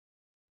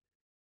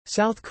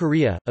South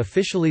Korea,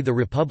 officially the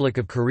Republic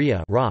of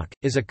Korea (ROK),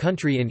 is a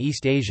country in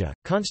East Asia,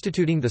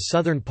 constituting the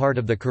southern part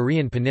of the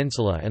Korean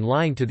peninsula and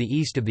lying to the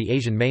east of the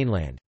Asian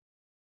mainland.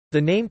 The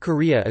name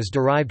Korea is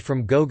derived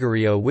from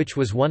Goguryeo, which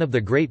was one of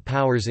the great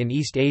powers in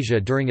East Asia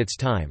during its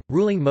time,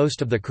 ruling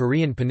most of the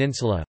Korean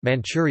peninsula,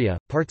 Manchuria,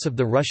 parts of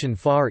the Russian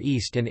Far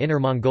East and Inner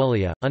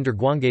Mongolia, under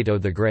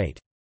Gwanggaeto the Great.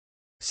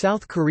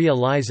 South Korea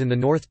lies in the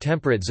North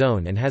Temperate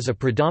Zone and has a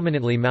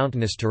predominantly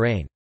mountainous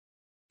terrain.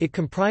 It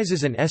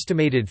comprises an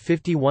estimated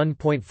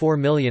 51.4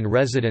 million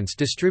residents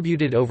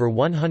distributed over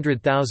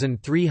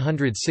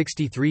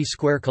 100,363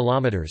 square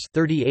kilometers,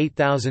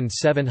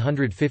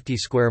 38,750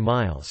 square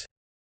miles.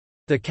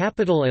 The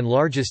capital and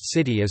largest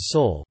city is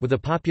Seoul, with a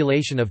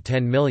population of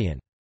 10 million.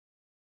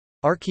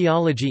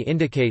 Archaeology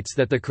indicates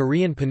that the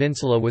Korean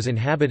peninsula was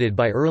inhabited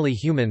by early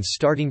humans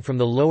starting from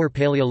the Lower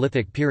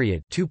Paleolithic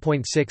period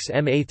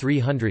 2.6 ma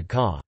 300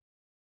 Ka.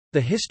 The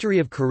history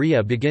of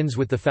Korea begins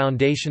with the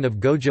foundation of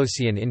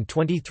Gojoseon in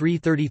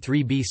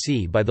 2333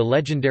 BC by the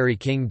legendary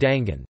king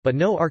Dangun, but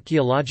no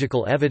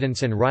archaeological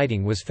evidence and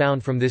writing was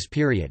found from this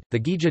period. The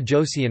Gija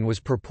Joseon was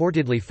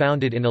purportedly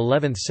founded in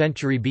 11th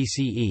century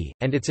BCE,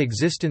 and its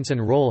existence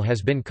and role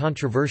has been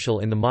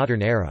controversial in the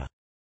modern era.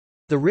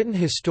 The written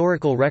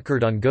historical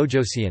record on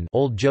Gojoseon,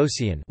 Old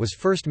Joseon was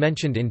first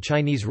mentioned in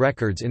Chinese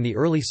records in the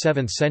early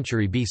 7th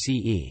century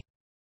BCE.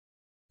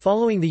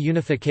 Following the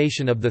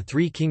unification of the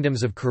three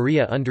kingdoms of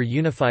Korea under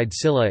unified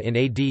Silla in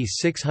AD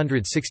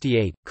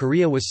 668,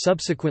 Korea was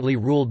subsequently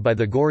ruled by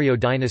the Goryeo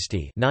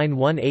dynasty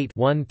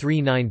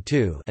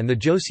 (918–1392) and the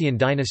Joseon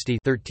dynasty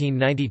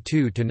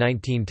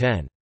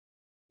 (1392–1910).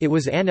 It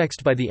was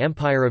annexed by the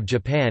Empire of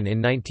Japan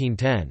in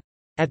 1910.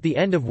 At the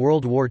end of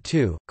World War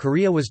II,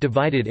 Korea was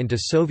divided into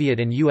Soviet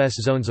and U.S.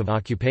 zones of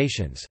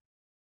occupations.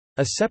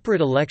 A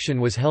separate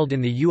election was held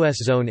in the U.S.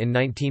 zone in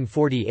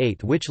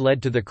 1948, which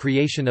led to the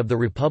creation of the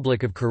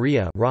Republic of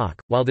Korea (ROK),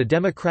 while the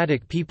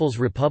Democratic People's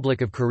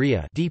Republic of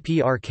Korea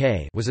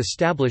 (DPRK) was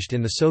established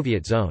in the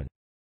Soviet zone.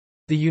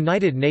 The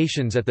United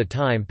Nations at the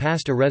time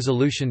passed a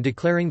resolution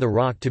declaring the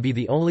ROK to be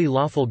the only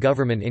lawful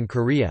government in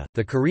Korea.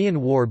 The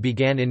Korean War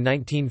began in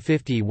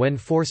 1950 when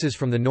forces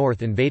from the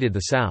north invaded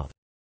the south.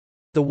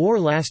 The war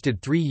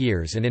lasted 3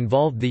 years and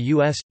involved the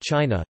US,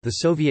 China,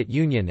 the Soviet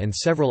Union and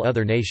several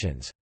other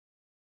nations.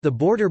 The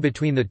border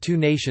between the two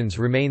nations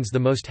remains the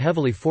most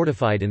heavily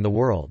fortified in the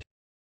world.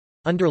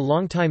 Under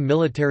longtime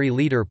military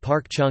leader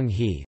Park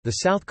Chung-hee, the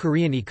South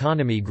Korean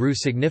economy grew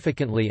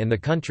significantly and the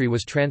country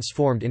was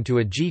transformed into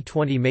a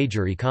G20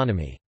 major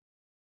economy.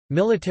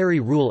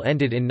 Military rule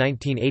ended in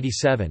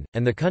 1987,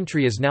 and the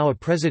country is now a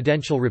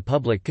presidential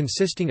republic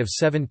consisting of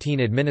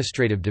 17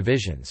 administrative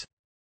divisions.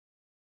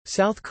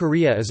 South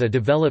Korea is a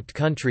developed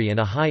country and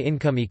a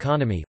high-income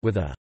economy, with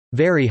a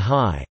very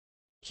high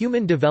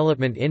Human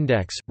Development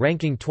Index,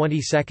 ranking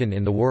 22nd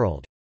in the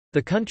world.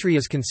 The country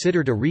is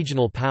considered a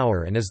regional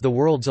power and is the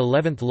world's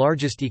 11th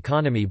largest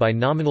economy by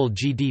nominal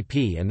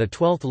GDP and the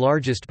 12th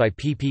largest by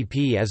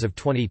PPP as of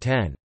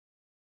 2010.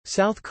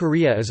 South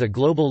Korea is a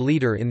global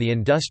leader in the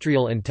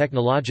industrial and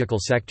technological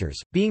sectors,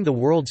 being the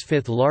world's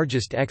 5th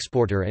largest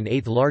exporter and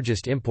 8th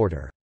largest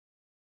importer.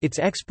 Its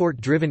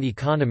export-driven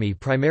economy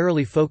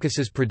primarily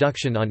focuses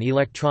production on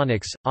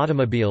electronics,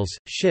 automobiles,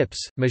 ships,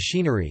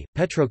 machinery,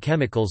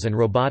 petrochemicals and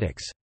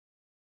robotics.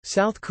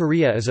 South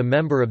Korea is a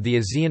member of the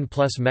ASEAN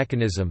Plus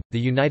mechanism, the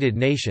United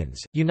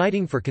Nations,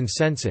 Uniting for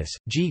Consensus,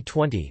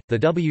 G20, the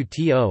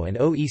WTO and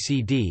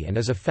OECD and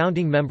is a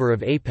founding member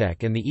of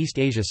APEC and the East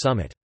Asia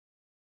Summit.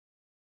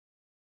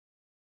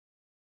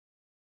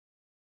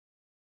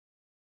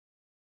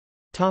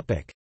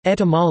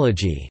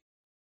 Etymology.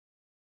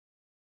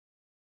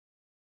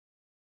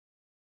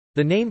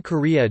 The name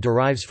Korea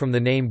derives from the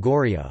name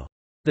Goryeo.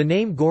 The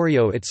name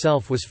Goryeo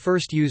itself was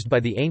first used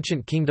by the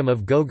ancient kingdom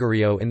of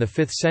Goguryeo in the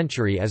 5th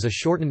century as a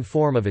shortened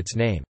form of its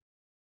name.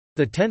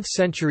 The 10th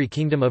century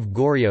kingdom of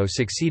Goryeo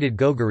succeeded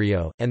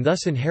Goguryeo, and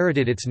thus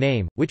inherited its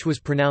name, which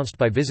was pronounced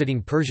by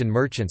visiting Persian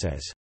merchants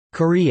as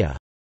Korea.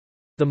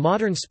 The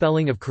modern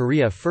spelling of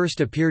Korea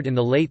first appeared in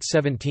the late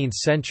 17th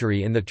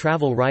century in the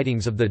travel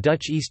writings of the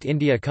Dutch East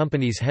India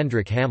Company's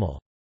Hendrik Hamel.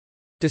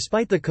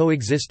 Despite the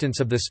coexistence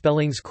of the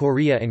spellings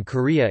Korea and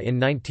Korea in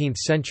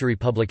 19th-century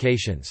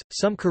publications,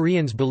 some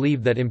Koreans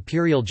believe that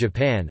Imperial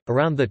Japan,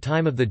 around the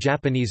time of the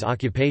Japanese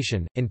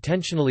occupation,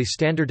 intentionally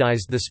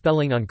standardized the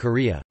spelling on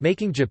Korea,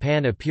 making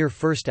Japan appear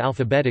first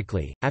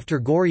alphabetically. After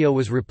Goryeo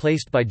was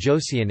replaced by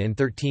Joseon in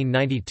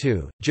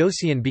 1392,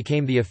 Joseon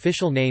became the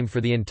official name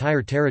for the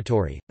entire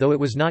territory, though it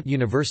was not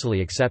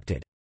universally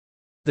accepted.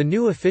 The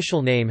new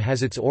official name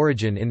has its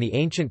origin in the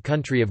ancient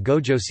country of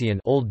Gojoseon,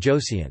 Old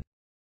Joseon.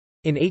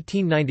 In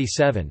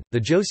 1897,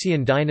 the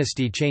Joseon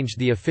dynasty changed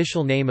the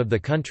official name of the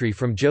country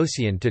from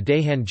Joseon to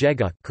Daehan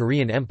Jegeuk,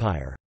 Korean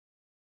Empire.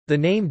 The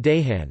name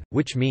Daehan,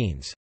 which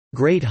means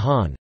Great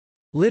Han,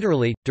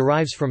 literally,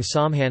 derives from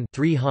Samhan,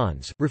 three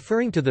Hans,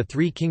 referring to the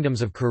three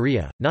kingdoms of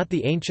Korea, not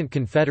the ancient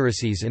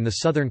confederacies in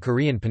the southern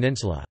Korean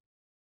peninsula.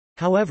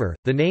 However,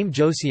 the name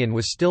Joseon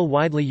was still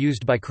widely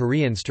used by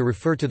Koreans to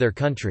refer to their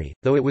country,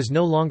 though it was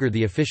no longer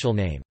the official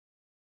name.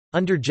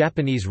 Under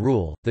Japanese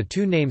rule, the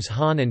two names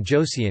Han and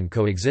Joseon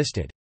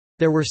coexisted.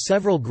 There were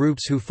several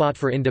groups who fought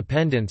for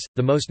independence,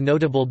 the most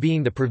notable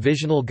being the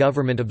Provisional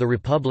Government of the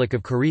Republic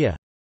of Korea.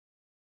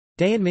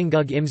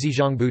 Daeonminguk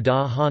Imsijongbu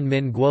da Han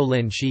Min Guo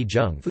Lin Shi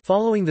Jung.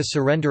 Following the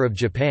surrender of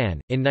Japan,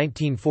 in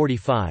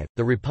 1945,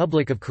 the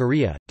Republic of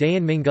Korea,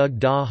 Daeonminguk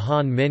da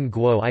Han Min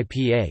Guo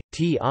Ipa,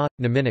 T.A.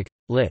 Naminik,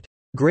 lit.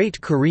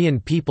 Great Korean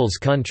People's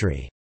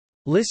Country,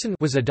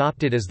 was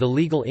adopted as the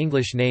legal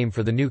English name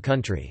for the new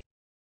country.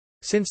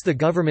 Since the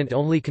government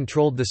only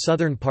controlled the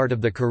southern part of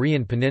the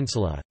Korean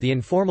peninsula, the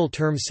informal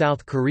term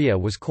South Korea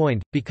was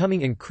coined,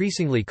 becoming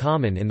increasingly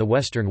common in the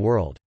Western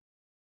world.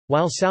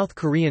 While South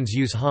Koreans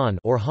use Han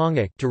or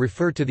Hanguk to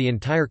refer to the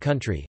entire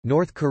country,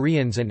 North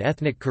Koreans and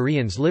ethnic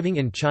Koreans living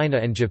in China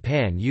and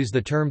Japan use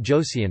the term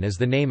Joseon as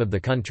the name of the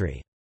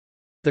country.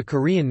 The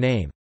Korean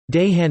name,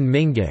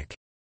 Daehanminguk,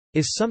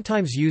 is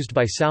sometimes used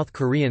by South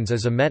Koreans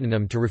as a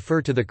metonym to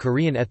refer to the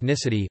Korean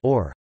ethnicity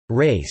or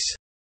race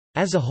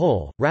as a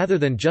whole, rather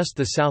than just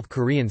the South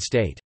Korean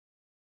state.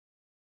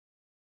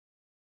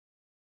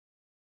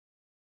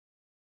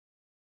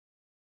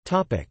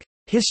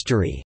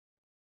 History.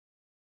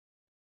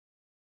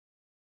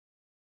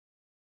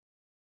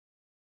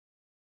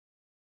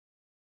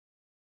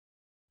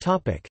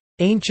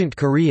 Ancient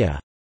Korea.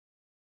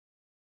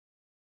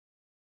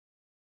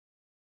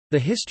 The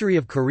history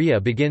of Korea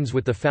begins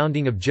with the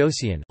founding of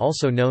Joseon,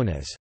 also known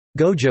as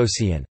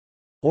Gojoseon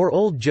or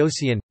Old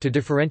Joseon, to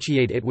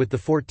differentiate it with the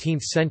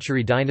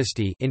 14th-century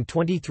dynasty in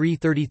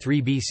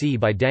 2333 BC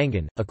by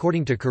Dangun,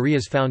 according to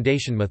Korea's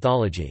foundation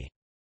mythology.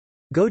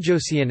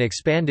 Gojoseon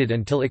expanded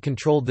until it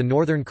controlled the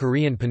northern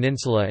Korean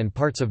peninsula and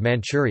parts of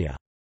Manchuria.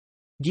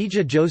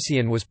 Gija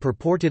Joseon was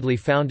purportedly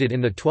founded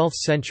in the 12th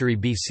century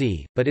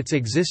BC, but its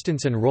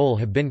existence and role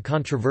have been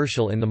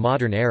controversial in the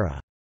modern era.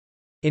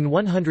 In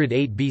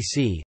 108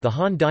 BC, the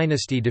Han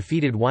dynasty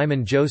defeated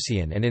Wyman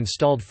Joseon and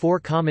installed 4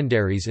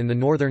 commanderies in the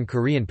northern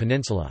Korean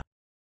peninsula.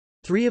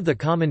 3 of the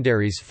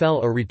commanderies fell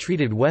or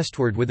retreated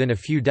westward within a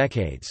few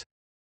decades.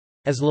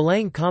 As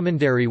Lalang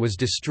Commandery was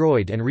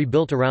destroyed and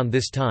rebuilt around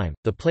this time,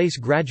 the place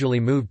gradually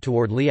moved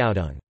toward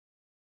Liaodong.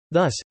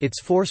 Thus, its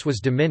force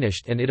was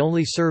diminished and it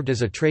only served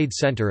as a trade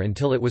center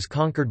until it was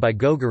conquered by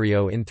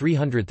Goguryeo in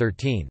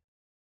 313.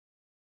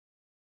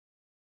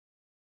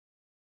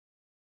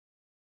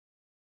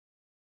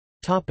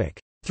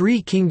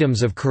 Three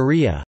Kingdoms of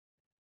Korea.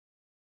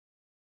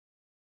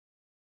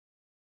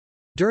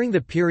 During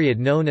the period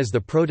known as the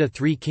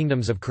Proto-Three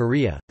Kingdoms of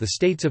Korea, the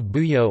states of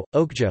Buyeo,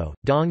 Okjo,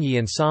 Dongyi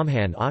and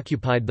Samhan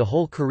occupied the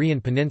whole Korean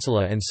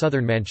peninsula and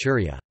southern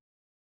Manchuria.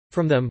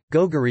 From them,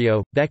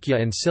 Goguryeo, Baekje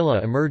and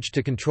Silla emerged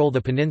to control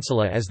the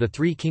peninsula as the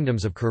Three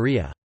Kingdoms of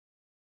Korea.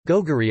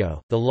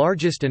 Goguryeo, the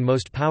largest and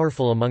most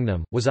powerful among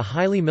them, was a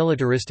highly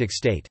militaristic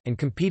state, and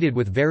competed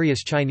with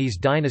various Chinese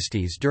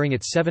dynasties during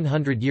its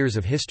 700 years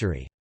of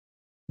history.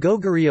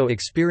 Goguryeo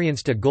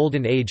experienced a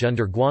golden age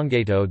under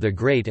Gwanggaeto the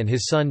Great and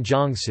his son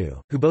Jongsu,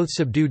 who both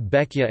subdued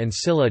Baekje and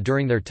Silla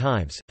during their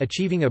times,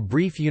 achieving a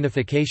brief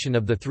unification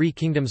of the Three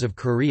Kingdoms of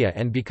Korea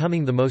and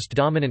becoming the most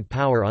dominant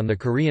power on the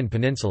Korean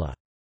peninsula.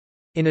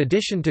 In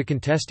addition to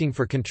contesting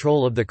for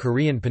control of the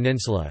Korean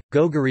peninsula,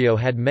 Goguryeo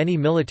had many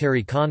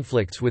military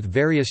conflicts with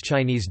various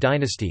Chinese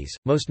dynasties,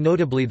 most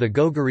notably the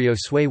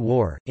Goguryeo-Sui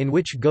War, in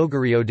which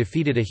Goguryeo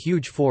defeated a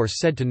huge force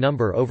said to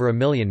number over 1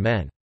 million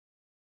men.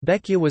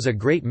 Baekje was a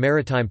great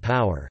maritime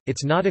power.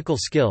 Its nautical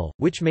skill,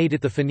 which made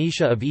it the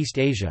Phoenicia of East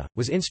Asia,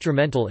 was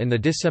instrumental in the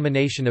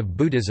dissemination of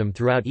Buddhism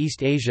throughout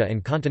East Asia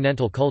and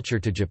continental culture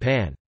to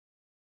Japan.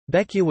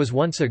 Baekje was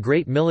once a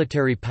great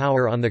military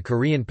power on the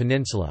Korean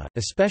peninsula,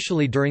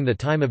 especially during the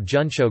time of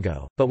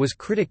Junshogo, but was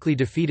critically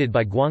defeated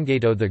by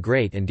Gwanggaeto the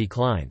Great and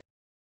declined.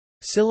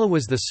 Silla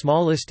was the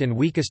smallest and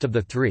weakest of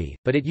the three,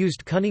 but it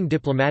used cunning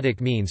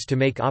diplomatic means to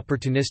make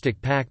opportunistic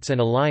pacts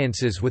and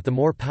alliances with the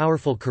more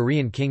powerful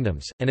Korean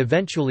kingdoms, and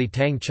eventually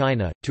Tang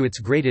China, to its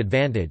great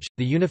advantage.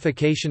 The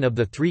unification of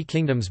the Three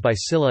Kingdoms by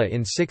Silla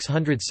in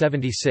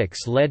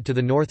 676 led to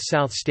the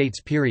North-South States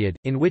period,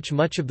 in which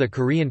much of the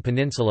Korean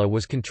peninsula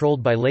was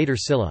controlled by later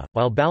Silla,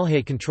 while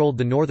Balhae controlled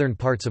the northern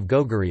parts of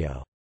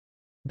Goguryeo.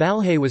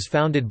 Balhae was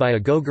founded by a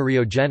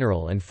Goguryeo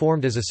general and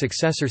formed as a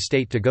successor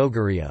state to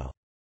Goguryeo.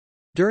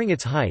 During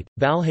its height,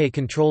 Balhae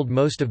controlled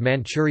most of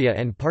Manchuria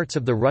and parts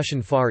of the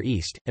Russian Far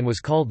East, and was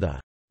called the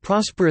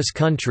prosperous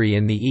country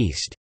in the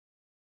East.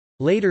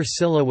 Later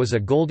Silla was a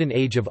golden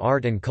age of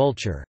art and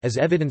culture, as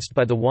evidenced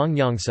by the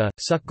Wangyangsa,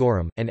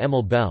 Sukgoram, and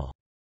Emil Bell.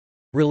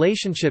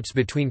 Relationships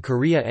between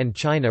Korea and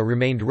China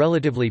remained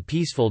relatively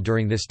peaceful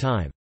during this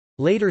time.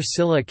 Later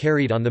Silla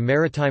carried on the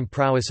maritime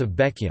prowess of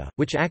Baekje,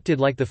 which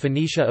acted like the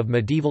Phoenicia of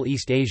medieval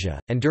East Asia,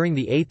 and during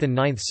the 8th and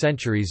 9th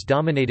centuries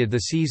dominated the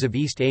seas of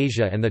East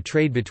Asia and the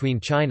trade between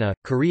China,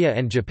 Korea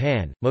and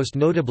Japan, most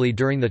notably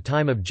during the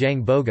time of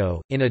Zhang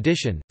Bogo. In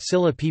addition,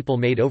 Silla people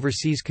made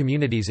overseas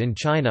communities in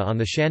China on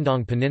the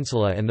Shandong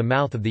Peninsula and the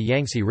mouth of the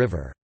Yangtze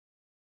River.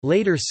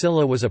 Later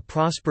Silla was a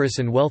prosperous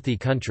and wealthy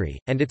country,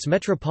 and its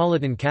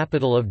metropolitan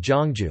capital of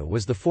Zhongju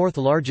was the fourth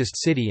largest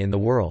city in the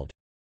world.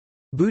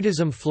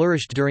 Buddhism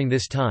flourished during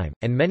this time,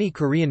 and many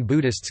Korean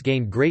Buddhists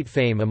gained great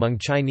fame among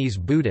Chinese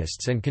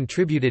Buddhists and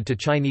contributed to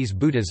Chinese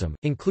Buddhism,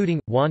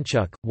 including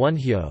Wonchuk,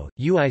 Wonhyo,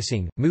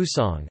 Uisang,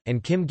 Musong,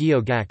 and Kim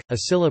Gyo-gak, a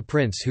Silla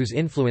prince whose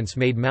influence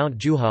made Mount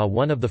Juha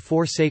one of the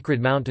four sacred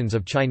mountains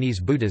of Chinese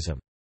Buddhism.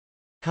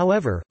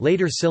 However,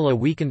 later Silla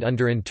weakened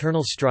under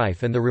internal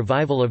strife and the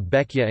revival of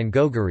Baekje and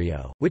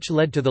Goguryeo, which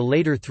led to the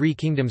later Three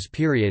Kingdoms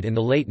period in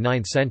the late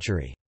 9th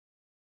century.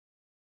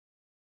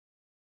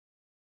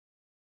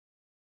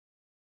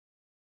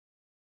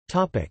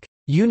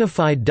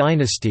 Unified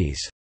Dynasties.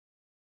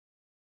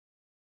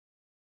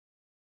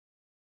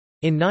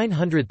 In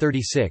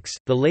 936,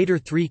 the later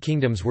Three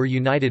Kingdoms were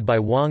united by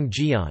Wang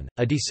Jian,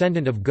 a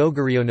descendant of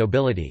Goguryeo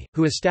nobility,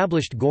 who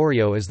established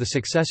Goryeo as the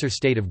successor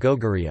state of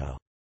Goguryeo.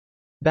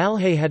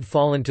 Balhae had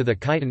fallen to the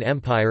Khitan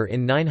Empire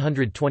in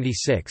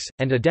 926,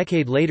 and a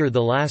decade later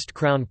the last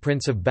crown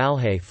prince of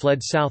Balhae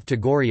fled south to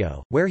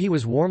Goryeo, where he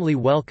was warmly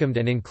welcomed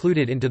and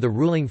included into the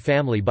ruling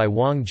family by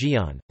Wang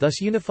Jian,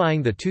 thus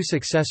unifying the two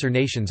successor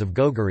nations of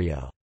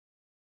Goguryeo.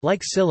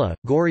 Like Silla,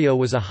 Goryeo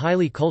was a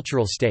highly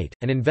cultural state,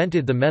 and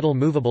invented the metal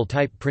movable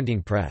type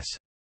printing press.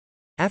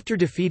 After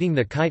defeating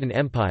the Khitan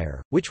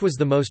Empire, which was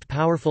the most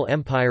powerful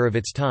empire of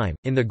its time,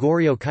 in the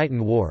Goryeo-Khitan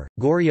War,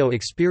 Goryeo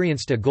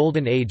experienced a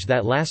golden age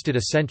that lasted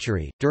a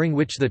century, during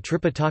which the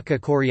Tripitaka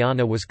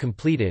Koreana was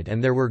completed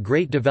and there were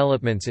great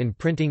developments in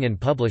printing and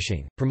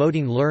publishing,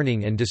 promoting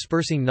learning and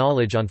dispersing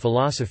knowledge on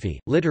philosophy,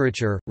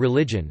 literature,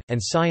 religion,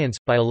 and science.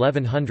 By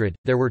 1100,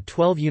 there were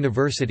 12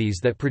 universities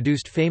that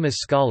produced famous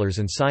scholars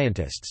and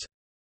scientists.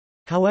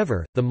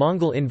 However, the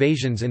Mongol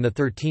invasions in the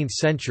 13th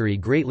century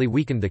greatly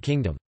weakened the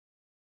kingdom.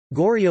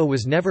 Goryeo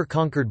was never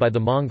conquered by the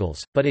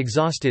Mongols, but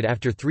exhausted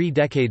after 3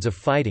 decades of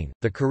fighting,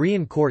 the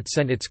Korean court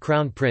sent its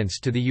crown prince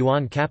to the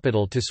Yuan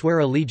capital to swear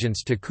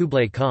allegiance to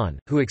Kublai Khan,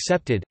 who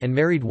accepted, and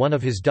married one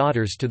of his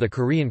daughters to the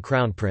Korean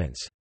crown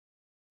prince.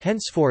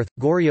 Henceforth,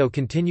 Goryeo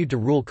continued to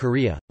rule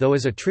Korea, though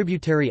as a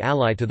tributary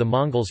ally to the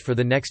Mongols for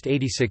the next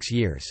 86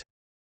 years.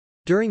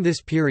 During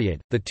this period,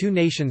 the two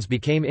nations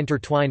became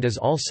intertwined as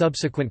all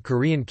subsequent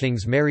Korean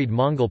kings married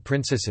Mongol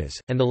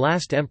princesses, and the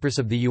last empress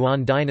of the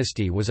Yuan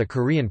dynasty was a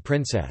Korean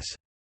princess.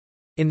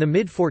 In the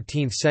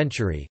mid-14th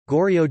century,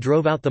 Goryeo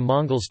drove out the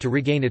Mongols to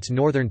regain its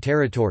northern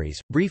territories,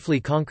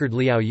 briefly conquered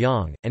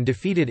Liaoyang, and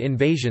defeated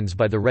invasions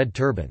by the Red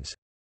Turbans.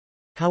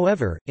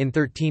 However, in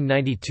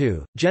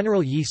 1392,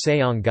 General Yi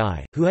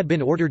Seong-gai, who had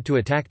been ordered to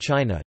attack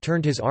China,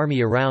 turned his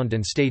army around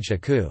and staged a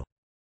coup.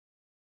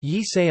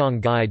 Yi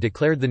Seong-gai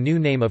declared the new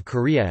name of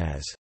Korea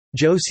as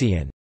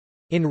Joseon,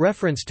 in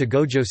reference to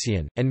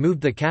Gojoseon, and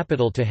moved the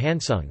capital to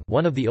Hansung,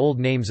 one of the old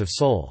names of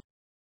Seoul.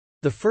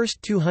 The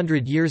first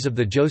 200 years of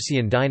the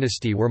Joseon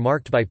dynasty were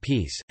marked by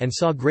peace, and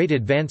saw great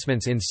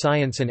advancements in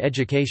science and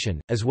education,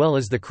 as well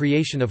as the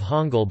creation of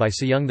Hangul by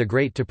Sejong the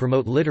Great to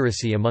promote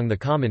literacy among the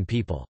common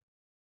people.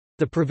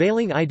 The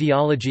prevailing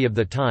ideology of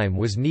the time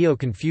was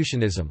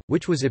Neo-Confucianism,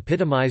 which was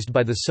epitomized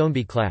by the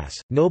Sonbi class,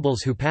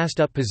 nobles who passed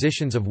up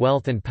positions of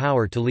wealth and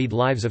power to lead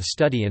lives of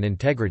study and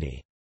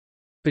integrity.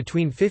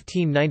 Between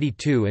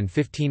 1592 and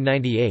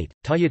 1598,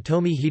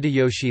 Toyotomi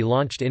Hideyoshi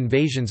launched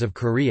invasions of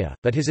Korea,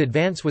 but his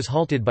advance was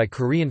halted by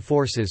Korean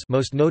forces,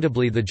 most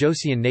notably the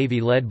Joseon Navy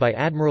led by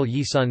Admiral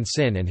Yi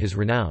Sun-sin and his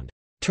renowned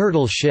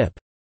turtle ship,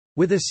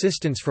 with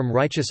assistance from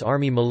righteous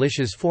army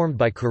militias formed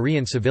by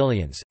Korean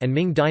civilians, and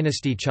Ming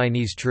Dynasty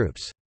Chinese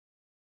troops.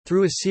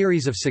 Through a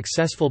series of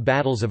successful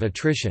battles of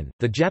attrition,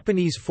 the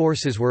Japanese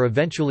forces were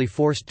eventually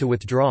forced to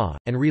withdraw,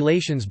 and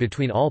relations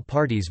between all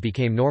parties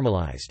became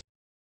normalized.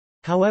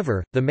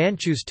 However, the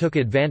Manchus took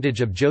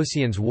advantage of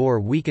Joseon's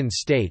war-weakened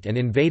state and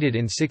invaded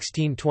in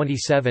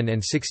 1627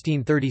 and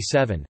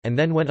 1637, and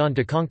then went on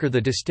to conquer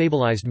the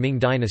destabilized Ming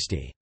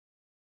dynasty.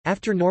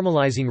 After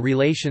normalizing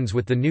relations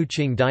with the new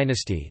Qing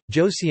dynasty,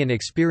 Joseon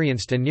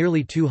experienced a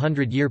nearly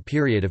 200-year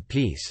period of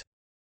peace.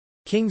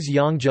 Kings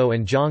Yongzhou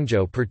and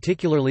Zhongzhou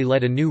particularly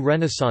led a new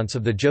renaissance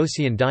of the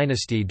Joseon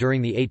dynasty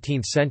during the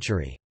 18th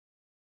century.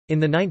 In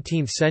the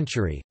 19th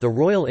century, the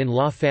royal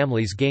in-law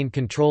families gained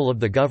control of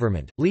the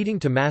government, leading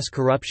to mass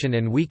corruption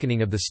and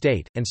weakening of the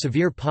state, and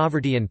severe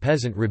poverty and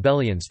peasant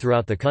rebellions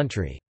throughout the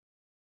country.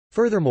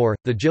 Furthermore,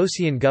 the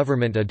Joseon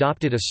government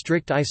adopted a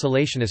strict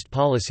isolationist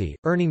policy,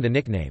 earning the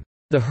nickname,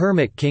 the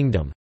Hermit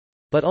Kingdom,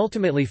 but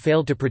ultimately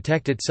failed to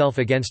protect itself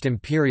against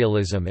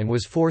imperialism and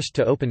was forced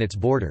to open its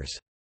borders.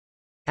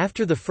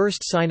 After the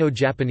First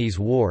Sino-Japanese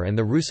War and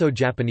the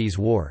Russo-Japanese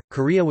War,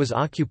 Korea was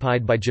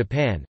occupied by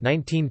Japan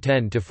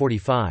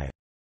 1910–45.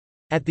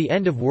 At the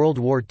end of World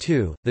War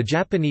II, the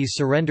Japanese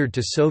surrendered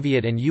to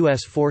Soviet and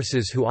U.S.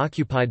 forces who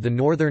occupied the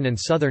northern and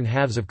southern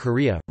halves of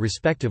Korea,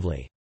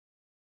 respectively.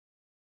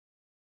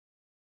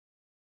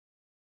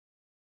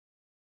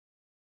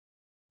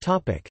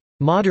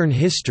 Modern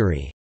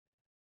history.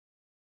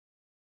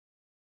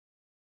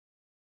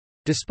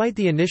 Despite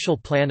the initial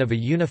plan of a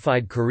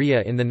unified Korea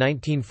in the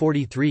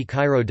 1943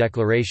 Cairo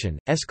Declaration,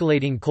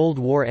 escalating Cold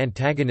War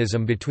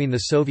antagonism between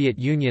the Soviet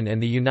Union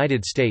and the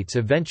United States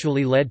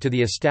eventually led to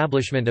the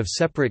establishment of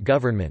separate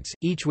governments,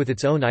 each with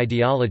its own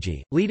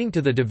ideology, leading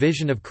to the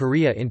division of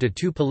Korea into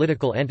two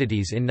political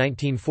entities in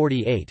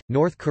 1948,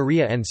 North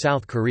Korea and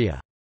South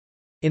Korea.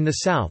 In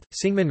the South,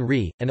 Syngman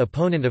Rhee, an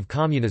opponent of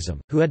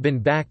communism, who had been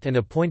backed and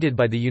appointed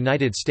by the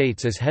United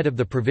States as head of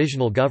the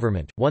provisional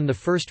government, won the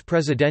first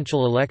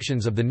presidential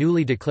elections of the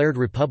newly declared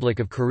Republic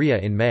of Korea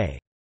in May.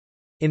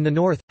 In the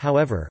North,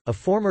 however, a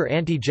former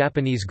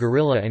anti-Japanese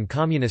guerrilla and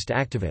communist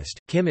activist,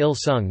 Kim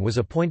Il-sung, was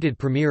appointed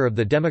premier of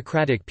the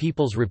Democratic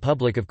People's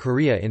Republic of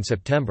Korea in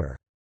September.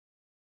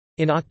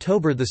 In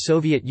October, the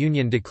Soviet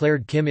Union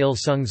declared Kim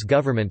Il-sung's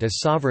government as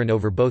sovereign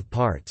over both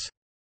parts.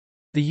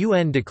 The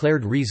UN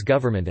declared Rhee's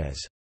government as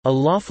a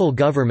lawful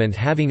government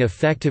having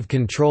effective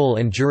control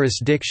and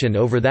jurisdiction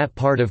over that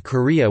part of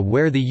Korea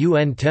where the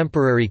UN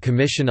Temporary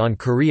Commission on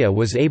Korea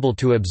was able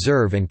to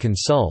observe and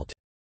consult,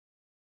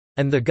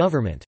 and the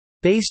government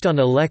based on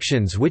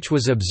elections which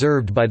was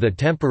observed by the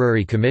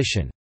Temporary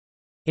Commission,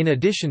 in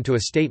addition to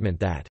a statement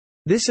that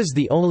this is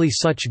the only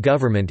such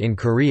government in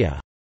Korea.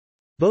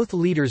 Both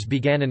leaders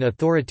began an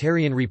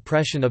authoritarian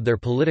repression of their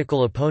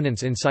political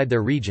opponents inside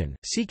their region,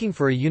 seeking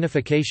for a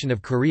unification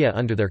of Korea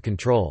under their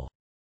control.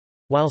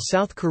 While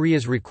South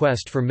Korea's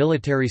request for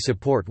military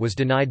support was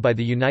denied by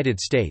the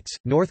United States,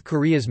 North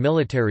Korea's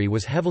military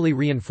was heavily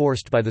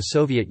reinforced by the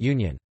Soviet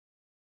Union.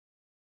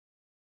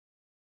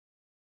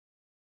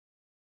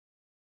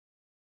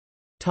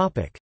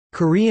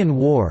 Korean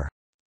War.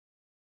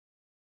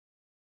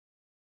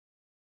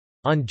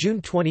 On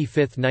June 25,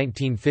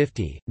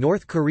 1950,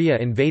 North Korea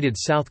invaded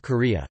South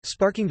Korea,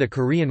 sparking the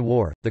Korean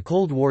War, the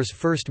Cold War's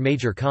first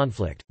major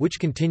conflict, which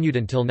continued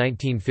until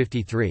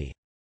 1953.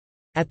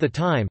 At the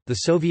time, the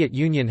Soviet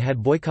Union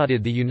had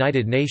boycotted the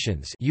United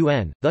Nations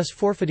 (UN), thus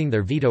forfeiting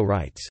their veto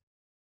rights.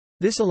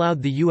 This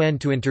allowed the UN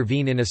to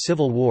intervene in a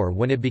civil war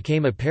when it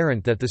became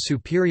apparent that the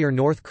superior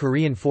North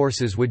Korean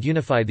forces would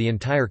unify the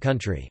entire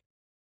country.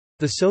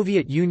 The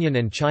Soviet Union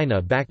and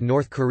China backed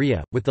North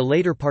Korea, with the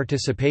later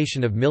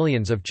participation of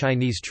millions of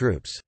Chinese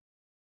troops.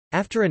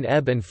 After an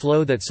ebb and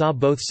flow that saw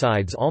both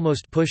sides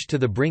almost pushed to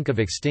the brink of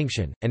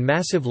extinction, and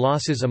massive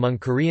losses among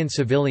Korean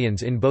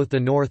civilians in both the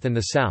North and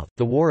the South,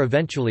 the war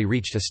eventually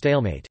reached a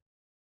stalemate.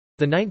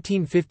 The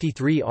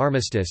 1953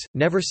 armistice,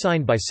 never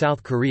signed by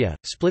South Korea,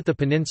 split the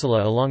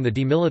peninsula along the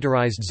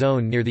demilitarized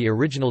zone near the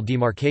original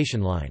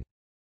demarcation line.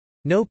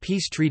 No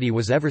peace treaty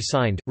was ever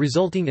signed,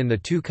 resulting in the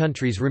two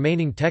countries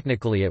remaining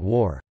technically at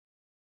war.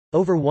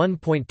 Over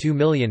 1.2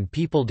 million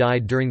people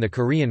died during the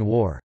Korean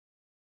War.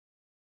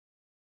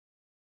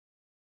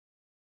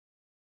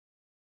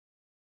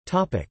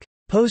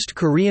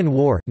 Post-Korean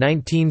War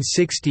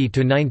 1960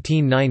 to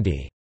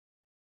 1990.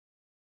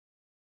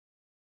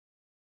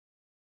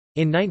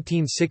 In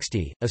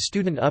 1960, a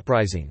student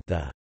uprising,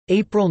 the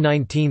April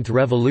 19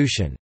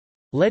 Revolution,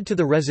 led to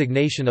the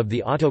resignation of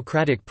the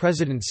autocratic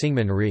President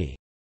Syngman Rhee.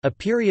 A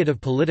period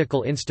of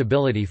political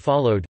instability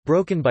followed,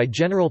 broken by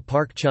General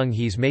Park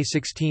Chung-hee's May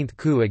 16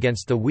 coup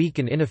against the weak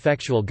and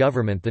ineffectual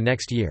government the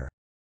next year.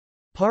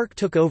 Park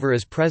took over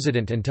as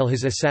president until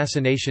his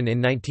assassination in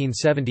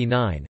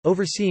 1979,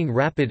 overseeing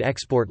rapid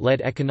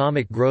export-led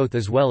economic growth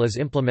as well as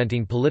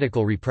implementing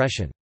political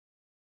repression.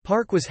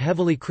 Park was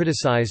heavily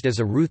criticized as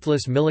a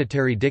ruthless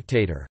military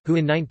dictator, who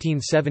in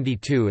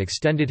 1972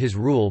 extended his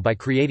rule by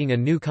creating a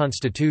new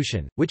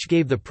constitution, which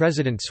gave the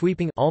president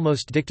sweeping,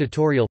 almost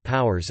dictatorial,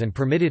 powers and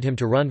permitted him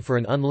to run for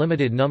an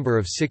unlimited number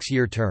of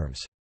six-year terms.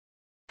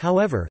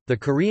 However, the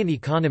Korean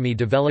economy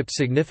developed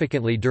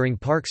significantly during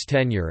Park's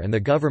tenure and the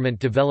government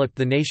developed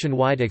the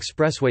nationwide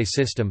expressway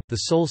system,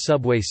 the Seoul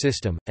subway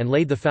system, and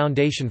laid the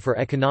foundation for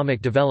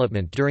economic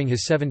development during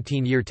his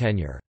 17-year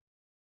tenure.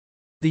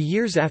 The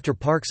years after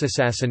Park's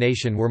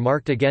assassination were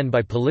marked again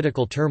by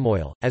political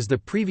turmoil, as the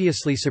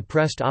previously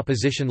suppressed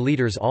opposition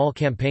leaders all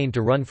campaigned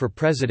to run for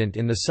president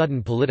in the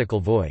sudden political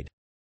void.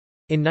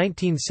 In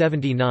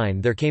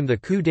 1979 there came the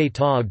coup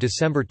d'état of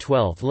December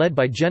 12 led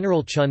by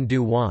General Chun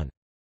Doo-hwan.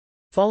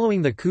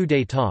 Following the coup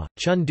d'état,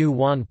 Chun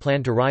Doo-hwan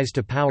planned to rise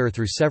to power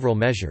through several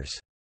measures.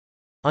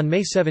 On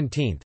May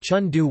 17,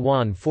 Chun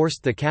Doo-hwan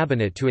forced the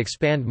cabinet to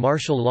expand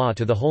martial law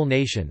to the whole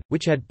nation,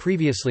 which had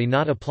previously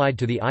not applied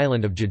to the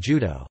island of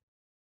Jeju-do.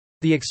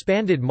 The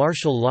expanded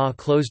martial law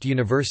closed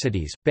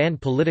universities,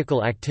 banned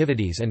political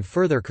activities and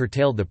further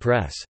curtailed the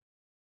press.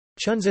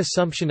 Chun's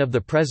assumption of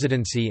the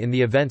presidency in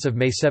the events of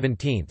May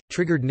 17,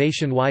 triggered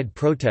nationwide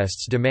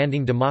protests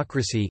demanding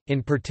democracy,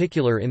 in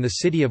particular in the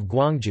city of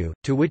Gwangju,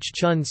 to which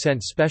Chun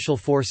sent special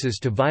forces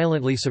to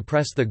violently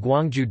suppress the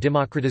Gwangju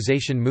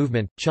democratization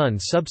movement. Chun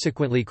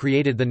subsequently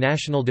created the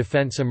National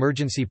Defense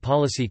Emergency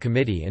Policy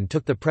Committee and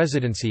took the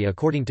presidency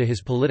according to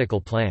his political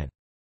plan.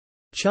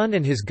 Chun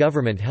and his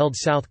government held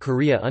South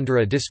Korea under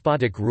a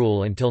despotic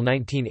rule until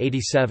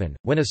 1987,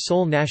 when a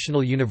Seoul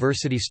National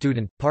University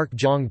student, Park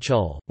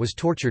Jong-chul, was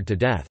tortured to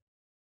death.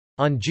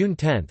 On June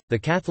 10, the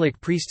Catholic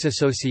Priests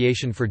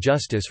Association for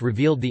Justice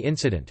revealed the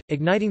incident,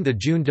 igniting the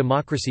June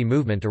democracy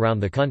movement around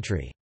the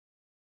country.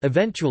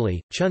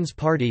 Eventually, Chun's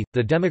party,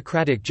 the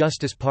Democratic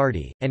Justice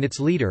Party, and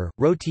its leader,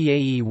 Ro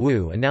Tae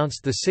Woo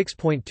announced the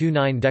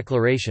 6.29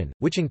 Declaration,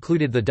 which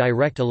included the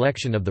direct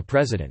election of the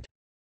president.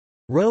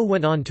 Ro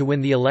went on to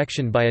win the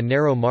election by a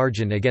narrow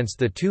margin against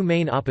the two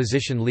main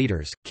opposition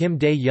leaders, Kim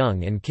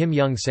Dae-jung and Kim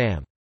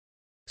Young-sam.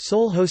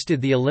 Seoul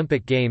hosted the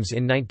Olympic Games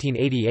in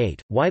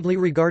 1988, widely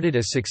regarded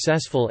as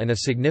successful and a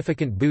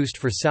significant boost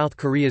for South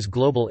Korea's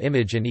global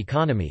image and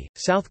economy.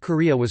 South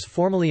Korea was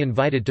formally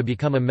invited to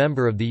become a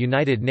member of the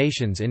United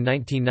Nations in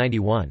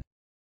 1991.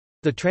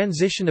 The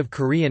transition of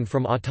Korean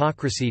from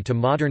autocracy to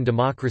modern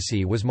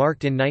democracy was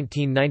marked in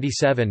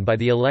 1997 by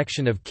the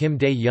election of Kim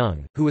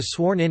Dae-jung, who was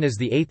sworn in as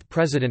the 8th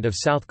President of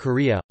South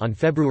Korea, on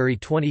February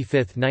 25,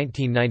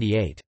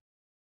 1998.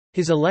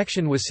 His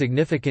election was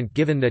significant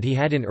given that he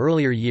had in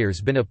earlier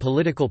years been a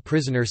political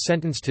prisoner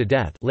sentenced to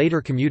death,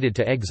 later commuted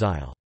to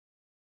exile.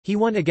 He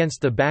won against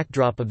the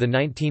backdrop of the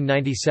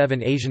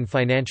 1997 Asian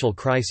financial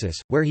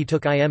crisis, where he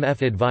took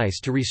IMF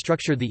advice to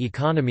restructure the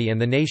economy, and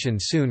the nation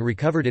soon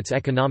recovered its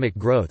economic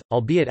growth,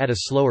 albeit at a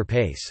slower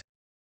pace.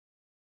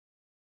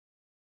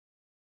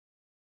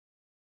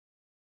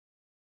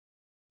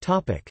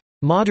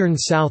 Modern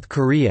South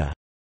Korea.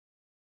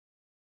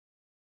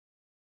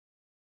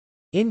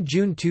 In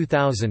June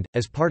 2000,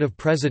 as part of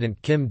President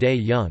Kim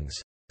Dae-jung's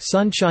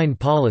Sunshine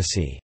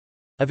Policy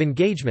of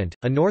engagement,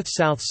 a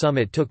North-South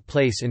summit took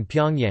place in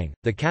Pyongyang,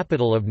 the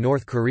capital of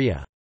North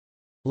Korea.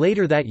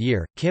 Later that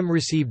year, Kim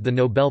received the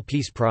Nobel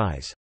Peace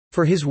Prize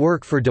for his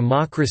work for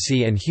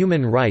democracy and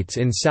human rights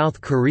in South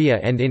Korea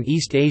and in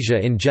East Asia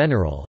in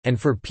general, and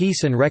for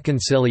peace and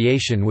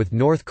reconciliation with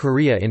North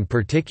Korea in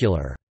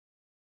particular.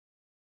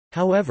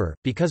 However,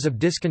 because of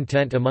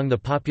discontent among the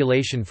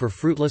population for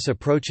fruitless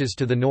approaches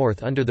to the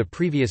North under the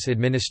previous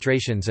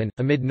administrations and,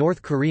 amid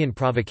North Korean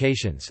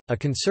provocations, a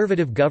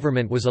conservative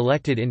government was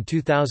elected in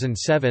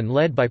 2007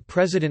 led by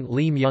President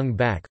Lee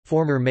Myung-bak,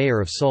 former mayor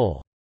of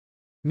Seoul.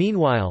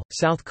 Meanwhile,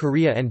 South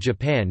Korea and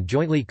Japan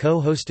jointly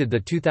co-hosted the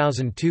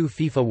 2002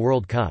 FIFA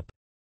World Cup.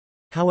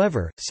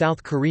 However,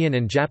 South Korean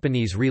and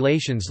Japanese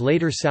relations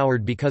later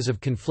soured because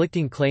of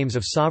conflicting claims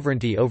of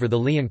sovereignty over the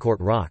Liancourt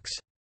Rocks.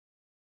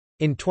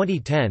 In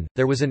 2010,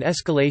 there was an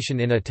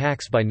escalation in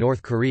attacks by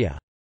North Korea.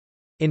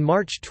 In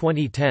March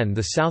 2010,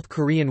 the South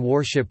Korean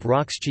warship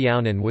Rox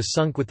Cheonan was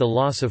sunk with the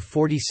loss of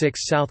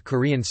 46 South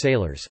Korean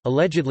sailors,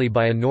 allegedly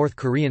by a North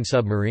Korean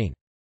submarine.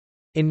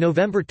 In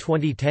November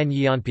 2010,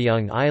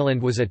 Yeonpyeong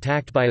Island was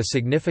attacked by a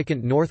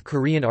significant North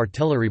Korean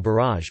artillery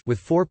barrage, with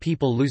 4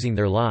 people losing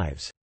their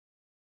lives.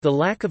 The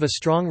lack of a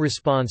strong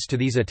response to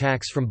these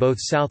attacks from both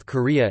South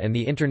Korea and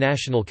the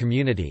international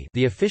community,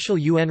 the official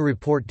UN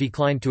report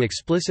declined to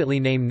explicitly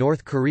name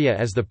North Korea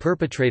as the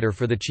perpetrator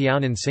for the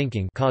Cheonan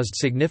sinking, caused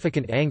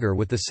significant anger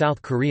with the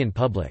South Korean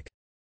public.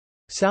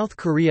 South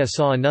Korea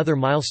saw another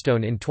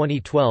milestone in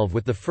 2012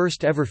 with the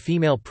first ever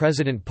female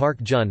president Park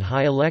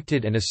Geun-hye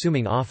elected and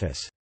assuming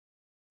office.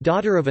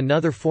 Daughter of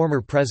another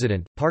former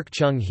president, Park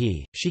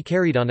Chung-hee, she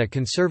carried on a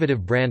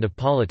conservative brand of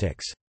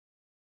politics.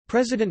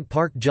 President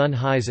Park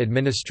Geun-hye's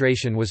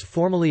administration was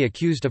formally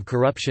accused of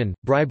corruption,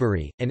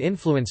 bribery, and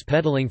influence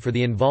peddling for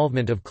the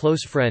involvement of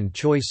close friend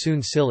Choi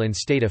Soon-sil in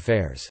state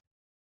affairs.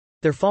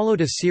 There followed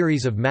a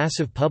series of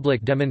massive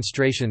public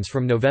demonstrations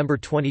from November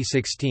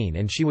 2016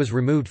 and she was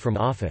removed from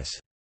office.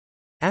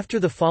 After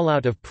the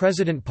fallout of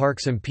President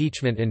Park's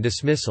impeachment and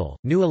dismissal,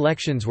 new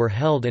elections were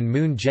held and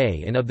Moon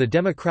Jae-in of the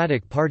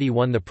Democratic Party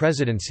won the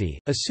presidency,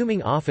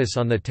 assuming office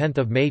on 10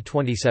 May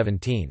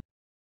 2017.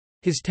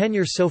 His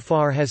tenure so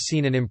far has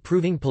seen an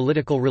improving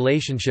political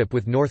relationship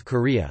with North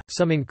Korea,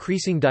 some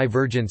increasing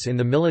divergence in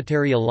the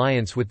military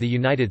alliance with the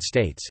United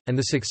States, and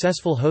the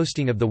successful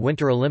hosting of the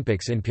Winter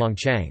Olympics in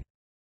Pyeongchang.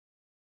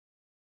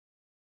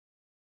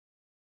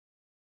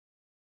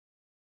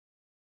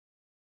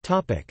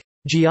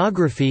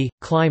 Geography,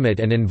 climate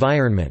and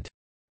environment.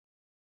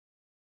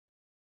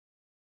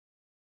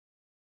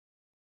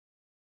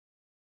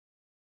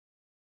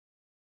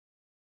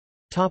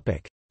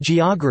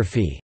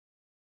 Geography.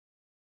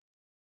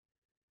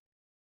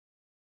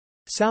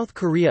 South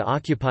Korea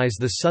occupies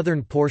the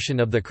southern portion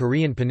of the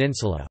Korean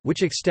peninsula,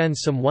 which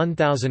extends some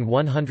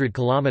 1,100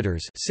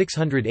 kilometers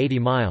 (680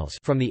 miles)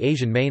 from the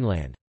Asian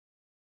mainland.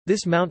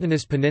 This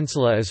mountainous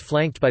peninsula is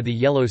flanked by the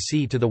Yellow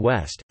Sea to the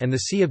west, and the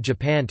Sea of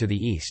Japan to the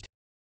east.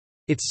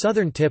 Its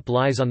southern tip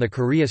lies on the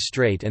Korea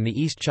Strait and the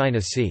East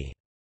China Sea.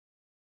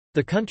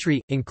 The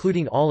country,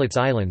 including all its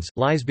islands,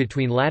 lies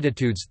between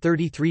latitudes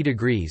 33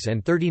 degrees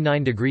and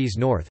 39 degrees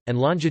north, and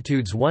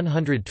longitudes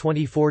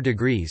 124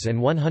 degrees and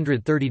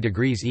 130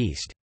 degrees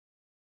east.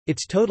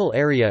 Its total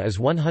area is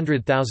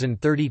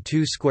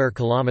 100,032 square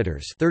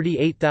kilometers,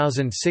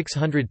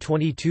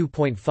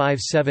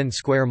 38,622.57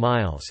 square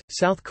miles.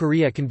 South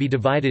Korea can be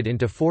divided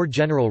into 4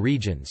 general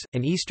regions: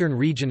 an eastern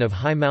region of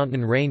high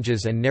mountain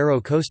ranges and narrow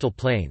coastal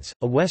plains,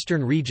 a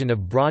western region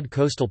of broad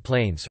coastal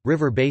plains,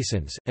 river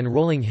basins, and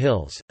rolling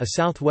hills, a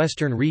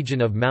southwestern region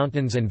of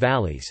mountains and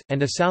valleys,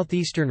 and a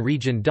southeastern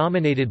region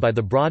dominated by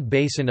the broad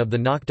basin of the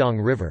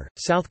Nakdong River.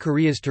 South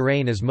Korea's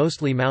terrain is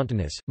mostly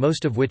mountainous,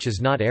 most of which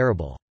is not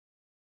arable.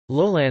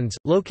 Lowlands,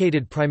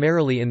 located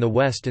primarily in the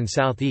west and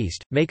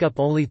southeast, make up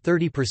only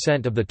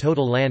 30% of the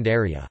total land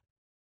area.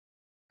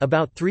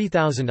 About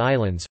 3,000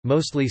 islands,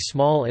 mostly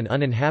small and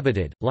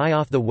uninhabited, lie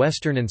off the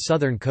western and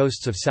southern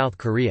coasts of South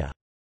Korea.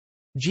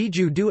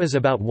 Jeju-do is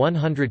about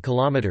 100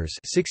 kilometers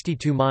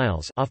 (62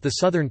 miles) off the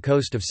southern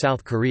coast of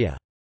South Korea.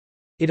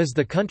 It is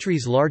the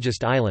country's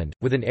largest island,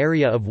 with an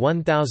area of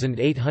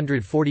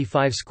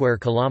 1,845 square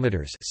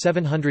kilometers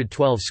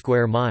 (712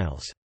 square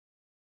miles).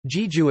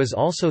 Jeju is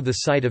also the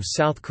site of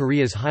South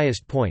Korea's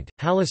highest point.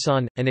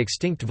 Hallasan, an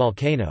extinct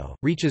volcano,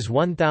 reaches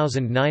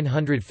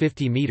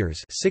 1,950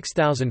 meters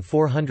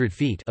 (6,400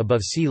 feet)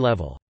 above sea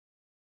level.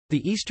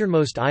 The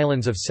easternmost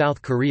islands of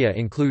South Korea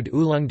include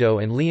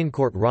Ulleungdo and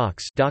Leoncourt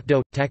Rocks,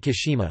 Dokdo,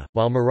 Takeshima,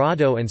 while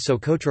Murado and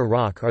Socotra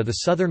Rock are the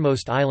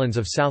southernmost islands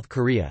of South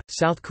Korea.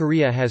 South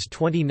Korea has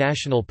 20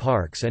 national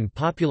parks and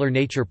popular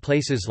nature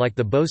places like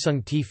the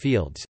Bosung Tea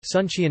Fields,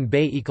 Suncheon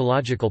Bay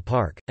Ecological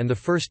Park, and the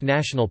First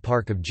National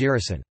Park of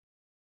Jirisan.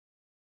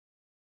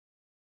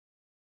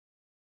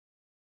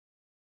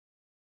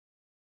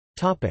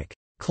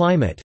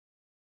 Climate.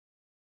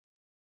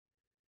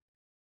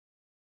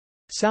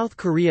 South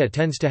Korea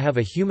tends to have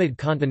a humid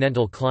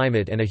continental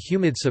climate and a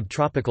humid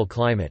subtropical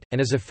climate, and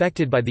is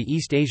affected by the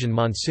East Asian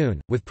monsoon,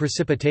 with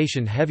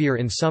precipitation heavier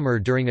in summer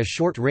during a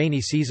short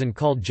rainy season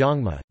called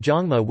Jongma,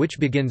 which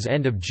begins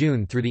end of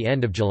June through the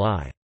end of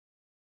July.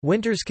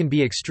 Winters can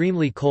be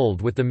extremely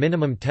cold, with the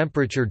minimum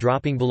temperature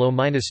dropping below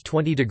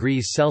 -20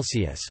 degrees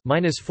Celsius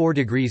 (-4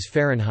 degrees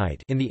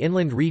Fahrenheit) in the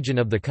inland region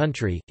of the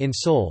country. In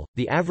Seoul,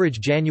 the average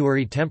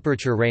January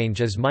temperature range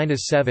is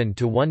 -7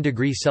 to 1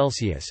 degree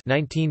Celsius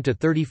 (19 to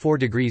 34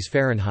 degrees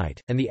Fahrenheit),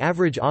 and the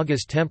average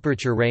August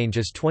temperature range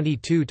is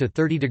 22 to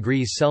 30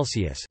 degrees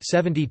Celsius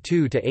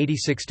 (72 to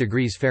 86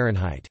 degrees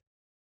Fahrenheit).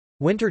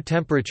 Winter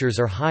temperatures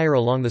are higher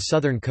along the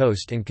southern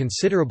coast and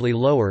considerably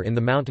lower in the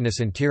mountainous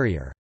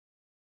interior.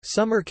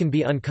 Summer can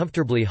be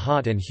uncomfortably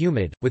hot and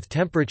humid, with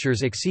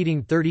temperatures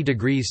exceeding 30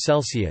 degrees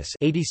Celsius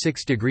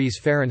 (86 degrees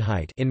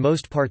Fahrenheit) in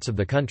most parts of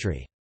the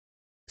country.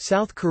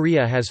 South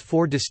Korea has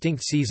 4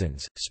 distinct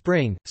seasons: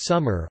 spring,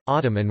 summer,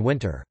 autumn and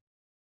winter.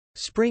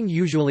 Spring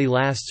usually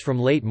lasts from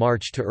late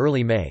March to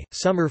early May,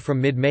 summer from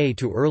mid-May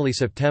to early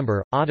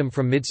September, autumn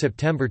from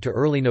mid-September to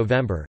early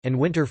November, and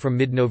winter from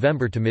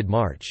mid-November to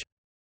mid-March.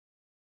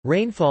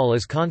 Rainfall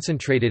is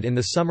concentrated in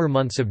the summer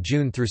months of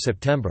June through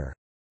September.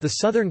 The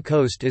southern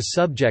coast is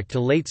subject to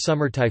late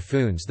summer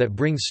typhoons that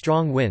bring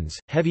strong winds,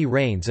 heavy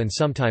rains and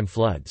sometime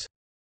floods.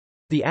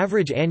 The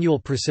average annual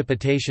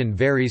precipitation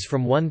varies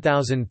from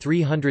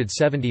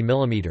 1,370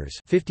 mm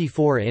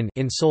 (54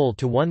 in Seoul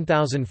to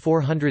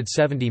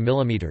 1,470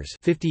 mm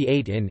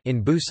 (58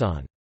 in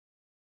Busan.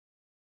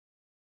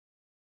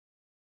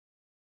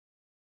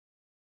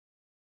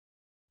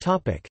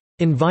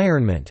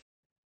 Environment.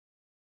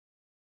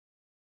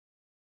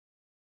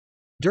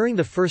 During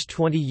the first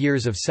 20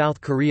 years of South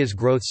Korea's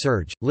growth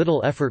surge,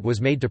 little effort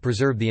was made to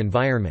preserve the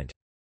environment.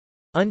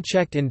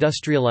 Unchecked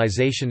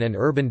industrialization and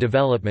urban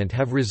development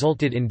have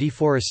resulted in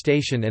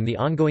deforestation and the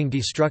ongoing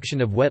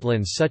destruction of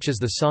wetlands such as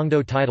the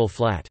Songdo tidal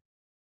flat.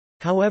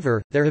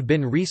 However, there have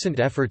been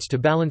recent efforts to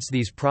balance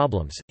these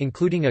problems,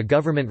 including a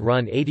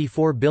government-run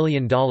 $84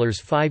 billion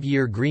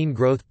 5-year green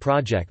growth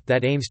project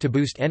that aims to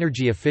boost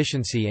energy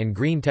efficiency and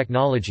green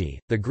technology.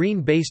 The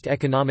green-based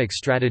economic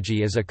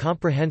strategy is a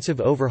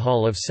comprehensive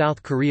overhaul of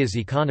South Korea's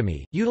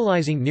economy,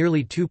 utilizing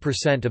nearly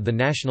 2% of the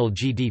national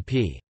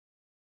GDP.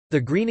 The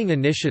Greening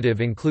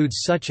Initiative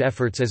includes such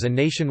efforts as a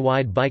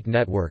nationwide bike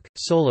network,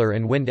 solar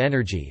and wind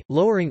energy,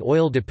 lowering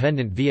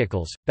oil-dependent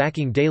vehicles,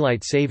 backing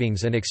daylight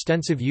savings and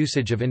extensive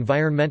usage of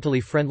environmentally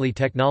friendly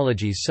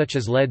technologies such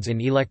as LEDs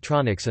in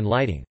electronics and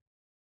lighting.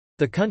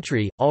 The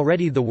country,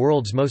 already the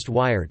world's most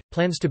wired,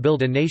 plans to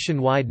build a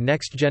nationwide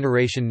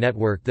next-generation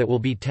network that will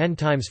be 10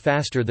 times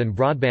faster than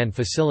broadband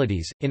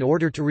facilities. In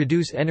order to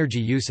reduce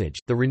energy usage,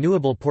 the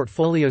Renewable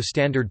Portfolio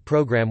Standard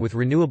program with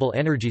renewable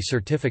energy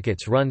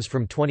certificates runs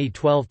from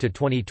 2012 to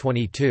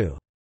 2022.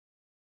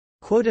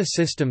 Quota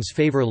systems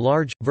favor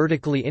large,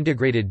 vertically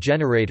integrated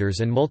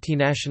generators and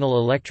multinational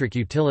electric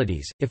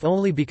utilities, if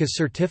only because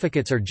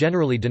certificates are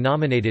generally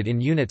denominated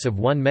in units of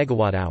 1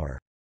 megawatt-hour.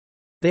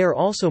 They are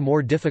also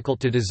more difficult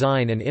to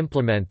design and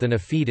implement than a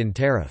feed-in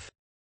tariff.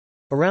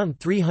 Around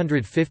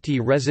 350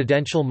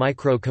 residential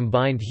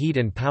micro-combined heat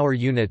and power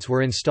units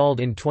were installed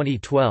in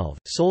 2012.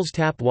 Seoul's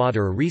tap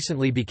water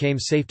recently became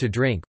safe to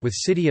drink, with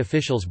city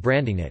officials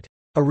branding it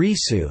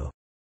Arisu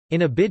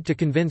in a bid to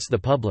convince the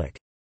public.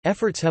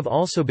 Efforts have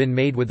also been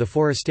made with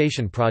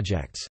afforestation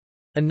projects.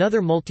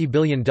 Another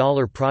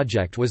multi-billion-dollar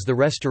project was the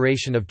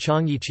restoration of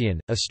Cheongyicheon,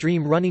 a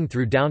stream running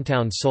through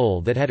downtown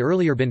Seoul that had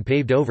earlier been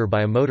paved over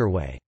by a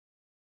motorway.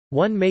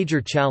 One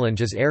major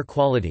challenge is air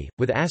quality,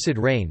 with acid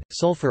rain,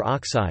 sulfur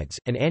oxides,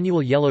 and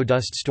annual yellow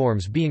dust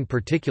storms being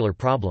particular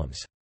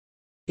problems.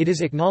 It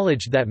is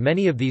acknowledged that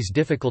many of these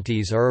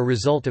difficulties are a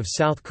result of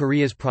South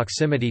Korea's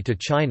proximity to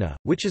China,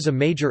 which is a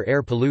major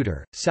air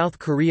polluter. South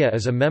Korea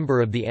is a member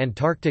of the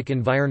Antarctic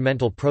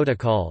Environmental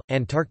Protocol,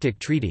 Antarctic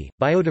Treaty,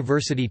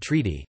 Biodiversity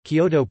Treaty,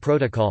 Kyoto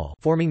Protocol,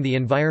 forming the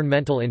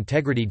Environmental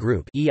Integrity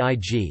Group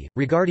 (EIG),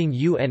 regarding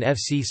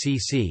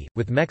UNFCCC,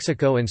 with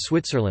Mexico and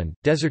Switzerland,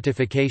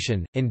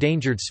 desertification,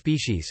 endangered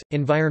species,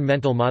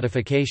 environmental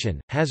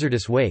modification,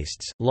 hazardous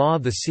wastes, law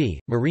of the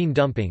sea, marine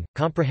dumping,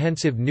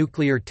 comprehensive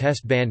nuclear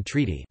test ban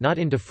treaty not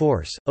into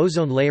force,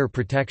 ozone layer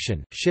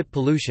protection, ship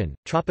pollution,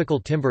 tropical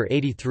timber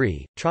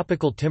 83,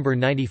 tropical timber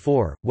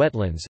 94,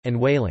 wetlands, and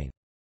whaling.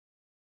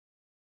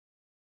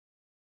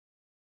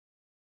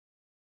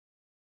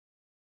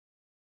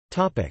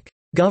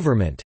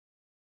 Government.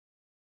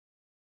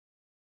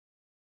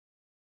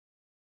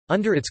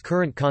 Under its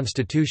current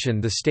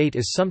constitution, the state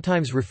is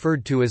sometimes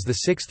referred to as the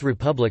Sixth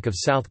Republic of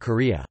South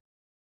Korea.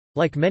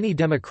 Like many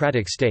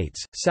democratic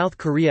states, South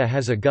Korea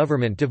has a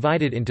government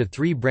divided into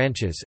three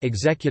branches: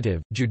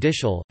 executive,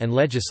 judicial, and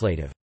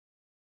legislative.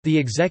 The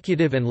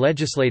executive and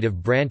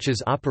legislative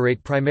branches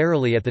operate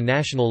primarily at the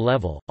national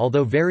level,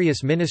 although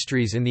various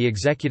ministries in the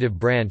executive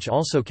branch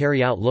also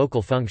carry out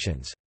local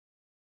functions.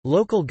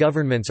 Local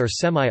governments are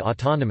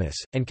semi-autonomous,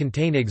 and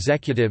contain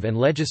executive and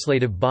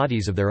legislative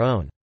bodies of their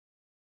own.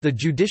 The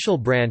judicial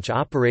branch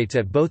operates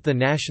at both the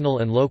national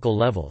and local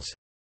levels.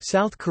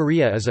 South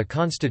Korea is a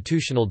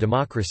constitutional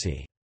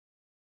democracy.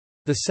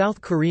 The South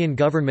Korean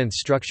government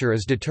structure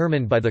is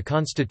determined by the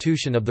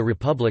Constitution of the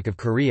Republic of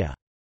Korea.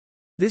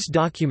 This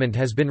document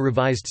has been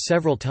revised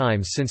several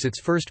times since its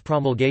first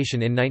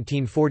promulgation in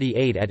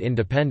 1948 at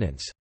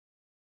independence.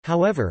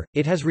 However,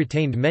 it has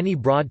retained many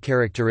broad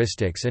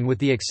characteristics, and with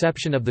the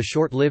exception of the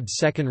short-lived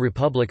Second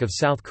Republic of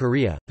South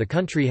Korea, the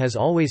country has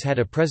always had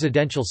a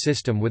presidential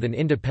system with an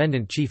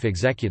independent chief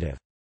executive.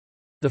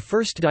 The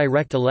first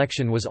direct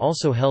election was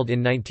also held in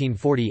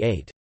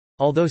 1948.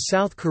 Although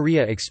South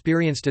Korea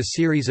experienced a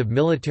series of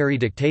military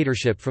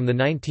dictatorship from the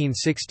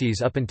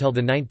 1960s up until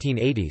the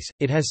 1980s,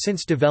 it has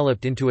since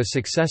developed into a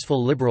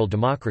successful liberal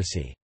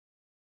democracy.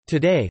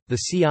 Today, the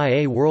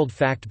CIA World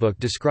Factbook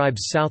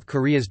describes South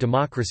Korea's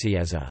democracy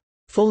as a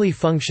fully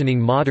functioning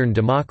modern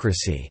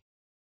democracy.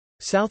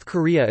 South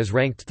Korea is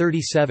ranked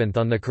 37th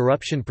on the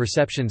Corruption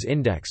Perceptions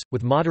Index,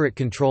 with moderate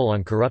control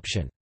on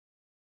corruption.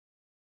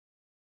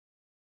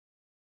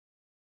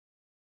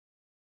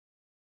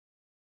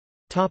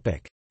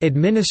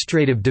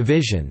 Administrative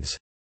divisions.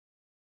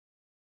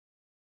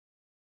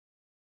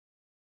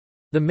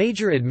 The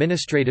major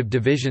administrative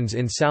divisions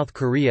in South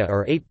Korea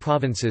are 8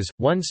 provinces,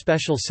 1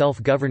 special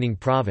self-governing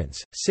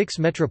province, 6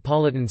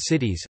 metropolitan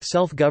cities,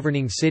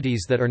 self-governing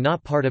cities that are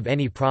not part of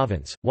any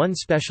province, 1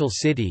 special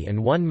city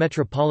and 1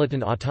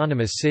 metropolitan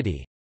autonomous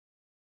city.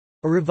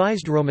 A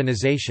revised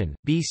romanization,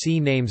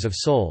 BC names of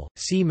Seoul,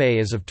 see May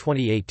as of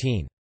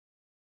 2018.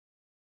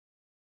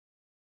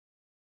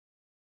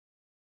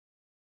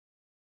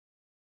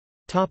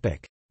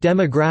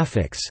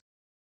 Demographics.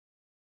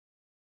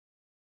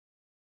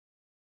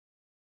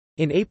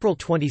 In April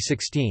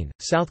 2016,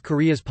 South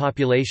Korea's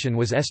population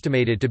was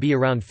estimated to be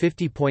around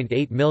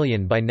 50.8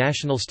 million by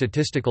National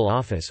Statistical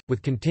Office,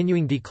 with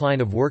continuing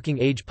decline of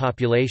working-age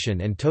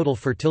population and total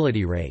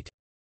fertility rate.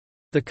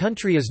 The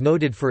country is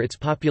noted for its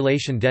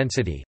population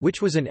density,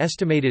 which was an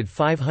estimated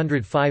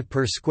 505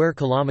 per square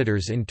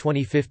kilometers in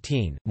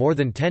 2015, more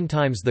than 10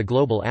 times the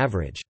global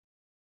average.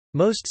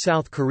 Most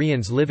South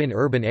Koreans live in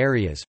urban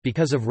areas,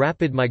 because of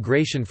rapid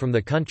migration from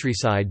the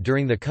countryside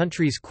during the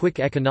country's quick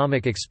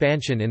economic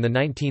expansion in the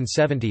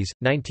 1970s,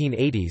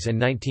 1980s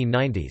and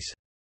 1990s.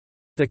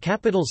 The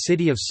capital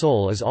city of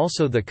Seoul is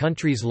also the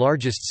country's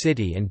largest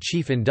city and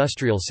chief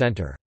industrial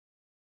center.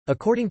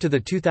 According to the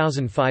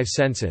 2005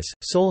 census,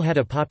 Seoul had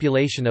a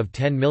population of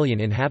 10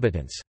 million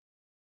inhabitants.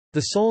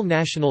 The Seoul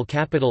National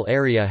Capital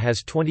Area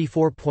has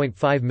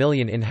 24.5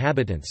 million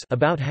inhabitants,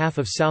 about half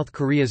of South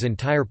Korea's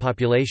entire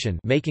population,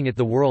 making it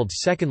the world's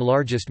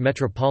second-largest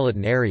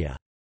metropolitan area.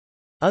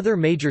 Other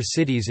major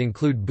cities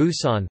include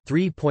Busan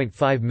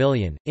 3.5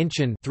 million,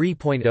 Incheon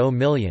 3.0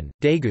 million,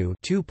 Daegu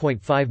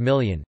 2.5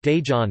 million,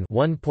 Daejeon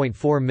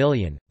 1.4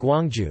 million,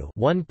 Gwangju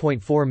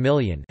 1.4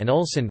 million, and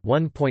Ulsan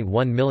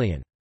 1.1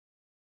 million.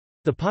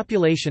 The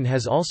population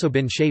has also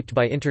been shaped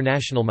by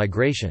international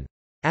migration.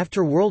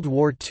 After World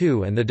War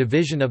II and the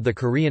division of the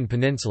Korean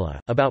peninsula,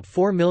 about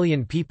 4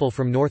 million people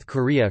from North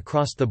Korea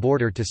crossed the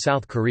border to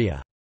South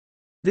Korea.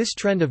 This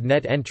trend of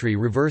net entry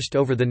reversed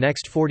over the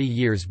next 40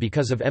 years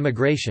because of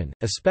emigration,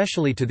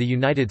 especially to the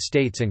United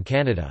States and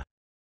Canada.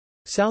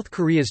 South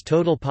Korea's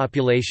total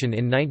population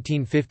in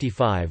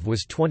 1955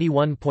 was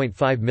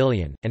 21.5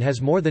 million, and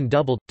has more than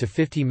doubled, to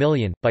 50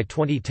 million, by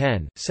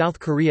 2010. South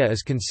Korea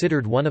is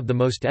considered one of the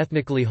most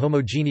ethnically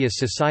homogeneous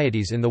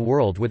societies in the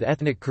world, with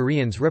ethnic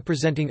Koreans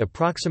representing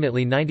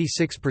approximately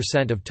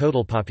 96% of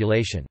total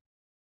population.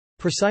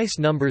 Precise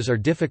numbers are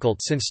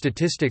difficult since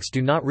statistics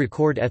do not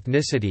record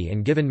ethnicity,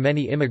 and given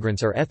many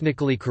immigrants are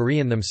ethnically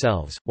Korean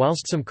themselves,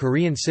 whilst some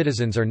Korean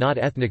citizens are not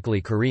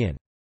ethnically Korean.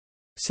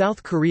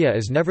 South Korea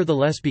is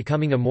nevertheless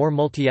becoming a more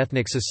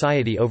multi-ethnic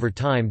society over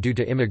time due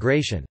to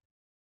immigration.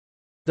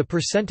 The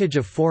percentage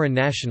of foreign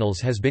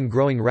nationals has been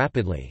growing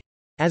rapidly.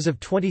 As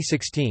of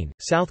 2016,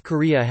 South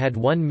Korea had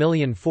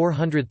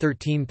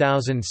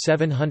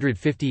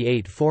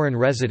 1,413,758 foreign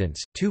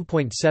residents,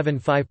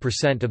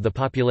 2.75% of the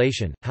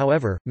population.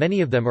 However,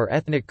 many of them are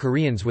ethnic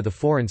Koreans with a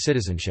foreign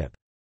citizenship.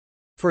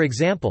 For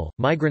example,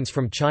 migrants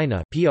from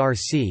China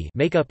 (PRC)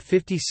 make up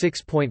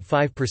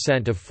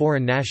 56.5% of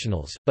foreign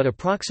nationals, but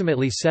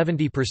approximately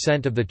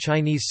 70% of the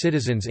Chinese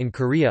citizens in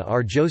Korea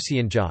are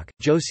Joseonjok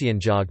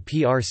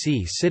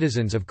 (PRC)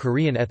 citizens of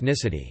Korean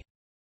ethnicity.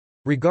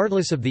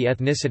 Regardless of the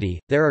ethnicity,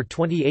 there are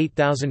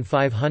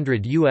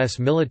 28,500 U.S.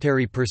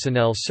 military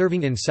personnel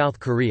serving in South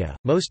Korea,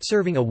 most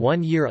serving a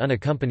one-year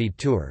unaccompanied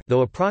tour,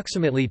 though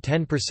approximately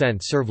 10%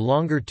 serve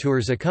longer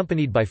tours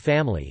accompanied by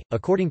family,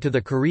 according to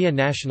the Korea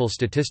National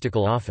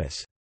Statistical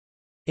Office.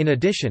 In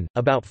addition,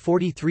 about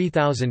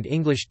 43,000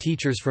 English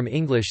teachers from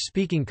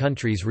English-speaking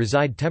countries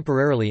reside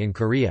temporarily in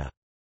Korea.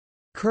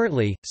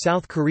 Currently,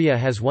 South Korea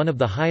has one of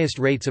the highest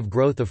rates of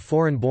growth of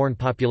foreign-born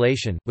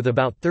population, with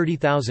about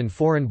 30,000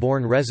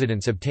 foreign-born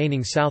residents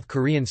obtaining South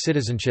Korean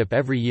citizenship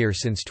every year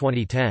since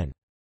 2010.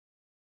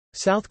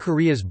 South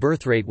Korea's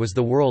birth rate was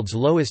the world's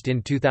lowest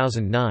in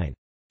 2009.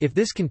 If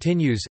this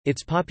continues,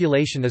 its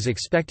population is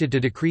expected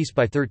to decrease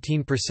by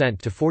 13%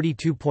 to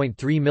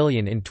 42.3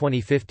 million in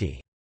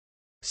 2050.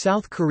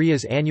 South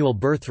Korea's annual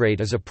birth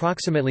rate is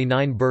approximately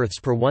 9 births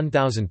per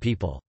 1,000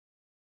 people.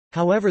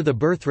 However, the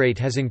birth rate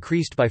has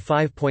increased by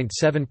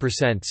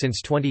 5.7%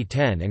 since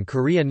 2010, and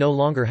Korea no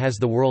longer has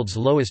the world's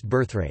lowest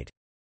birth rate.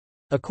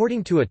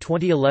 According to a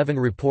 2011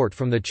 report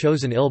from the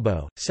Chosun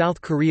Ilbo,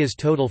 South Korea's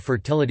total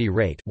fertility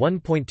rate,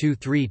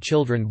 1.23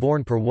 children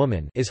born per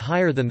woman, is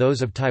higher than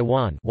those of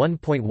Taiwan,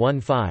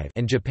 1.15,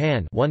 and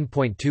Japan,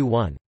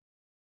 1.21.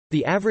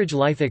 The average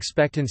life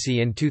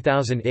expectancy in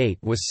 2008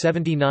 was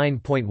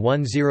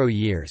 79.10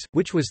 years,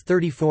 which was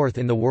 34th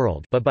in the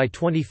world, but by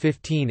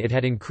 2015 it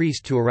had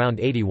increased to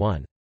around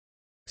 81.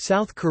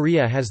 South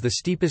Korea has the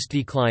steepest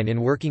decline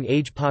in working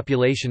age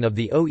population of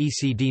the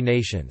OECD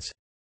nations.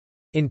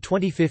 In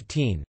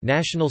 2015,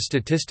 National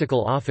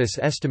Statistical Office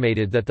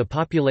estimated that the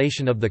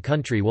population of the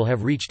country will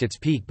have reached its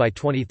peak by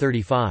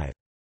 2035.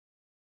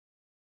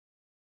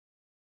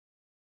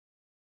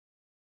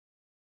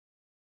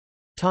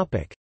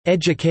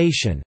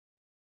 Education.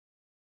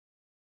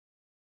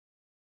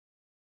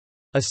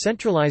 A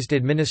centralized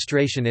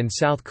administration in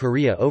South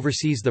Korea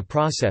oversees the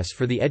process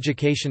for the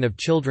education of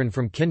children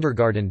from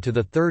kindergarten to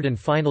the third and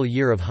final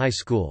year of high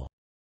school.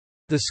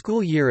 The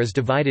school year is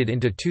divided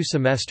into 2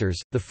 semesters,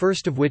 the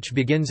first of which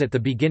begins at the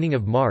beginning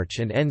of March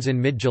and ends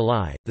in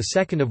mid-July, the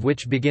second of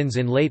which begins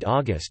in late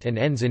August and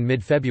ends in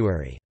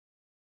mid-February.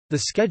 The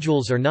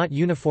schedules are not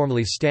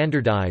uniformly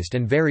standardized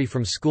and vary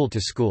from school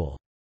to school.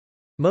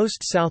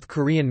 Most South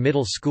Korean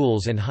middle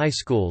schools and high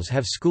schools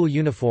have school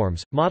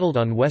uniforms, modeled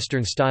on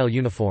Western-style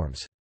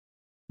uniforms.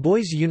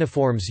 Boys'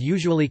 uniforms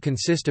usually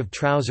consist of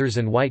trousers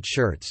and white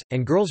shirts,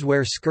 and girls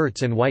wear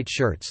skirts and white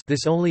shirts.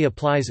 This only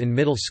applies in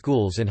middle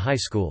schools and high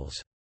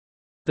schools.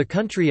 The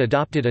country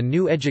adopted a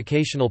new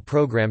educational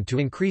program to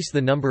increase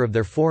the number of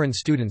their foreign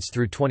students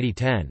through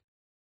 2010.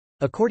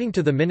 According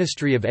to the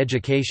Ministry of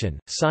Education,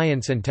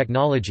 Science and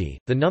Technology,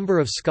 the number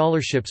of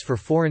scholarships for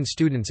foreign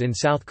students in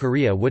South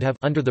Korea would have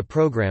under the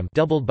program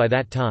doubled by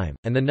that time,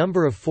 and the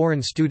number of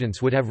foreign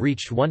students would have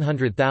reached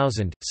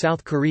 100,000.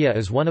 South Korea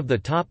is one of the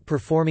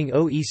top-performing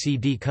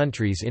OECD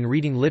countries in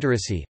reading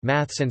literacy,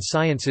 maths and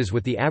sciences,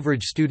 with the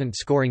average student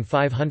scoring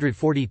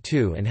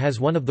 542, and has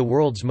one of the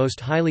world's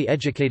most highly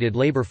educated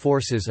labor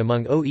forces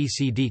among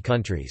OECD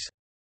countries.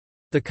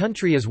 The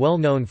country is well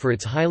known for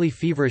its highly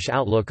feverish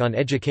outlook on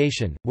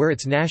education, where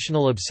its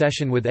national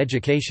obsession with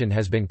education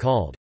has been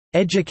called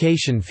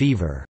education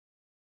fever.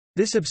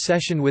 This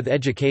obsession with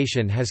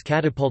education has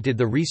catapulted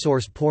the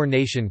resource-poor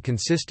nation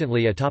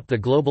consistently atop the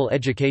global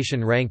education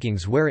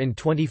rankings, where in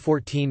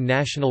 2014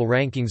 national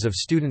rankings of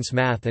students'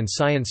 math and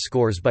science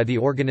scores by the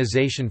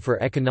Organization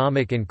for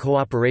Economic and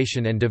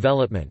Cooperation and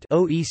Development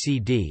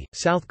 (OECD),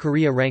 South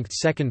Korea ranked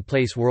second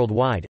place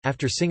worldwide,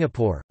 after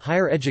Singapore.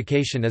 Higher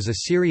education is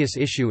a serious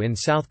issue in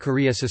South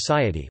Korea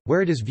society,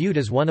 where it is viewed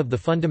as one of the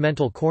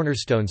fundamental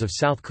cornerstones of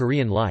South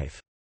Korean life.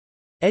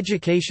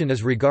 Education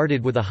is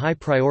regarded with a high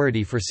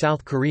priority for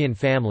South Korean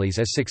families,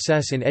 as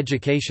success in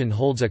education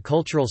holds a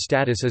cultural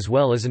status as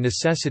well as a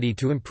necessity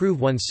to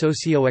improve one's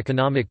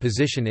socio-economic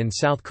position in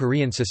South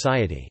Korean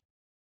society.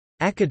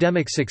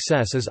 Academic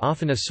success is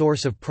often a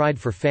source of pride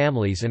for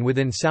families and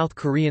within South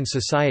Korean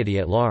society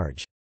at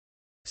large.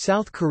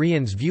 South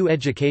Koreans view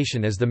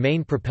education as the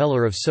main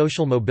propeller of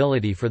social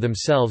mobility for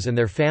themselves and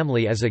their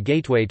family as a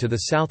gateway to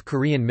the South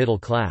Korean middle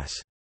class.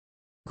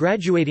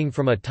 Graduating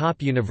from a top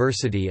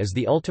university is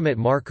the ultimate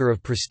marker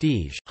of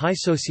prestige, high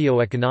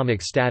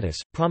socioeconomic status,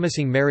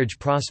 promising marriage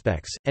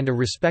prospects, and a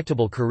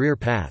respectable career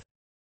path.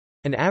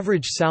 An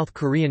average South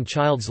Korean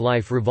child's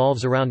life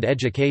revolves around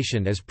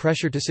education as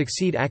pressure to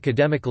succeed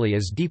academically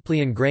is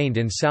deeply ingrained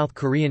in South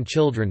Korean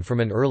children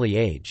from an early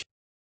age.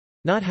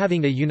 Not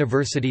having a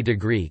university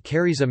degree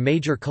carries a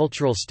major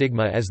cultural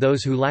stigma as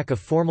those who lack a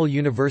formal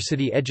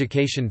university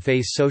education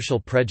face social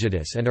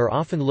prejudice and are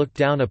often looked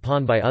down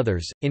upon by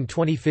others. In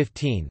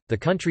 2015, the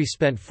country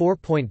spent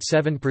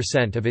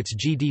 4.7% of its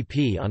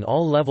GDP on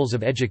all levels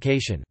of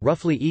education,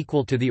 roughly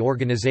equal to the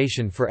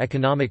Organization for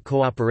Economic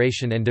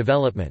Cooperation and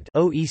Development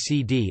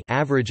 (OECD)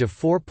 average of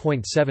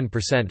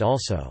 4.7%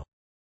 also.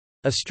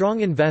 A strong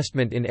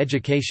investment in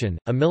education,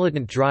 a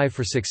militant drive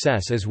for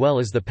success as well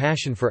as the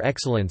passion for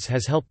excellence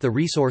has helped the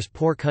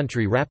resource-poor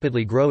country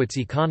rapidly grow its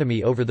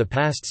economy over the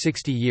past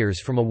 60 years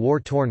from a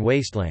war-torn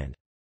wasteland.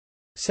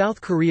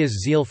 South Korea's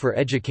zeal for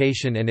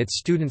education and its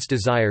students'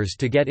 desires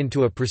to get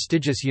into a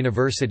prestigious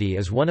university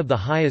is one of the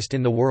highest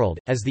in the world,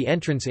 as the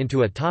entrance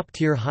into a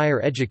top-tier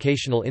higher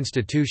educational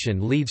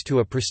institution leads to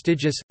a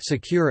prestigious,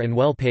 secure and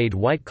well-paid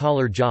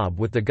white-collar job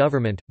with the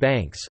government,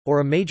 banks, or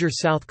a major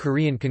South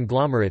Korean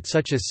conglomerate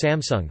such as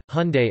Samsung,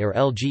 Hyundai or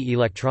LG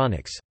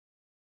Electronics.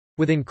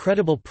 With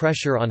incredible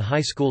pressure on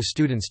high school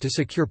students to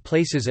secure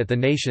places at the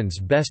nation's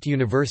best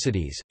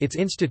universities, its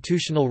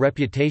institutional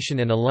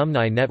reputation and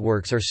alumni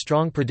networks are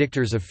strong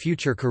predictors of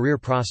future career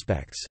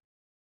prospects.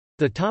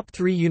 The top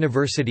 3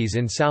 universities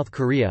in South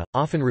Korea,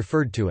 often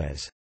referred to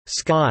as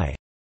Sky,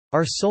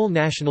 are Seoul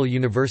National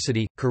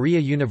University, Korea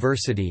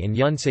University and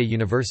Yonsei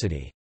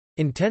University.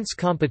 Intense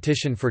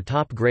competition for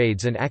top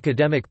grades and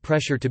academic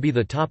pressure to be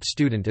the top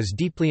student is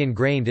deeply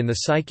ingrained in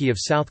the psyche of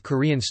South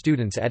Korean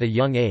students at a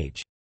young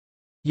age.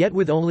 Yet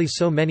with only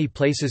so many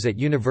places at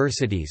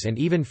universities and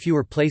even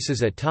fewer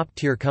places at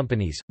top-tier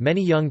companies,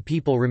 many young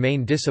people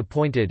remain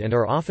disappointed and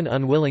are often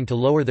unwilling to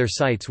lower their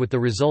sights, with the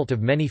result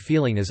of many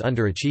feeling as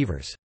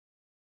underachievers.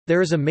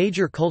 There is a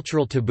major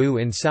cultural taboo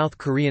in South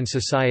Korean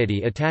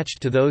society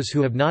attached to those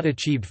who have not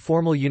achieved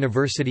formal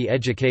university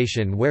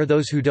education, where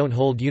those who don't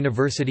hold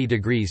university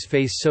degrees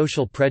face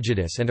social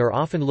prejudice and are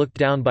often looked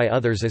down by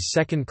others as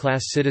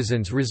second-class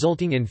citizens,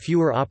 resulting in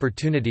fewer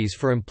opportunities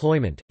for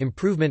employment,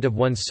 improvement of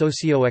one's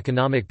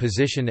socio-economic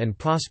position and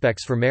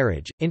prospects for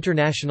marriage.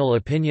 International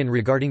opinion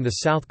regarding the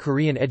South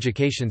Korean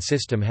education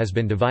system has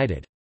been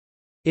divided.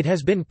 It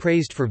has been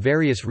praised for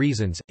various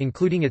reasons,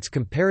 including its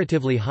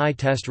comparatively high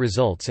test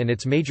results and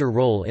its major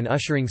role in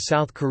ushering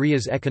South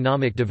Korea's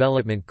economic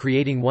development,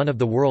 creating one of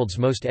the world's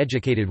most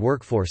educated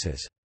workforces.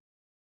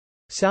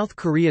 South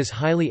Korea's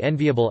highly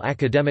enviable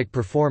academic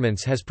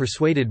performance has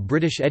persuaded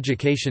British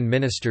education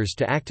ministers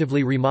to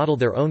actively remodel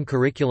their own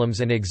curriculums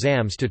and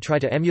exams to try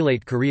to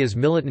emulate Korea's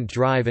militant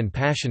drive and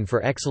passion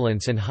for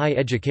excellence and high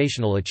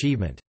educational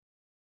achievement.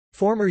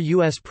 Former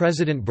U.S.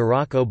 President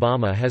Barack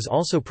Obama has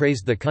also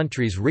praised the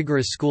country's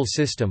rigorous school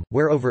system,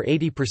 where over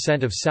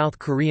 80% of South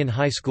Korean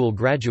high school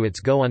graduates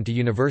go on to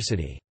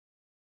university.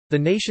 The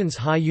nation's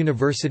high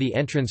university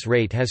entrance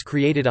rate has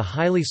created a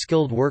highly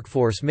skilled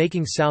workforce,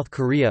 making South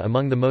Korea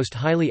among the most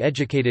highly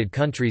educated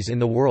countries in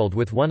the world,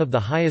 with one of the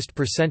highest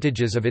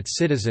percentages of its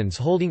citizens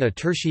holding a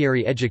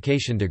tertiary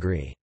education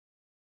degree.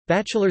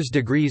 Bachelor's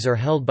degrees are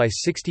held by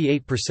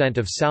 68%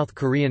 of South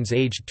Koreans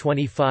aged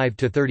 25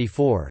 to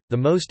 34, the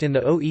most in the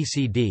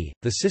OECD.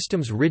 The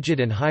system's rigid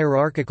and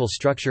hierarchical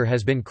structure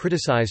has been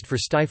criticized for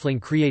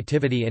stifling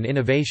creativity and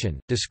innovation,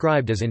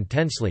 described as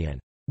intensely and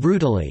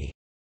brutally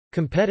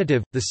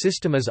competitive. The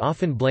system is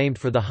often blamed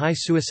for the high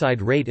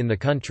suicide rate in the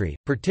country,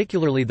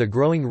 particularly the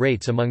growing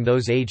rates among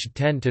those aged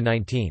 10 to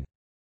 19.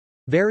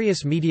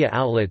 Various media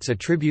outlets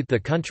attribute the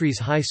country's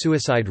high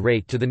suicide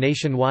rate to the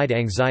nationwide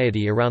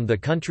anxiety around the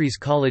country's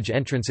college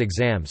entrance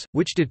exams,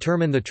 which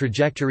determine the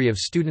trajectory of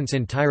students'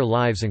 entire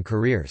lives and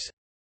careers.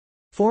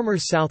 Former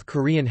South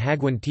Korean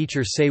Hagwon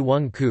teacher Se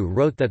Won-koo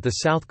wrote that the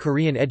South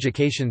Korean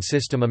education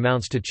system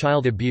amounts to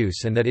child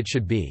abuse and that it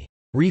should be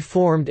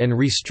reformed and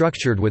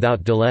restructured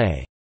without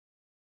delay.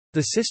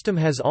 The system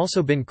has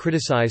also been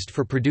criticized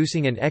for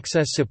producing an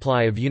excess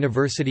supply of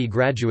university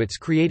graduates,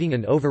 creating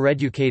an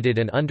overeducated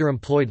and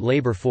underemployed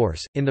labor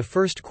force. In the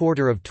first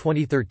quarter of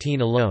 2013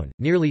 alone,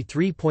 nearly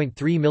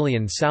 3.3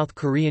 million South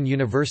Korean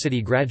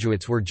university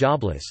graduates were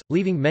jobless,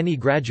 leaving many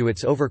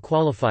graduates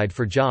overqualified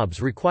for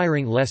jobs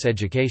requiring less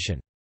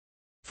education.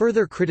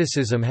 Further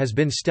criticism has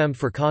been stemmed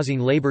for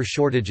causing labor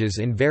shortages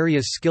in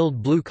various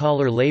skilled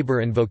blue-collar labor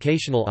and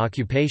vocational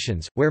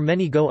occupations, where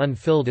many go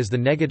unfilled as the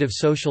negative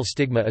social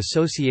stigma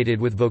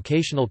associated with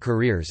vocational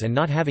careers and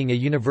not having a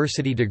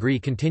university degree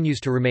continues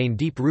to remain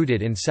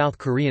deep-rooted in South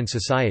Korean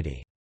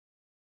society.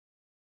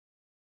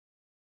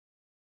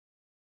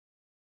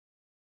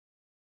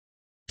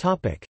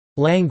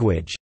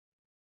 Language.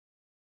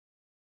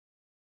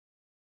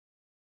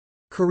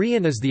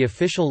 Korean is the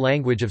official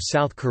language of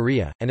South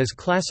Korea, and is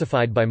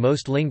classified by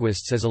most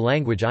linguists as a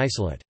language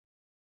isolate.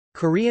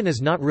 Korean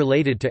is not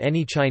related to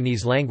any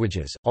Chinese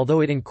languages,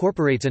 although it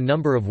incorporates a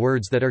number of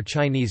words that are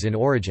Chinese in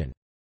origin.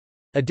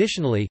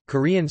 Additionally,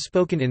 Korean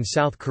spoken in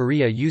South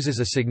Korea uses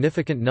a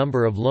significant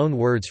number of loan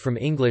words from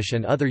English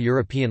and other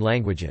European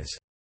languages.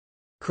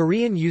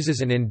 Korean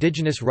uses an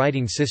indigenous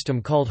writing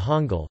system called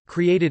Hangul,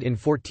 created in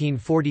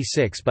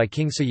 1446 by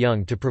King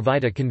Sejong to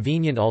provide a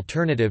convenient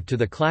alternative to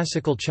the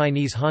classical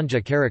Chinese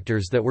Hanja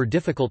characters that were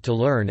difficult to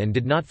learn and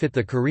did not fit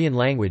the Korean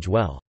language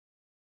well.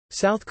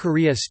 South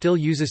Korea still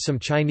uses some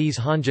Chinese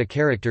Hanja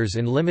characters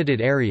in limited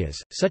areas,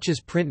 such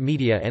as print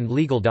media and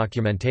legal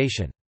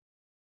documentation.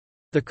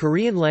 The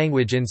Korean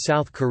language in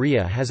South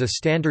Korea has a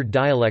standard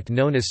dialect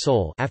known as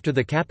Seoul after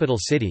the capital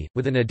city,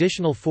 with an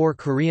additional 4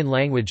 Korean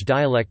language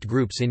dialect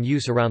groups in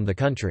use around the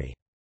country.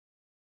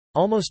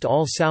 Almost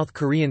all South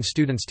Korean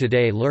students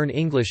today learn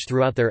English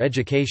throughout their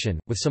education,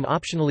 with some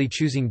optionally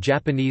choosing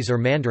Japanese or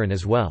Mandarin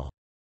as well.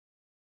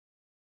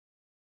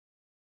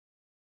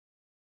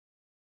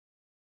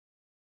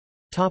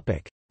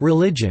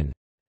 Religion.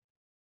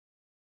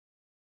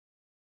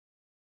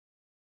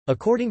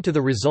 According to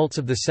the results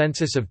of the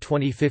census of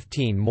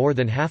 2015, more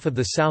than half of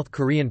the South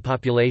Korean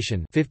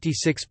population,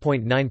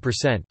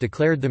 56.9%,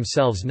 declared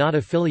themselves not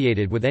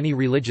affiliated with any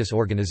religious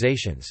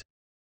organizations.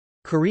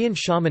 Korean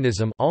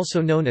shamanism,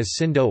 also known as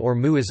Sindo or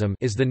Muism,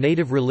 is the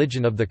native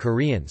religion of the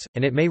Koreans,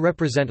 and it may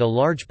represent a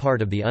large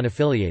part of the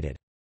unaffiliated.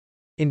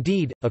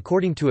 Indeed,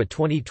 according to a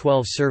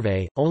 2012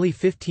 survey, only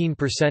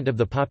 15% of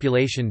the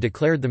population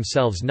declared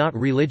themselves not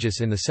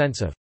religious in the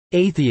sense of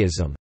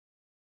atheism.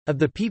 Of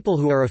the people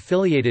who are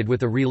affiliated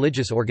with a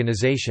religious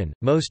organization,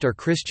 most are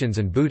Christians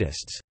and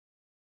Buddhists.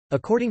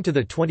 According to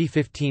the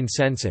 2015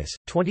 census,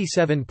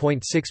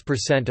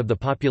 27.6% of the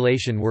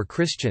population were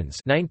Christians,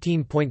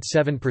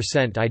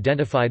 19.7%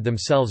 identified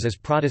themselves as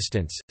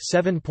Protestants,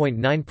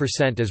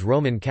 7.9% as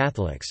Roman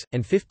Catholics,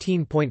 and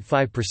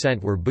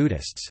 15.5% were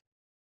Buddhists.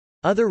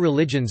 Other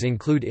religions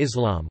include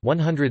Islam,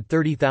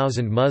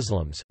 130,000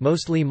 Muslims,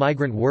 mostly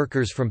migrant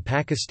workers from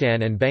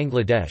Pakistan and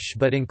Bangladesh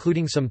but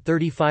including some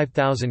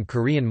 35,000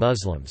 Korean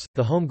Muslims,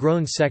 the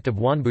homegrown sect of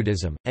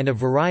Wonbuddhism, and a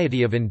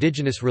variety of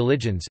indigenous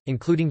religions,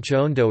 including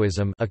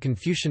Cheondoism, a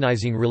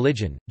Confucianizing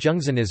religion,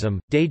 Jungsanism,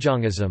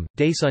 Daejeongism,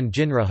 Daesun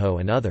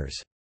Jinryeon and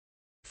others.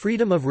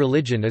 Freedom of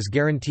religion is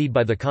guaranteed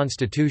by the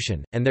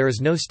Constitution, and there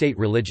is no state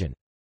religion.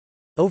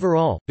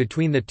 Overall,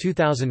 between the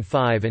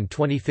 2005 and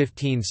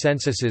 2015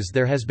 censuses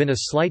there has been a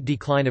slight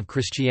decline of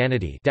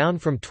Christianity, down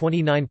from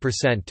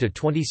 29% to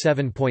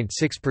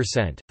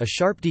 27.6%, a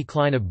sharp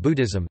decline of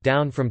Buddhism,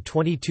 down from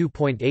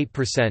 22.8%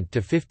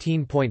 to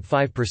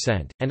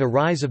 15.5%, and a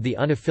rise of the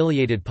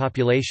unaffiliated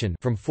population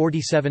from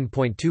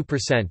 47.2%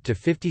 to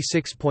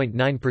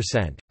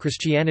 56.9%.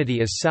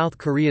 Christianity is South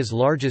Korea's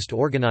largest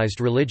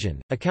organized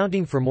religion,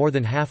 accounting for more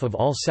than half of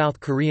all South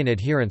Korean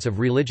adherents of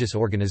religious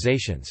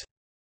organizations.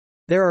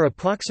 There are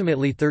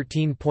approximately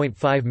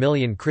 13.5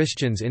 million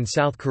Christians in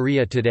South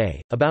Korea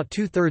today, about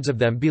two-thirds of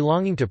them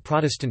belonging to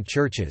Protestant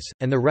churches,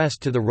 and the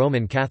rest to the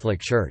Roman Catholic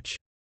Church.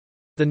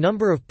 The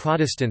number of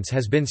Protestants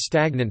has been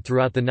stagnant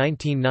throughout the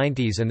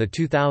 1990s and the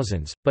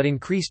 2000s, but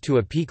increased to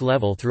a peak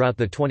level throughout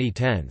the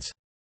 2010s.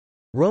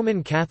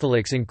 Roman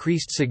Catholics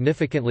increased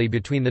significantly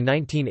between the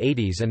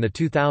 1980s and the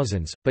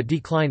 2000s, but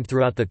declined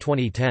throughout the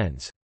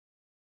 2010s.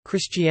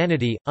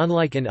 Christianity,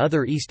 unlike in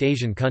other East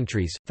Asian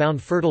countries,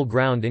 found fertile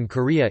ground in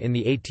Korea in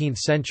the 18th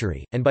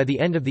century, and by the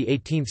end of the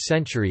 18th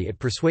century it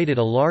persuaded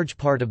a large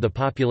part of the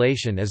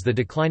population as the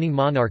declining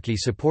monarchy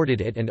supported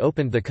it and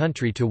opened the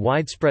country to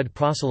widespread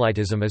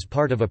proselytism as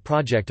part of a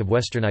project of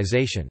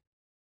westernization.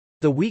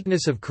 The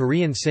weakness of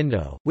Korean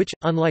Sindo, which,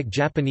 unlike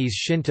Japanese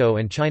Shinto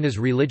and China's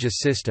religious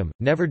system,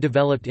 never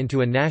developed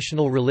into a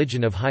national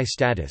religion of high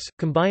status,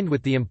 combined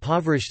with the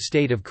impoverished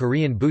state of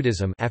Korean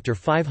Buddhism after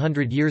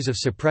 500 years of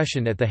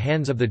suppression at the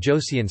hands of the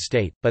Joseon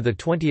state, by the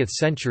 20th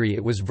century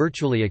it was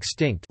virtually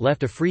extinct,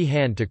 left a free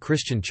hand to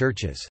Christian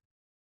churches.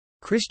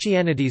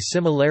 Christianity's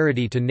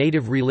similarity to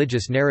native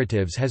religious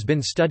narratives has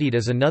been studied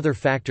as another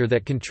factor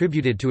that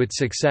contributed to its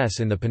success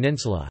in the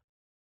peninsula.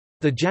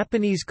 The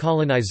Japanese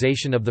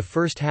colonization of the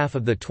first half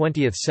of the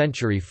 20th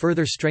century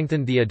further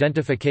strengthened the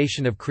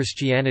identification of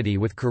Christianity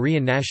with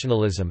Korean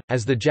nationalism,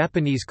 as the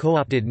Japanese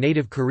co-opted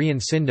native Korean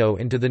Sindo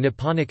into the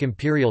Nipponic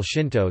imperial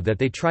Shinto that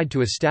they tried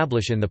to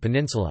establish in the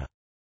peninsula.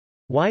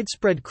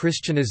 Widespread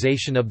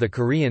Christianization of the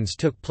Koreans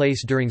took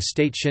place during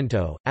state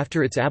Shinto,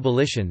 after its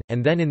abolition,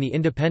 and then in the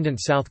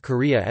independent South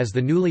Korea as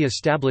the newly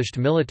established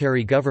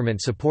military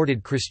government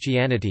supported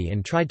Christianity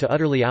and tried to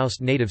utterly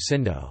oust native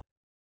Sindo.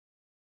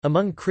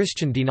 Among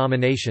Christian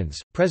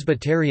denominations,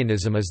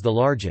 Presbyterianism is the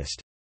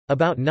largest.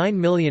 About 9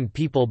 million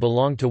people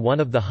belong to one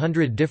of the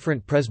 100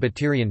 different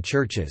Presbyterian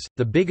churches.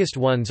 The biggest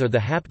ones are the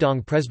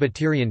Hapdong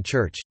Presbyterian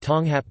Church,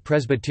 Tonghap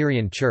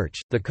Presbyterian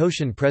Church, the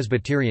Koshin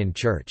Presbyterian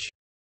Church.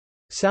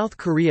 South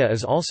Korea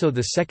is also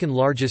the second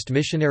largest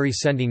missionary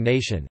sending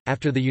nation.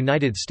 After the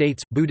United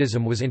States,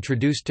 Buddhism was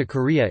introduced to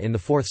Korea in the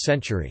 4th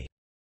century.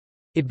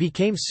 It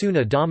became soon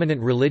a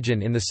dominant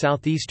religion in the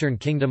southeastern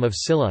kingdom of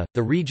Silla,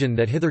 the region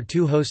that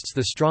hitherto hosts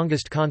the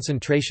strongest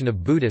concentration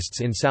of Buddhists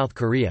in South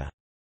Korea.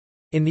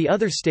 In the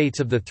other states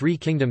of the Three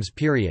Kingdoms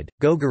period,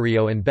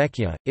 Goguryeo and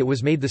Baekje, it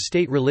was made the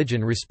state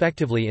religion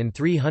respectively in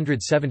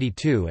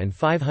 372 and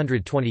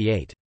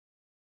 528.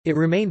 It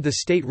remained the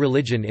state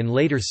religion in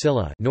later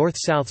Silla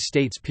North-South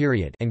States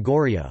period and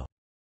Goryeo.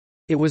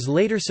 It was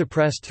later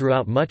suppressed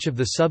throughout much of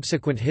the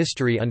subsequent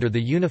history under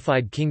the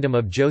Unified Kingdom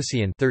of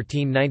Joseon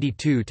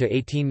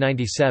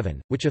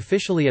 1392–1897, which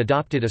officially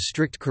adopted a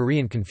strict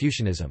Korean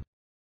Confucianism.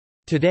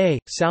 Today,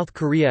 South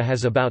Korea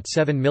has about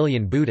 7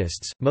 million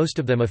Buddhists, most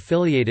of them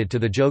affiliated to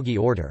the Jogye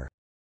order.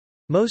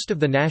 Most of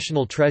the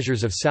national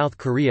treasures of South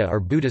Korea are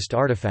Buddhist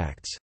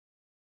artifacts.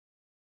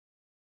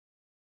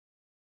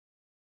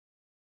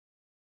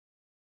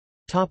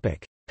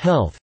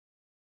 Health.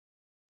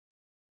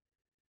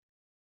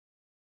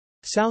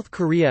 South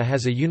Korea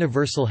has a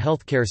universal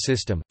healthcare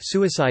system.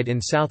 Suicide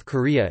in South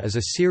Korea is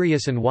a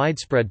serious and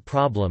widespread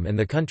problem, and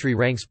the country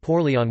ranks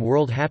poorly on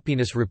World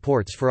Happiness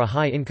Reports for a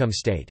high-income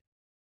state.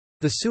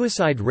 The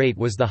suicide rate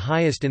was the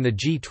highest in the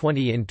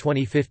G20 in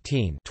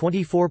 2015,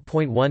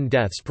 24.1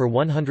 deaths per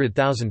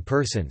 100,000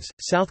 persons.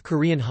 South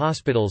Korean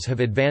hospitals have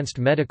advanced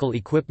medical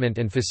equipment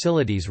and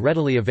facilities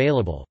readily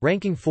available,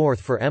 ranking 4th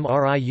for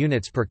MRI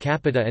units per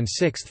capita and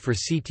 6th for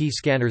CT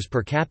scanners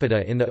per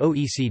capita in the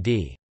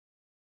OECD.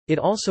 It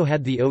also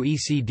had the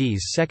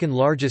OECD's second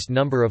largest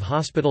number of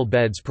hospital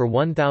beds per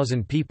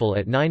 1,000 people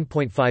at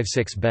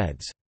 9.56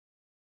 beds.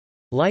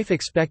 Life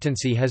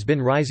expectancy has been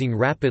rising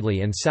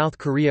rapidly, and South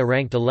Korea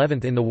ranked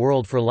 11th in the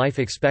world for life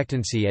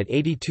expectancy at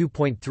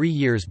 82.3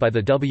 years by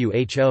the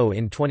WHO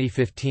in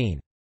 2015.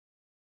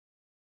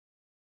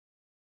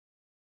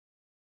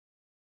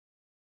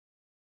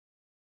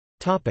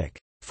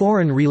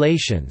 Foreign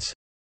relations.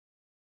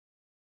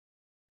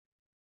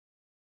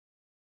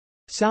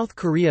 South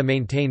Korea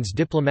maintains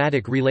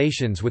diplomatic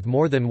relations with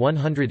more than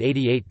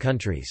 188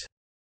 countries.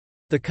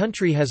 The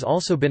country has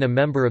also been a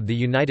member of the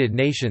United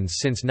Nations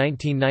since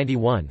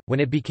 1991, when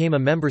it became a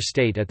member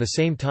state at the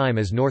same time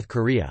as North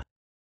Korea.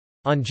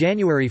 On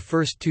January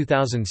 1,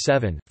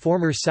 2007,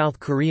 former South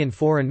Korean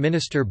Foreign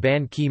Minister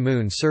Ban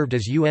Ki-moon served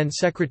as UN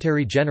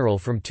Secretary-General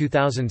from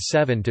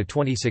 2007 to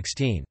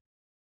 2016.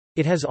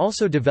 It has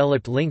also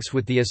developed links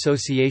with the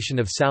Association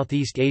of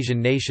Southeast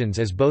Asian Nations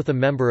as both a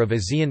member of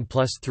ASEAN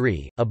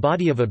 +3, a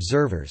body of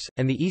observers,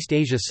 and the East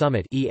Asia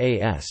Summit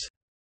 (EAS).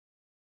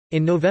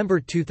 In November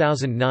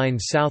 2009,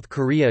 South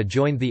Korea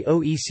joined the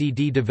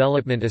OECD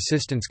Development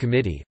Assistance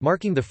Committee,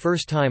 marking the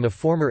first time a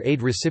former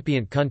aid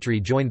recipient country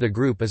joined the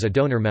group as a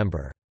donor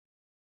member.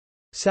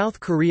 South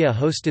Korea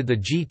hosted the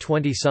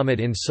G20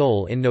 summit in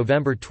Seoul in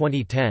November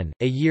 2010,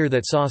 a year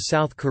that saw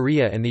South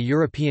Korea and the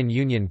European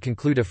Union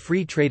conclude a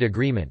free trade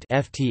agreement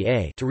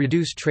 (FTA) to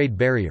reduce trade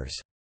barriers.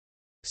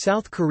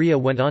 South Korea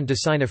went on to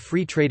sign a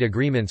free trade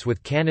agreements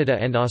with Canada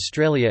and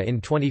Australia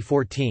in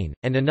 2014,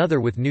 and another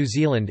with New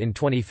Zealand in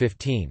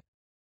 2015.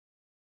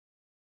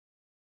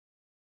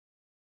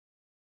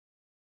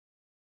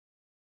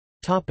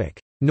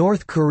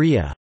 North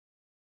Korea.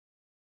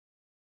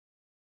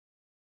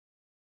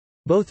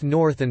 Both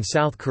North and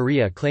South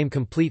Korea claim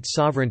complete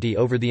sovereignty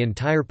over the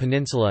entire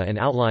peninsula and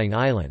outlying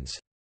islands.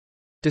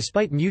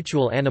 Despite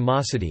mutual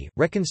animosity,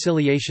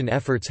 reconciliation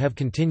efforts have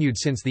continued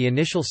since the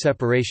initial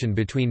separation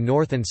between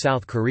North and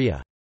South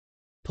Korea.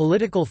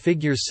 Political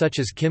figures such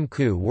as Kim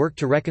Koo worked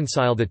to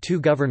reconcile the two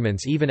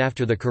governments even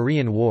after the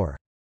Korean War.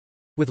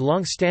 With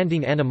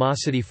long-standing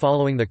animosity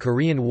following the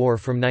Korean War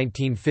from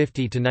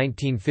 1950 to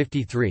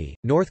 1953,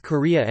 North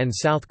Korea and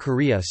South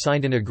Korea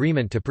signed an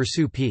agreement to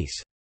pursue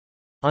peace.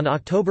 On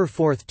October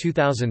 4,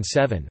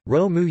 2007,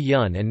 Roh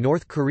Moo-hyun and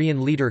North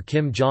Korean leader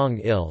Kim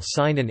Jong-il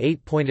signed an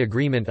 8-point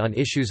agreement on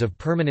issues of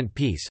permanent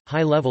peace,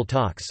 high-level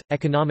talks,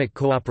 economic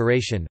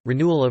cooperation,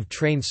 renewal of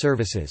train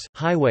services,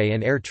 highway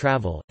and air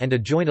travel, and a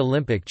joint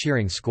Olympic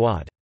cheering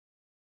squad.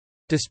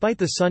 Despite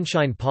the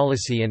Sunshine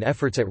Policy and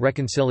efforts at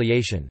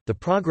reconciliation, the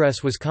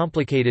progress was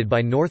complicated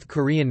by North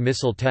Korean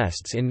missile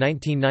tests in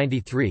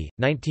 1993,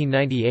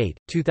 1998,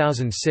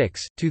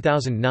 2006,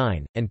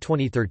 2009, and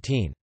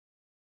 2013.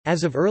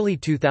 As of early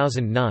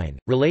 2009,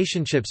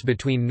 relationships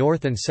between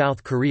North and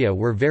South Korea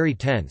were very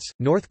tense.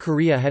 North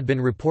Korea had been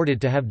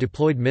reported to have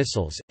deployed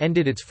missiles,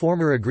 ended its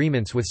former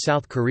agreements with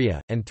South Korea,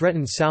 and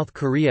threatened South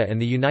Korea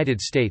and the United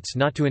States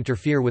not to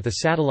interfere with a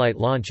satellite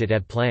launch it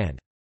had planned.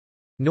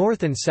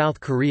 North and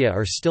South Korea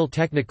are still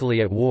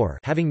technically at war,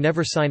 having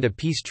never signed a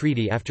peace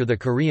treaty after the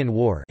Korean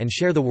War, and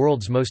share the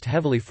world's most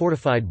heavily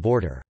fortified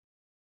border.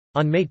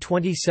 On May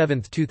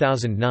 27,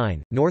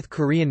 2009, North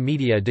Korean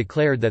media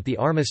declared that the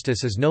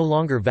armistice is no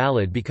longer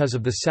valid because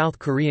of the South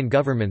Korean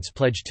government's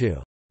pledge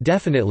to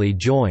definitely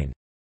join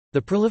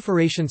the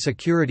Proliferation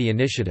Security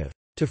Initiative.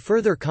 To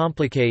further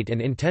complicate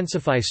and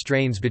intensify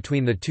strains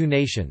between the two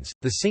nations,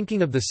 the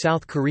sinking of the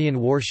South Korean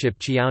warship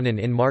Cheonan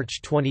in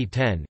March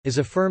 2010, is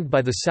affirmed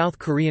by the South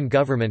Korean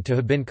government to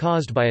have been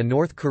caused by a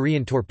North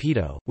Korean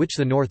torpedo, which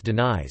the North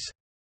denies.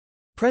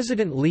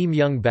 President Lee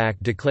Myung-bak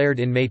declared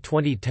in May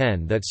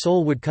 2010 that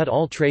Seoul would cut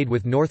all trade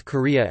with North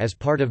Korea as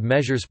part of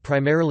measures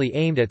primarily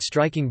aimed at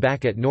striking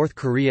back at North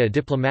Korea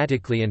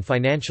diplomatically and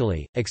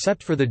financially,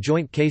 except for the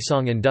joint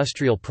Kaesong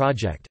industrial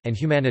project, and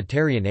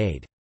humanitarian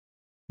aid.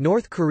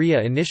 North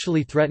Korea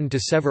initially threatened to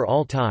sever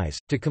all ties,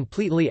 to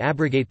completely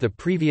abrogate the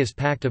previous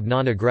Pact of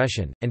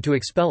Non-Aggression, and to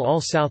expel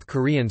all South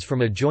Koreans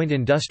from a joint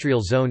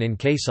industrial zone in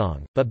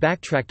Kaesong, but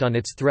backtracked on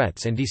its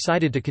threats and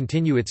decided to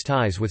continue its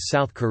ties with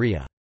South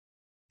Korea.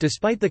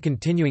 Despite the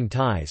continuing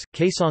ties,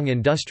 Kaesong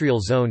Industrial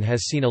Zone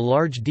has seen a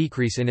large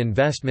decrease in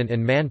investment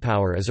and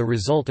manpower as a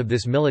result of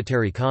this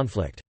military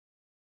conflict.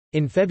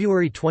 In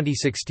February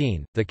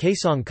 2016, the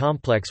Kaesong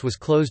complex was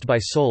closed by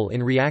Seoul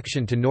in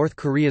reaction to North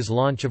Korea's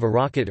launch of a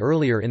rocket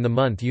earlier in the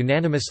month,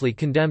 unanimously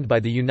condemned by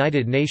the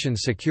United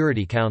Nations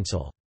Security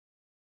Council.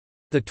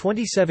 The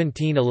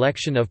 2017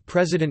 election of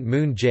President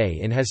Moon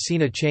Jae-in has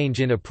seen a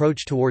change in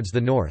approach towards the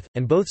North,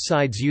 and both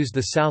sides used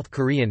the South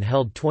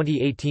Korean-held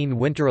 2018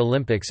 Winter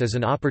Olympics as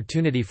an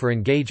opportunity for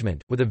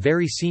engagement, with a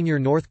very senior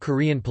North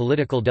Korean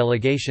political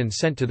delegation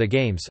sent to the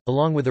Games,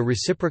 along with a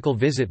reciprocal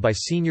visit by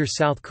senior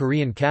South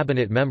Korean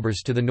cabinet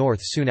members to the North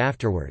soon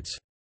afterwards.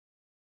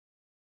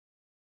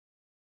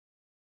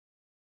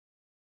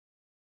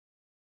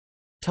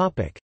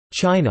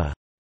 China.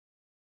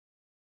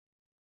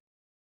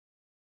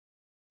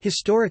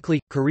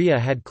 Historically, Korea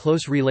had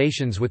close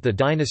relations with the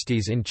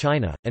dynasties in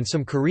China, and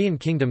some Korean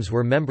kingdoms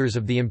were members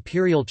of the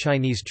imperial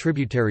Chinese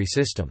tributary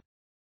system.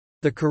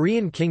 The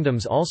Korean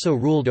kingdoms also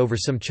ruled over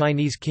some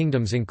Chinese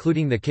kingdoms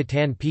including the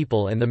Khitan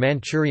people and the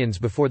Manchurians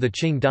before the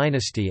Qing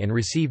dynasty and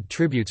received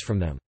tributes from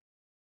them.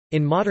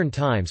 In modern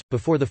times,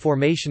 before the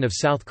formation of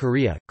South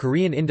Korea,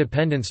 Korean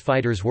independence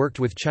fighters worked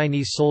with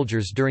Chinese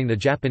soldiers during the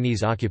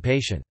Japanese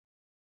occupation.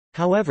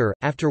 However,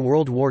 after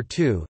World War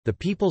II, the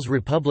People's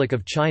Republic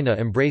of China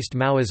embraced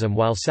Maoism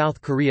while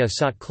South Korea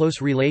sought close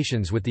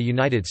relations with the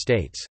United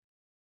States.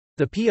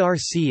 The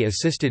PRC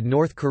assisted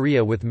North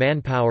Korea with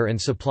manpower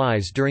and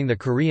supplies during the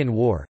Korean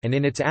War, and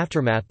in its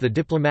aftermath the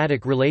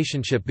diplomatic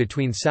relationship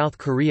between South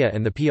Korea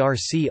and the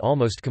PRC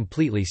almost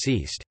completely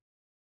ceased.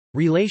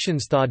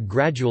 Relations thawed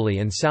gradually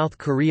and South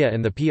Korea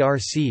and the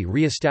PRC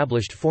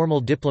re-established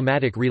formal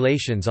diplomatic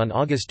relations on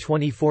August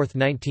 24,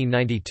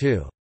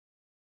 1992.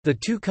 The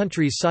two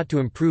countries sought to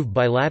improve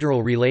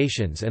bilateral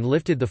relations and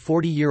lifted the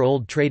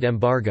 40-year-old trade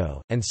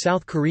embargo, and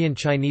South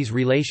Korean-Chinese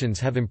relations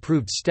have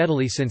improved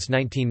steadily since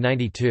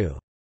 1992.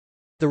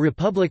 The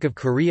Republic of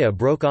Korea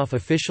broke off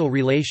official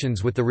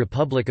relations with the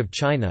Republic of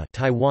China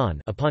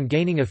 (Taiwan) upon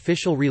gaining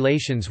official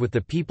relations with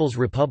the People's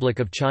Republic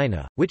of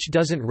China, which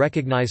doesn't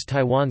recognize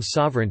Taiwan's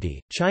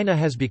sovereignty. China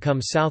has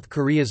become South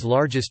Korea's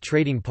largest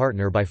trading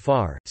partner by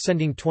far,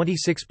 sending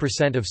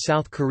 26% of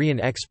South Korean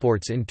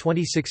exports in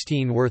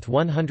 2016 worth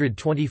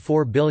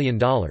 $124 billion,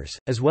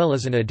 as well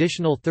as an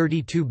additional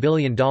 $32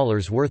 billion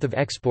worth of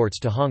exports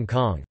to Hong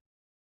Kong.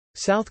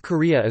 South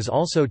Korea is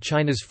also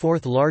China's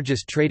fourth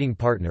largest trading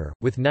partner,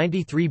 with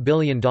 $93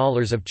 billion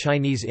of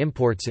Chinese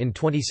imports in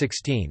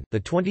 2016. The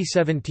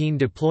 2017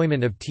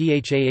 deployment of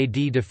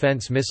THAAD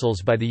defense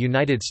missiles by the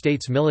United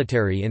States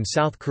military in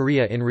South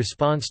Korea in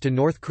response to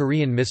North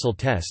Korean missile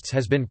tests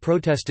has been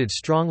protested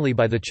strongly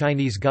by the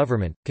Chinese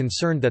government,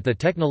 concerned that the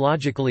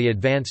technologically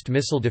advanced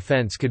missile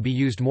defense could be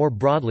used more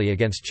broadly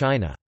against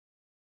China.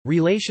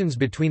 Relations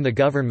between the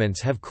governments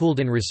have cooled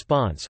in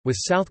response, with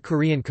South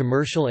Korean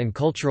commercial and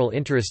cultural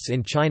interests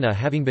in China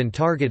having been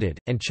targeted,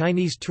 and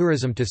Chinese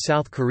tourism to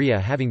South Korea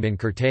having been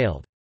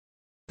curtailed.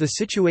 The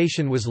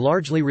situation was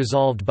largely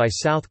resolved by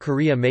South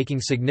Korea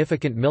making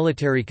significant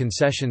military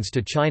concessions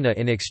to China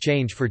in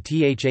exchange for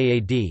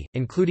THAAD,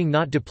 including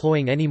not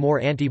deploying any more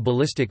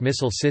anti-ballistic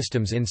missile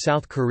systems in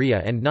South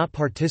Korea and not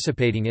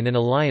participating in an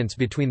alliance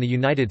between the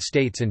United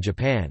States and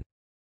Japan.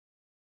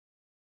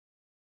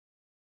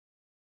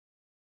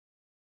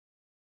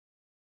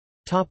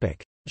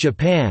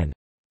 Japan.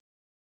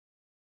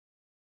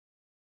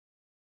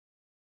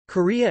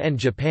 Korea and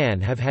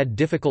Japan have had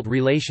difficult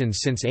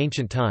relations since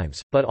ancient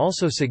times, but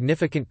also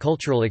significant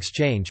cultural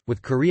exchange,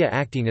 with Korea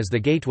acting as the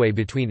gateway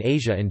between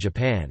Asia and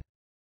Japan.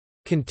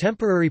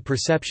 Contemporary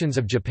perceptions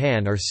of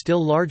Japan are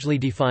still largely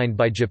defined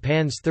by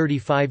Japan's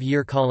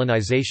 35-year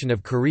colonization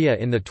of Korea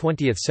in the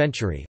 20th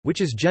century,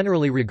 which is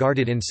generally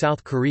regarded in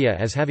South Korea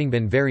as having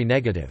been very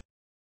negative.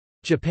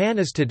 Japan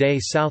is today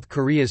South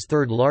Korea's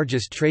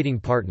third-largest trading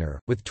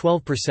partner, with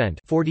 12%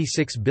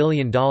 $46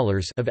 billion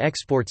of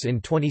exports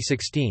in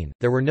 2016.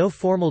 There were no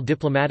formal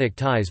diplomatic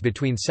ties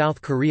between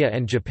South Korea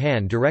and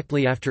Japan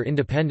directly after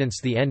independence,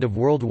 the end of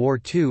World War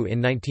II in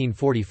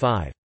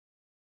 1945.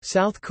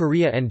 South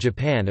Korea and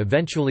Japan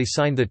eventually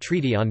signed the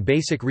Treaty on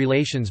Basic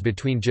Relations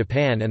between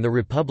Japan and the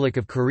Republic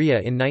of Korea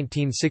in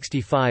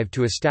 1965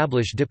 to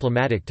establish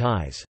diplomatic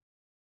ties.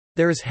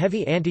 There is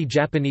heavy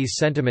anti-Japanese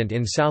sentiment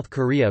in South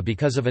Korea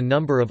because of a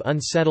number of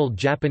unsettled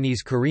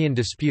Japanese-Korean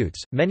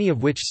disputes, many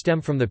of which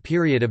stem from the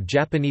period of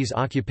Japanese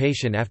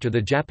occupation after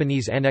the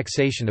Japanese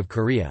annexation of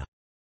Korea.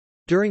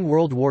 During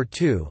World War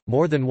II,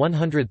 more than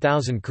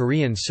 100,000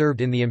 Koreans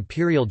served in the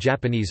Imperial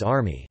Japanese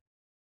Army.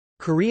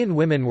 Korean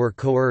women were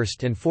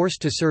coerced and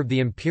forced to serve the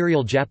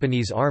Imperial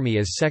Japanese Army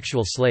as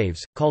sexual slaves,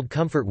 called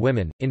comfort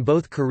women, in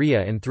both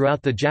Korea and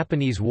throughout the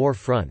Japanese war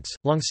fronts.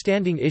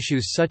 Long-standing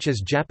issues such as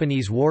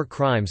Japanese war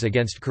crimes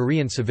against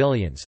Korean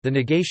civilians, the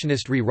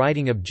negationist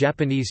rewriting of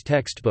Japanese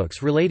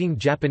textbooks relating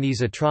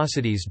Japanese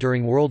atrocities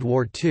during World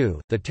War II,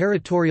 the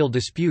territorial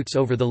disputes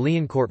over the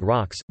Liancourt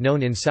Rocks,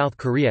 known in South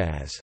Korea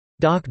as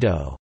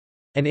Dokdo,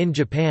 and in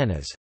Japan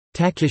as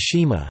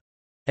Takeshima,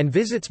 and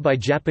visits by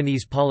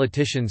Japanese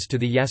politicians to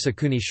the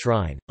Yasukuni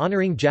Shrine,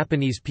 honoring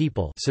Japanese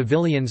people,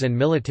 civilians and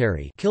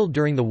military, killed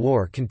during the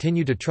war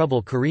continue to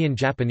trouble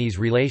Korean-Japanese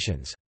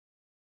relations.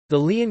 The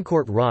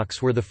Liancourt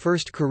Rocks were the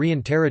first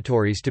Korean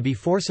territories to be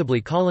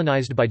forcibly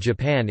colonized by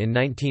Japan in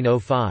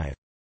 1905.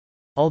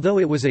 Although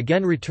it was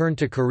again returned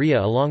to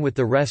Korea along with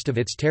the rest of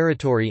its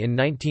territory in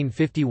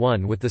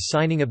 1951 with the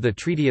signing of the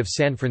Treaty of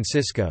San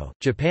Francisco,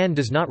 Japan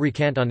does not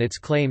recant on its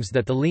claims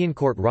that the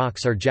Liancourt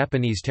Rocks are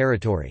Japanese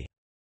territory.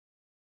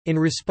 In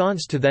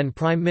response to then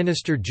Prime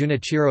Minister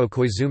Junichiro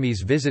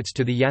Koizumi's visits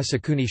to the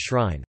Yasukuni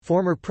Shrine,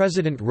 former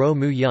President Roh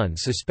Moo-hyun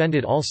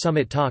suspended all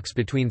summit talks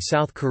between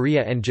South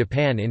Korea and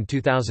Japan in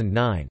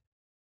 2009.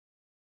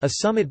 A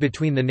summit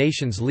between the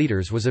nation's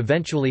leaders was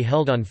eventually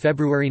held on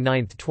February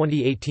 9,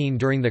 2018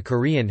 during the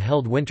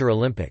Korean-held Winter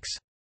Olympics.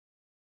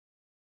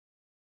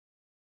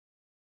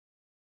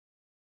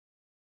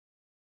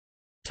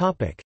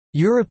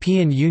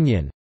 European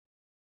Union.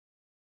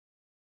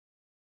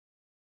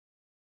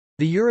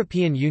 The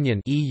European Union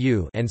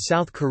 (EU) and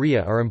South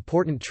Korea are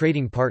important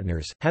trading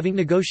partners, having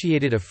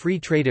negotiated a free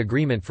trade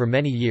agreement for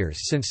many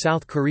years since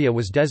South Korea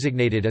was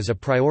designated as a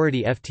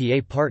priority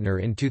FTA partner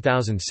in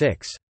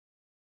 2006.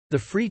 The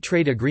free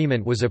trade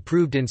agreement was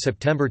approved in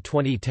September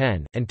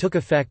 2010, and took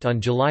effect on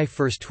July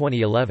 1,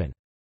 2011.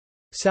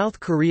 South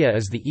Korea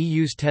is the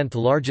EU's 10th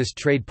largest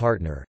trade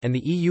partner, and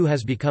the EU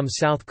has become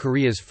South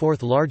Korea's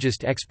 4th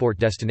largest export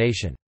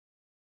destination.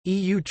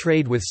 EU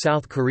trade with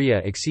South Korea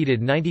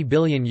exceeded €90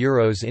 billion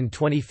in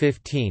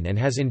 2015 and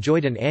has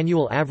enjoyed an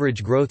annual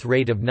average growth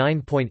rate of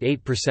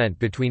 9.8%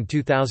 between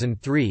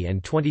 2003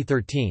 and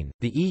 2013.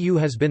 The EU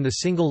has been the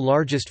single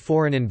largest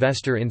foreign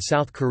investor in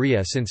South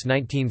Korea since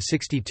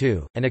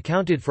 1962, and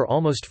accounted for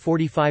almost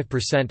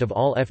 45% of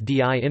all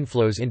FDI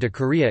inflows into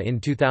Korea in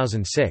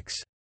 2006.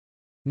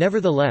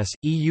 Nevertheless,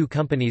 EU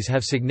companies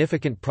have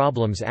significant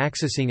problems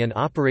accessing and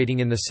operating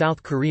in the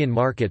South Korean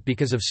market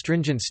because of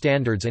stringent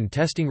standards and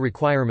testing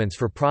requirements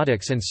for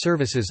products and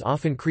services,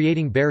 often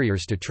creating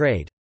barriers to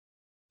trade.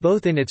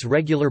 Both in its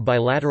regular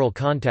bilateral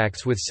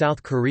contacts with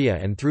South Korea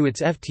and through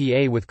its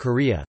FTA with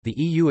Korea, the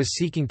EU is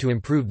seeking to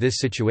improve this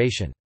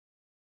situation.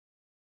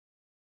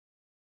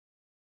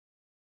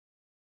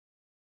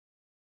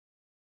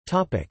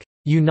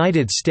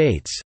 United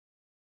States.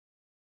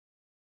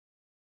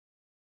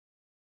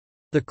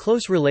 The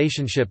close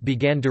relationship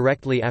began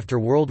directly after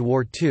World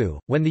War II,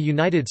 when the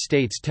United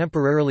States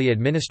temporarily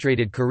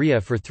administrated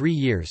Korea for 3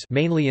 years,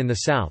 mainly in the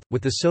south,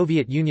 with the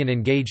Soviet Union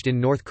engaged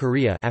in North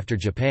Korea after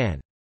Japan.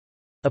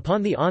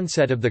 Upon the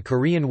onset of the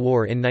Korean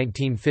War in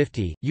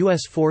 1950,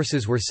 U.S.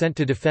 forces were sent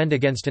to defend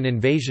against an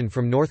invasion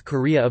from North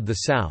Korea of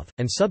the South,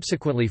 and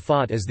subsequently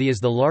fought as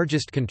the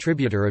largest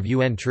contributor of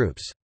UN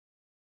troops.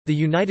 The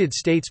United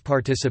States'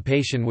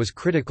 participation was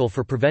critical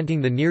for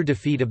preventing the near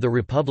defeat of the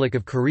Republic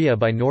of Korea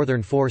by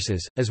Northern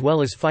forces, as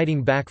well as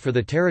fighting back for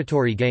the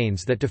territory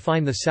gains that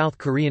define the South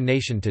Korean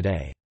nation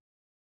today.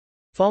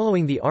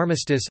 Following the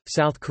armistice,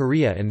 South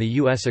Korea and the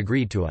U.S.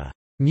 agreed to a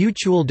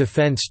mutual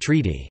defense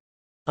treaty,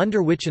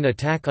 under which an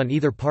attack on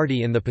either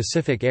party in the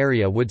Pacific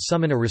area would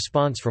summon a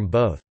response from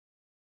both.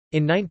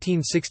 In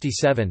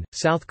 1967,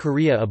 South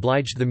Korea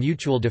obliged the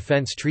Mutual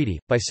Defense Treaty,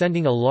 by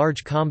sending a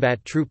large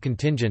combat troop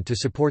contingent to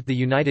support the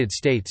United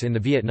States in the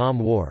Vietnam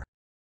War.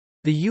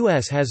 The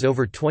U.S. has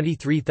over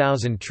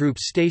 23,000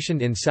 troops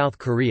stationed in South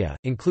Korea,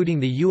 including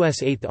the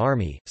U.S. 8th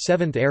Army,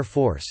 7th Air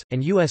Force,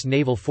 and U.S.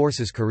 Naval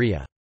Forces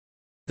Korea.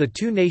 The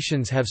two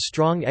nations have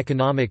strong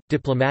economic,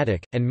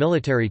 diplomatic, and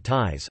military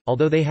ties,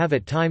 although they have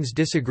at times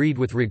disagreed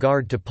with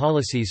regard to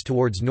policies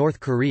towards North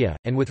Korea,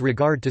 and with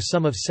regard to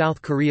some of South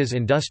Korea's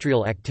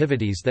industrial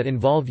activities that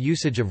involve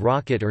usage of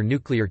rocket or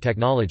nuclear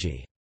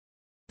technology.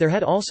 There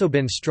had also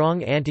been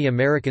strong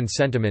anti-American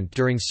sentiment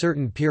during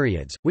certain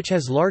periods, which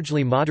has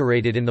largely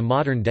moderated in the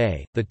modern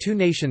day. The two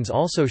nations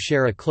also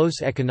share a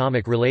close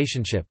economic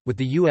relationship, with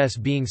the U.S.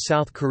 being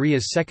South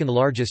Korea's second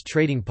largest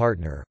trading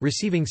partner,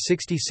 receiving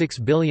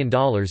 $66 billion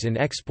in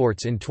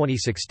exports in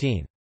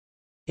 2016.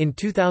 In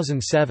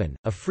 2007,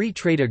 a free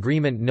trade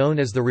agreement known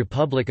as the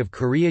Republic of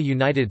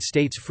Korea-United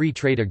States Free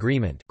Trade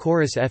Agreement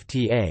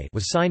 (FTA)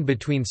 was signed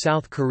between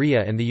South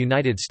Korea and the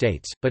United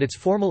States, but its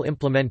formal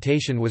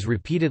implementation was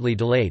repeatedly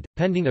delayed,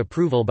 pending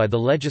approval by the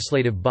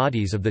legislative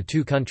bodies of the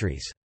two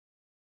countries.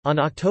 On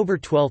October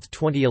 12,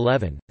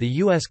 2011, the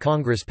U.S.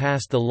 Congress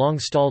passed the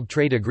long-stalled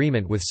trade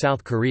agreement with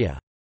South Korea.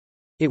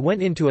 It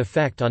went into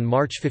effect on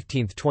March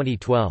 15,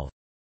 2012.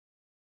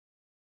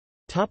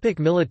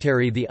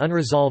 Military. The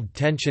unresolved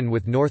tension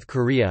with North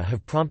Korea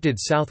have prompted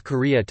South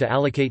Korea to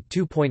allocate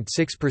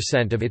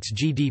 2.6% of its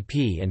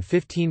GDP and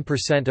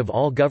 15% of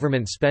all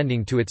government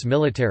spending to its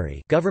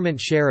military, government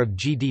share of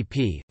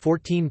GDP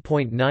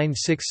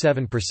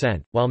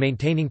 14.967%, while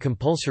maintaining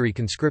compulsory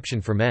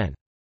conscription for men.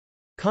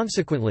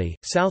 Consequently,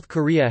 South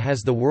Korea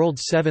has the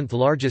world's seventh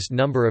largest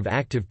number of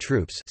active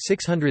troops,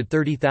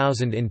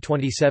 630,000 in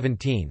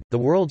 2017, the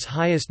world's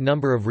highest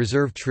number of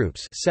reserve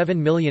troops,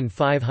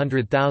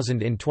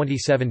 7,500,000 in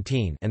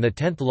 2017, and the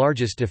 10th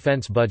largest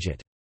defense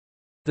budget.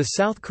 The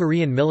South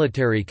Korean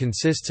military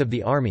consists of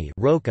the Army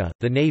 (ROKA),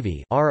 the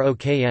Navy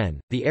 (ROKN),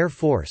 the Air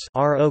Force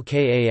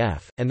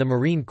 (ROKAF), and the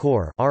Marine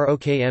Corps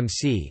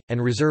 (ROKMC),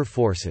 and reserve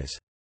forces.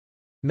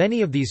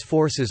 Many of these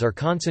forces are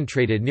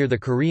concentrated near the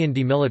Korean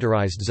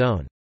Demilitarized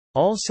Zone.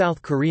 All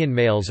South Korean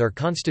males are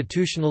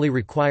constitutionally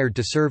required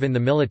to serve in the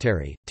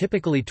military,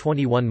 typically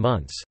 21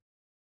 months.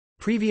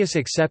 Previous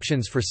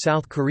exceptions for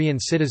South Korean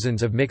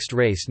citizens of mixed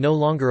race no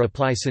longer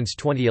apply since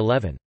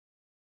 2011.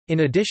 In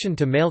addition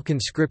to male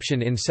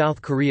conscription in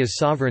South Korea's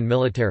sovereign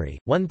military,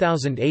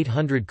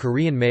 1,800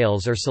 Korean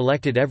males are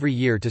selected every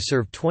year to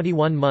serve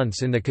 21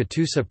 months in the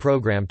Katusa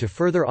program to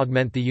further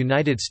augment the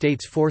United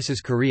States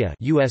Forces Korea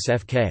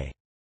 (USFK).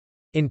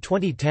 In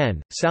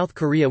 2010, South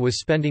Korea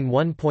was spending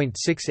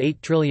 1.68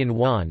 trillion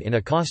won in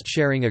a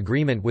cost-sharing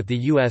agreement with the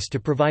U.S. to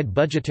provide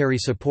budgetary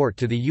support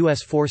to the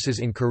U.S. forces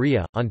in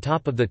Korea, on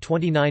top of the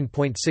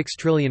 29.6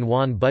 trillion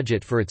won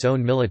budget for its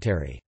own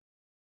military.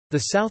 The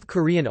South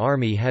Korean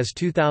Army has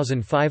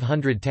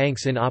 2,500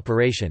 tanks in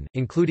operation,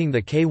 including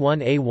the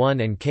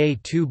K-1A1 and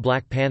K-2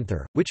 Black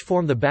Panther, which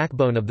form the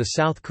backbone of the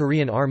South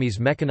Korean Army's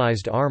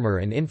mechanized armor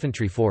and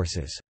infantry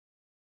forces.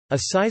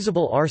 A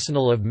sizable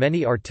arsenal of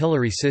many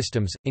artillery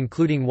systems,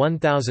 including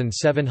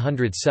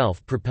 1,700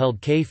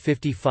 self-propelled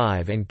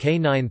K-55 and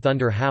K-9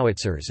 Thunder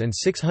howitzers and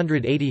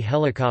 680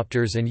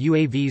 helicopters and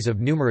UAVs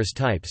of numerous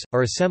types,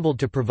 are assembled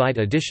to provide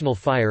additional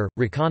fire,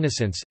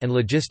 reconnaissance, and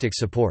logistic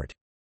support.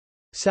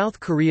 South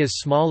Korea's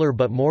smaller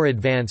but more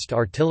advanced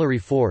artillery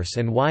force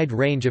and wide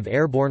range of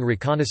airborne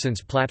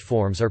reconnaissance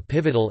platforms are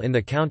pivotal in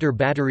the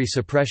counter-battery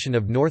suppression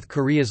of North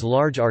Korea's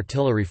large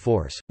artillery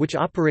force, which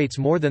operates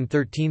more than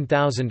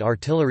 13,000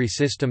 artillery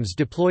systems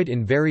deployed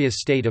in various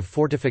state of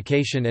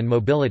fortification and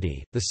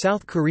mobility. The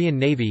South Korean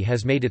Navy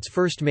has made its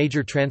first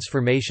major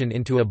transformation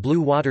into a blue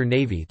water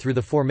navy through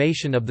the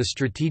formation of the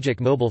Strategic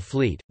Mobile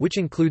Fleet, which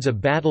includes a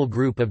battle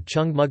group of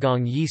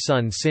Chungmugong Yi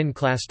Sun Sin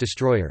class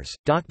destroyers,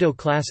 Dokdo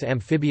class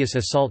amphibious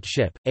assault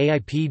ship,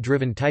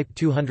 AIP-driven Type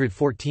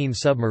 214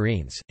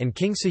 submarines, and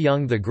King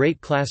Sejong the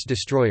Great-class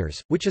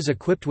destroyers, which is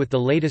equipped with the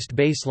latest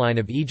baseline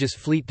of Aegis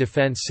fleet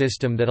defense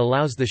system that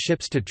allows the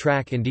ships to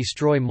track and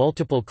destroy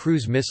multiple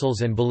cruise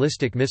missiles and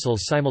ballistic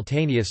missiles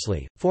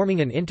simultaneously,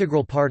 forming an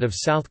integral part of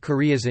South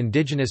Korea's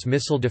indigenous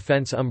missile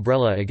defense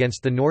umbrella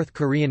against the North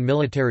Korean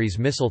military's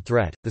missile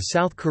threat. The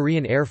South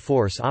Korean Air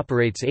Force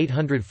operates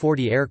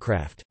 840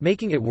 aircraft,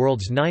 making it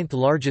world's ninth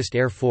largest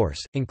air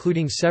force,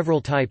 including several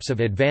types of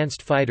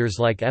advanced fighters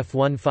like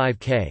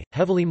F-15K,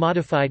 heavily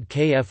modified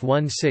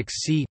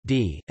KF-16C,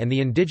 D, and the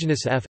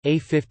indigenous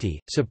F.A-50,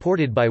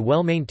 supported by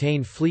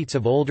well-maintained fleets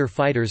of older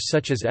fighters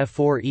such as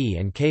F-4E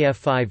and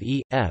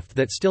KF-5E, F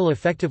that still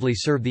effectively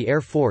serve the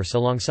Air Force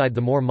alongside the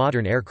more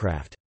modern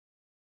aircraft.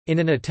 In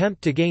an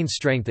attempt to gain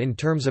strength in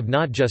terms of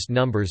not just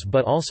numbers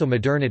but also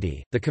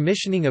modernity, the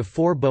commissioning of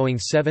 4 Boeing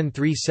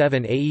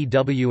 737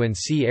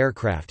 AEW&C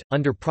aircraft,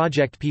 under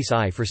Project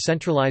Peace-I for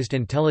centralized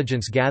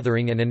intelligence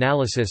gathering and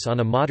analysis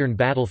on a modern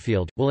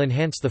battlefield, will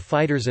enhance the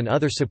fighters' and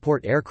other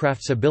support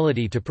aircraft's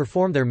ability to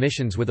perform their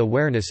missions with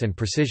awareness and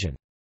precision.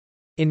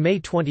 In May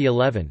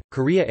 2011,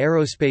 Korea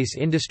Aerospace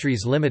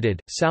Industries Limited,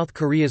 South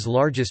Korea's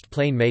largest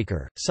plane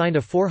maker, signed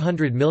a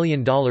 $400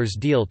 million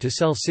deal to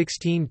sell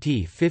 16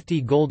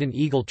 T-50 Golden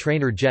Eagle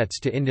trainer jets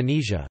to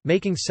Indonesia,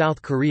 making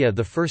South Korea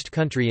the first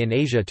country in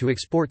Asia to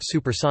export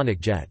supersonic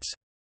jets.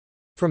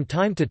 From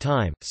time to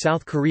time,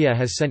 South Korea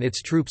has sent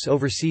its troops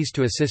overseas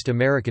to assist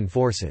American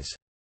forces.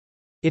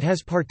 It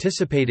has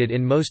participated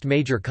in most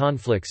major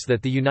conflicts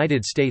that the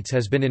United States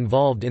has been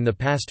involved in the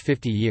past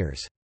 50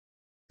 years.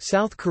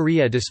 South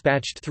Korea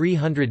dispatched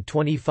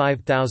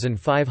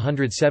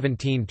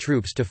 325,517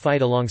 troops to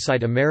fight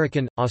alongside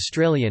American,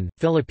 Australian,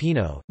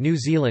 Filipino, New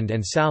Zealand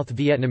and South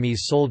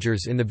Vietnamese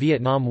soldiers in the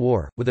Vietnam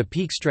War, with a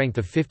peak strength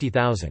of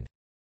 50,000.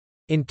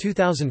 In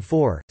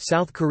 2004,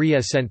 South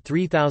Korea sent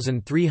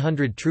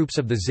 3,300 troops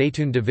of the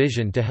Zaytun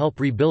Division to help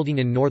rebuilding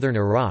in northern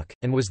Iraq,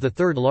 and was the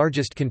third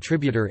largest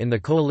contributor in the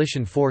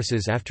coalition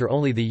forces after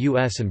only the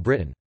US and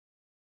Britain.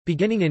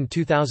 Beginning in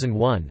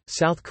 2001,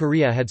 South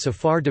Korea had so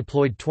far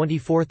deployed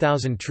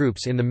 24,000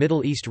 troops in the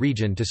Middle East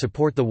region to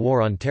support the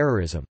war on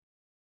terrorism.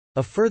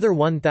 A further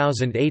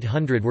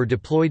 1,800 were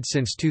deployed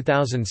since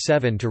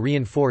 2007 to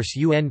reinforce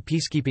UN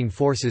peacekeeping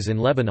forces in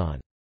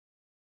Lebanon.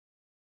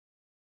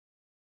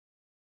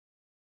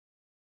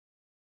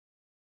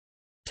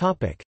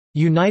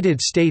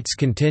 United States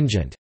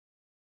contingent.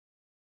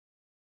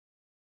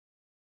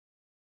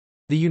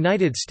 The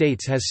United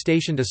States has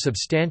stationed a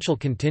substantial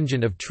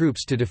contingent of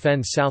troops to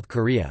defend South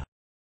Korea.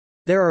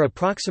 There are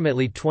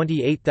approximately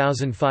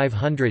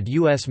 28,500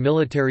 U.S.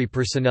 military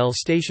personnel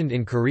stationed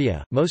in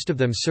Korea, most of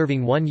them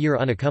serving one-year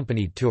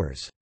unaccompanied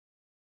tours.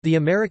 The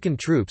American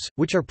troops,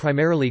 which are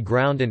primarily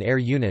ground and air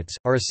units,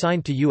 are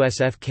assigned to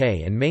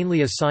USFK and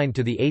mainly assigned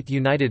to the 8th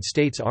United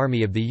States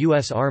Army of the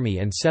U.S. Army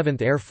and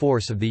 7th Air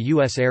Force of the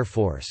U.S. Air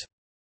Force.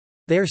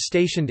 They are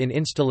stationed in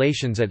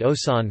installations at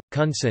Osan,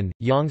 Kunsan,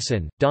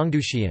 Yongsan,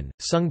 Dongducheon,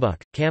 Sungbuk,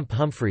 Camp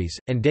Humphreys,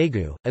 and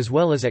Daegu, as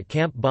well as at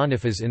Camp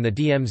Boniface in the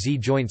DMZ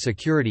Joint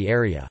Security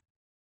Area.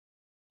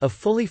 A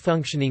fully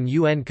functioning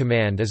UN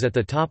command is at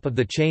the top of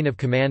the chain of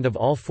command of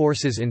all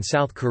forces in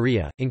South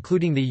Korea,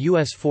 including the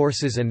U.S.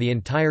 forces and the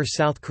entire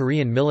South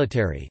Korean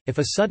military. If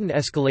a sudden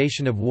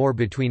escalation of war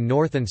between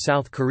North and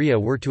South Korea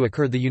were to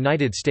occur, the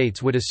United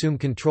States would assume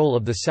control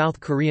of the South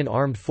Korean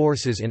armed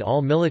forces in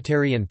all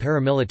military and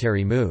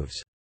paramilitary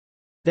moves.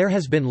 There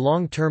has been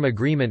long-term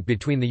agreement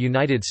between the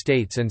United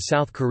States and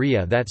South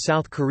Korea that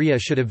South Korea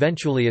should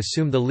eventually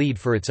assume the lead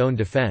for its own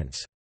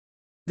defense.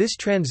 This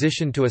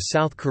transition to a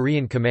South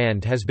Korean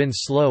command has been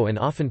slow and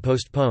often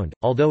postponed,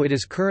 although it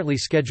is currently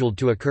scheduled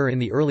to occur in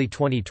the early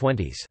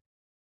 2020s.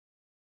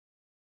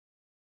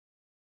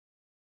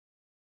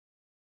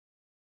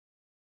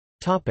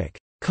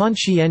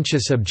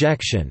 Conscientious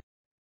objection.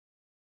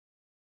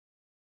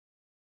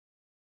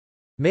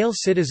 Male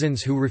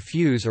citizens who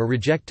refuse or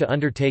reject to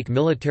undertake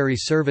military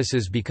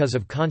services because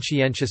of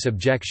conscientious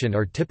objection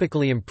are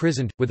typically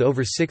imprisoned, with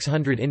over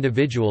 600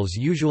 individuals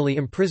usually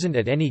imprisoned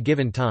at any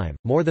given time,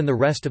 more than the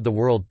rest of the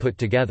world put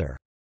together.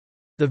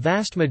 The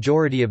vast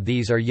majority of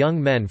these are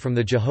young men from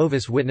the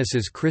Jehovah's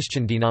Witnesses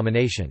Christian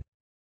denomination.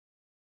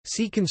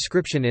 See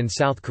conscription in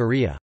South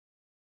Korea.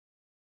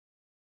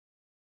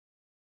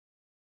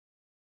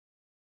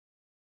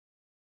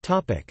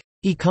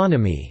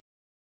 Economy.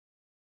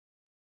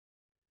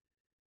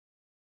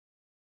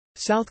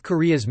 South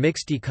Korea's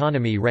mixed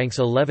economy ranks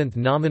 11th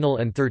nominal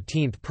and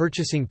 13th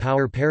purchasing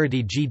power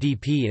parity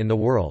GDP in the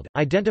world,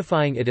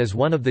 identifying it as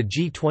one of the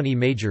G20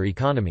 major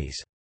economies.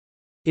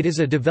 It is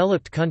a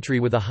developed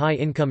country with a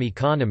high-income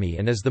economy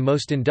and is the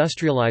most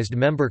industrialized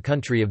member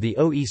country of the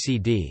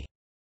OECD.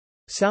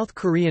 South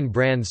Korean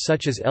brands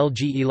such as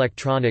LG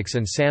Electronics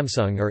and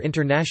Samsung are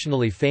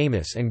internationally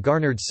famous and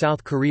garnered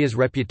South Korea's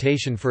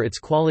reputation for its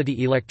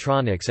quality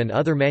electronics and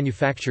other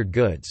manufactured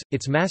goods.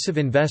 Its massive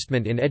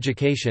investment in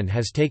education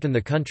has taken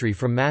the country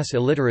from mass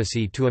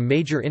illiteracy to a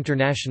major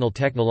international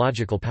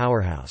technological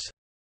powerhouse.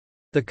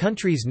 The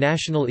country's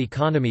national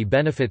economy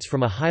benefits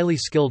from a highly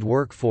skilled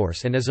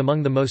workforce and is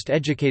among the most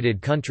educated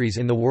countries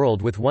in the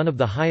world, with one of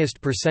the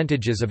highest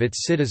percentages of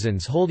its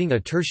citizens holding a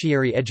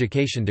tertiary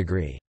education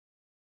degree.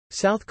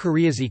 South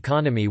Korea's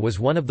economy was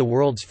one of the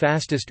world's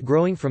fastest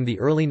growing from the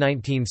early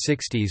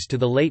 1960s to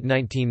the late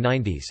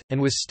 1990s, and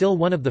was still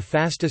one of the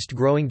fastest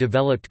growing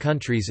developed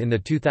countries in the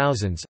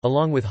 2000s,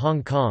 along with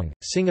Hong Kong,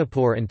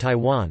 Singapore and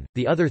Taiwan,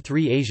 the other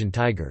three Asian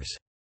tigers.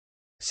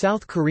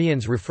 South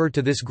Koreans refer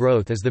to this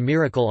growth as the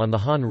miracle on the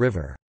Han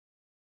River.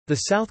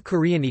 The South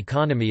Korean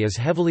economy is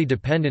heavily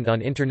dependent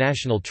on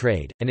international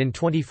trade, and in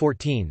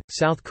 2014,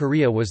 South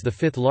Korea was the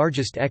fifth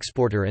largest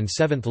exporter and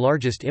seventh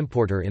largest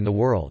importer in the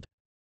world.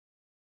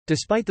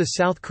 Despite the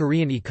South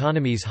Korean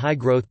economy's high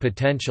growth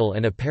potential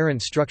and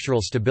apparent structural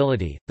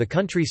stability, the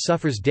country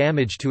suffers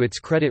damage to its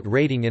credit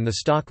rating in the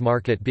stock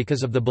market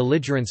because of the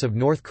belligerence of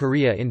North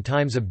Korea in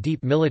times of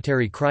deep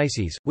military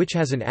crises, which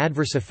has an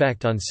adverse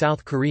effect on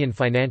South Korean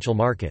financial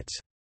markets.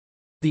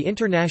 The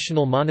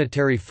International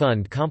Monetary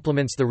Fund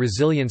complements the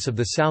resilience of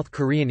the South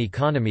Korean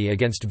economy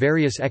against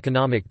various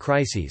economic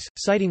crises,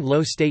 citing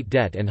low state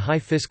debt and high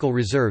fiscal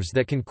reserves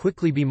that can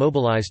quickly be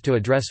mobilized to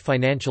address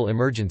financial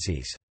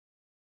emergencies.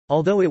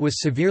 Although it was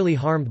severely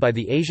harmed by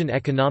the Asian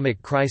economic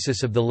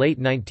crisis of the late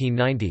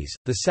 1990s,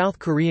 the South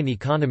Korean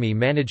economy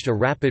managed a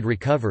rapid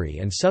recovery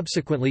and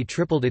subsequently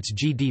tripled its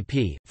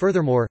GDP.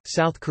 Furthermore,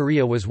 South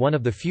Korea was one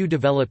of the few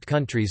developed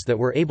countries that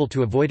were able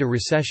to avoid a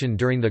recession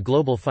during the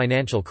global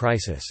financial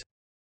crisis.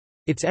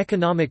 Its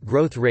economic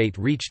growth rate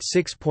reached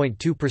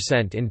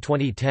 6.2% in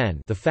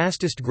 2010, the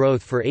fastest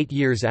growth for 8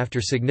 years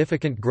after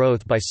significant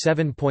growth by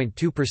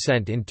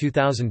 7.2% in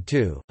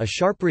 2002, a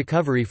sharp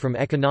recovery from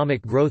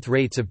economic growth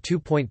rates of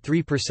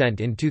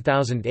 2.3% in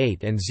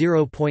 2008 and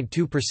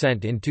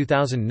 0.2% in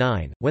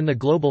 2009, when the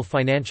global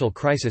financial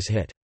crisis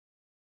hit.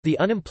 The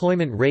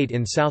unemployment rate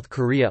in South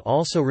Korea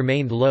also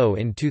remained low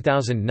in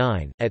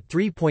 2009, at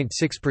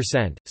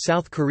 3.6%.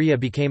 South Korea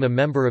became a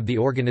member of the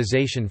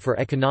Organization for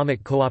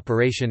Economic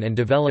Cooperation and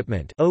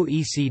Development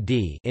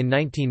 (OECD) in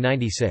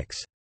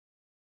 1996.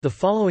 The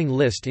following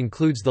list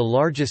includes the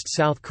largest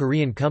South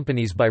Korean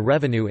companies by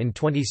revenue in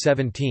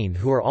 2017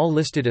 who are all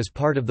listed as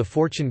part of the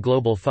Fortune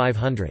Global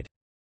 500.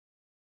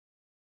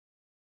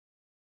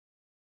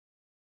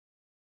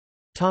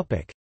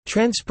 Topic: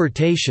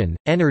 Transportation,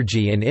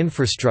 energy and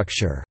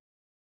infrastructure.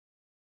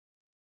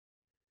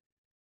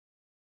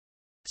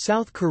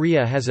 South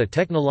Korea has a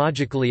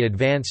technologically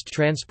advanced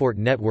transport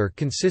network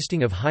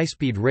consisting of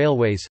high-speed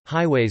railways,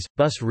 highways,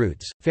 bus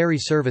routes, ferry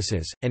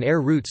services, and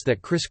air routes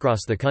that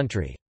crisscross the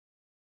country.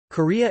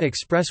 Korea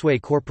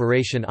Expressway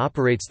Corporation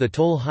operates the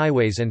toll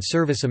highways and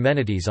service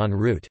amenities en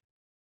route.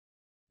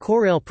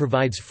 Korail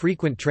provides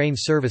frequent train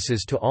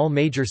services to all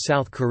major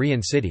South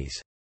Korean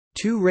cities.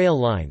 2 rail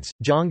lines,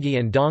 Gyeonggi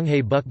and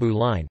Donghae-Bukbu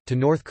Line, to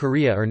North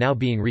Korea are now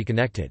being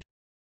reconnected.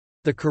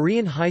 The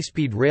Korean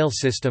High-Speed Rail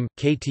System,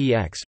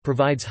 KTX,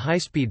 provides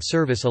high-speed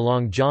service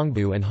along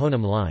Gyeongbu and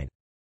Honam Line.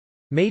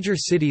 Major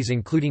cities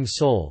including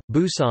Seoul,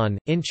 Busan,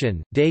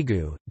 Incheon,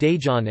 Daegu,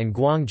 Daejeon and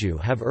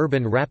Gwangju have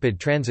urban rapid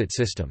transit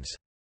systems.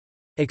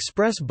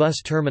 Express bus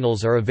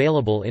terminals are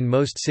available in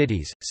most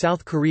cities.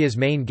 South Korea's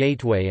main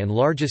gateway and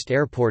largest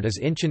airport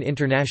is Incheon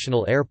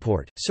International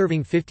Airport,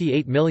 serving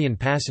 58 million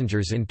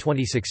passengers in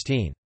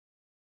 2016.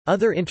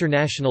 Other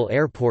international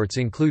airports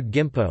include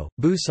Gimpo,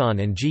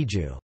 Busan and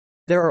Jeju.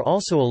 There are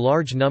also a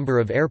large number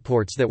of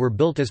airports that were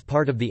built as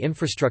part of the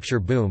infrastructure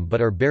boom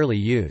but are barely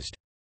used.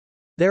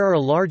 There are a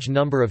large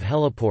number of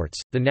heliports.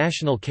 The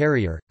national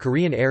carrier,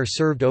 Korean Air,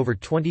 served over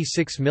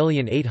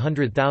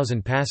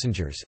 26,800,000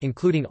 passengers,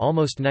 including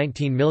almost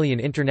 19 million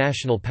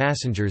international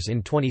passengers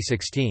in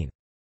 2016.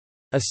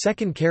 A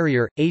second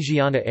carrier,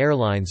 Asiana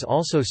Airlines,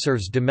 also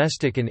serves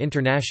domestic and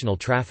international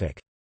traffic.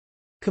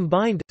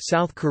 Combined,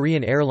 South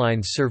Korean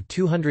Airlines serve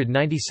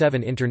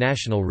 297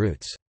 international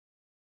routes.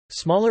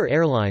 Smaller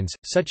airlines,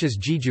 such as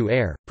Jeju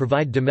Air,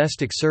 provide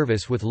domestic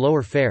service with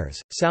lower fares.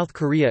 South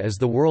Korea is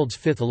the world's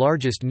 5th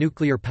largest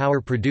nuclear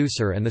power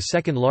producer and the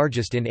 2nd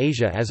largest in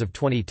Asia as of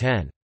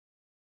 2010.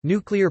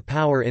 Nuclear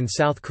power in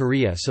South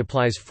Korea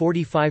supplies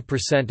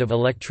 45% of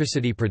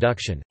electricity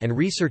production, and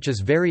research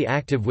is very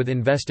active with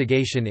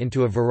investigation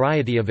into a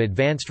variety of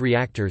advanced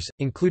reactors,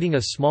 including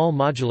a small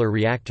modular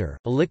reactor,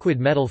 a liquid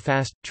metal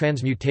fast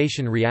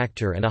transmutation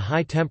reactor, and a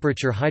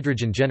high-temperature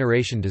hydrogen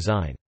generation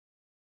design.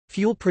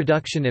 Fuel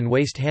production and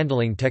waste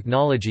handling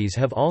technologies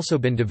have also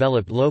been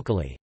developed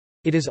locally.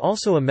 It is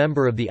also a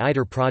member of the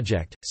ITER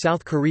project.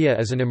 South Korea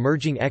is an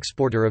emerging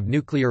exporter of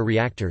nuclear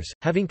reactors,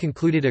 having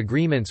concluded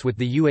agreements with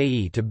the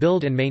UAE to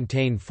build and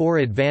maintain 4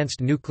 advanced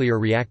nuclear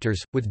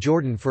reactors, with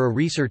Jordan for a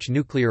research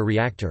nuclear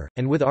reactor,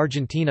 and with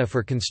Argentina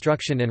for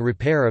construction and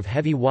repair of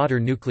heavy water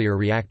nuclear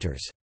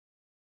reactors.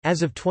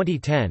 As of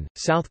 2010,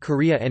 South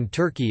Korea and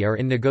Turkey are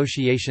in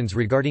negotiations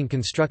regarding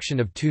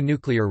construction of 2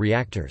 nuclear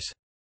reactors.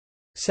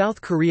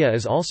 South Korea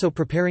is also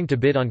preparing to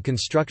bid on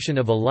construction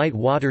of a light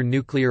water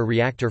nuclear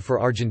reactor for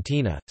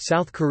Argentina.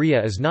 South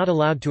Korea is not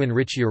allowed to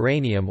enrich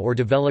uranium or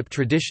develop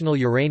traditional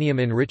uranium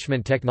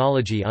enrichment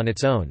technology on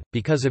its own,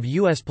 because of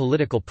U.S.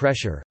 political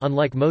pressure.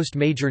 Unlike most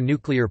major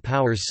nuclear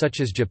powers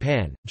such as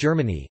Japan,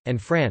 Germany, and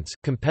France,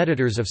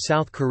 competitors of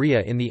South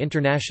Korea in the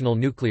international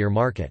nuclear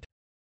market.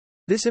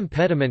 This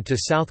impediment to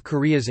South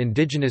Korea's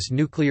indigenous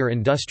nuclear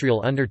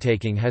industrial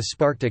undertaking has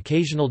sparked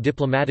occasional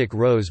diplomatic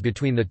rows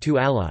between the two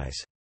allies.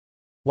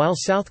 While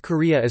South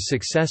Korea is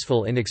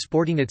successful in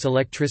exporting its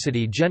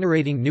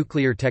electricity-generating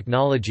nuclear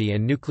technology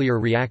and nuclear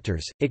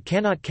reactors, it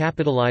cannot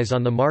capitalize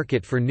on the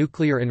market for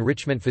nuclear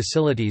enrichment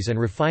facilities and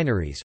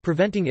refineries,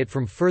 preventing it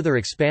from further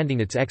expanding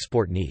its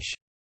export niche.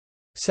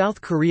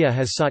 South Korea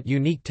has sought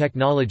unique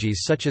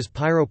technologies such as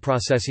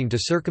pyroprocessing to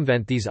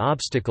circumvent these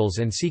obstacles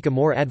and seek a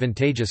more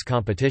advantageous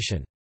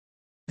competition.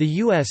 The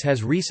U.S.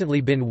 has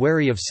recently been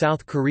wary of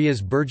South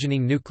Korea's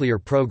burgeoning nuclear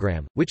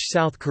program, which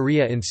South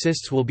Korea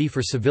insists will be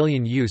for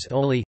civilian use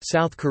only.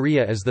 South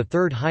Korea is the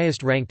 3rd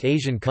highest ranked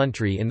Asian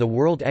country in the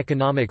World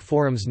Economic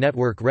Forum's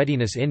Network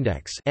Readiness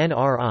Index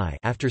 (NRI)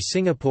 after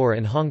Singapore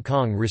and Hong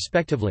Kong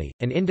respectively,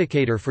 an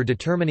indicator for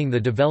determining the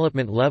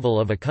development level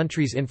of a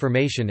country's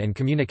information and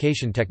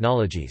communication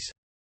technologies.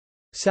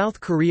 South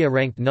Korea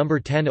ranked number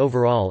 10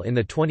 overall in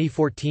the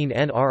 2014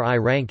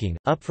 NRI ranking,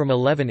 up from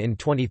 11 in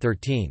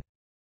 2013.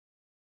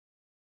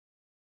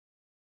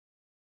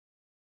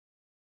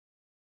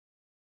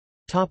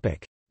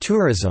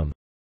 Tourism.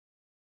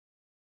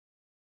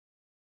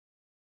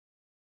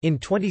 In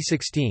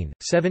 2016,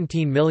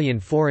 17 million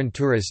foreign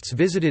tourists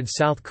visited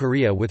South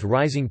Korea with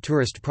rising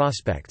tourist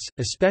prospects,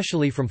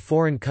 especially from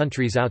foreign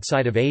countries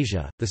outside of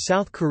Asia. The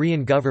South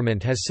Korean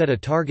government has set a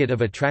target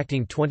of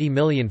attracting 20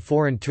 million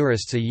foreign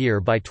tourists a year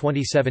by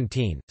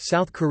 2017.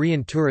 South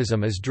Korean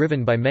tourism is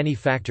driven by many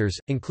factors,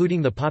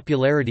 including the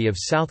popularity of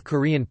South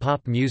Korean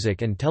pop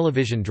music and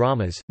television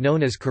dramas,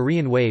 known as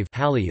Korean Wave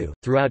Hallyu,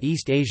 throughout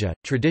East Asia,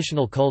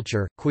 traditional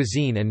culture,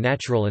 cuisine, and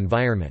natural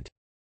environment.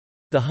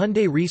 The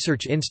Hyundai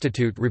Research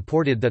Institute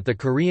reported that the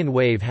Korean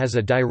Wave has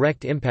a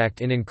direct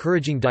impact in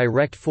encouraging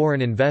direct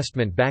foreign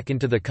investment back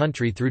into the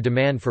country through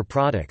demand for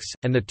products,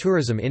 and the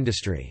tourism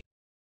industry.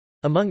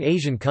 Among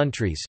Asian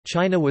countries,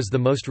 China was the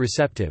most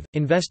receptive,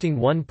 investing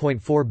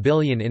 $1.4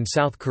 billion in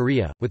South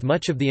Korea, with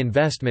much of the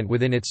investment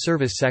within its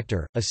service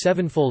sector, a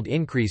 7-fold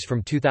increase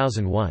from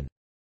 2001.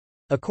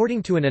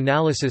 According to an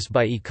analysis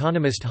by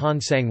economist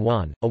Han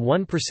Sang-won, a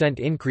 1%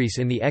 increase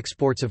in the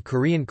exports of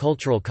Korean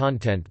cultural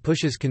content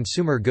pushes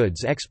consumer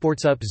goods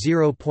exports up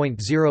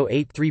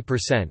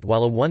 0.083%,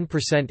 while a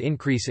 1%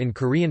 increase in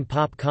Korean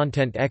pop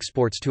content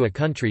exports to a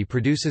country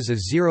produces a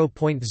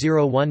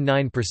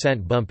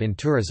 0.019% bump in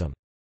tourism.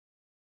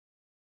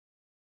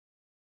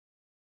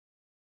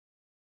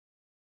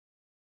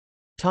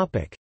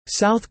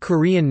 South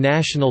Korean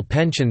national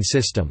pension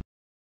system.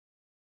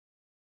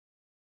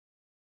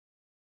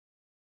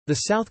 The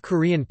South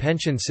Korean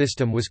pension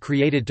system was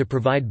created to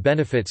provide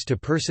benefits to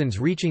persons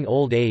reaching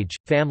old age,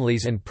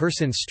 families and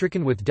persons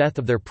stricken with death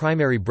of their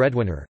primary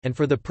breadwinner, and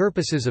for the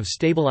purposes of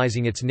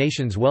stabilizing its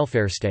nation's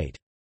welfare state.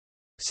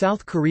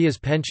 South Korea's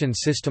pension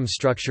system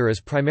structure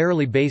is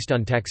primarily based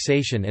on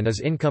taxation and is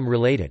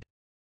income-related.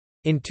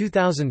 In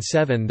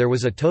 2007 there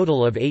was a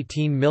total of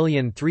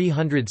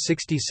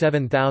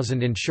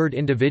 18,367,000 insured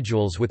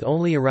individuals, with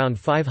only around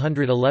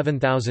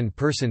 511,000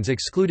 persons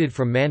excluded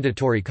from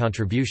mandatory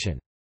contribution.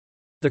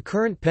 The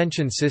current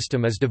pension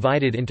system is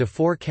divided into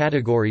 4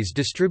 categories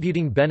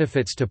distributing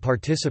benefits to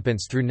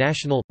participants through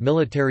national,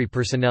 military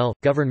personnel,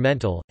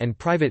 governmental, and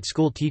private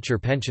school teacher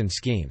pension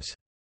schemes.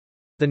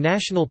 The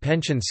National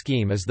Pension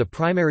Scheme is the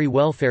primary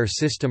welfare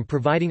system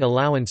providing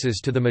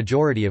allowances to the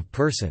majority of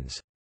persons.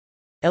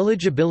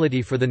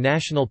 Eligibility for the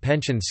National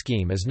Pension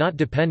Scheme is not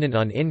dependent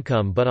on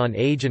income but on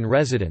age and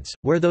residence,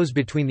 where those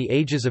between the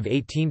ages of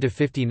 18 to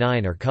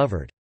 59 are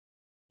covered.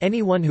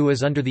 Anyone who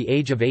is under the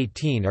age of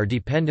 18 are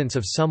dependents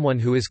of someone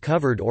who is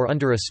covered or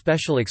under a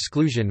special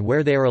exclusion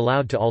where they are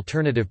allowed to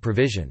alternative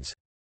provisions.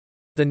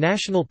 The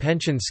National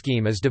Pension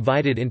Scheme is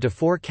divided into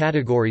 4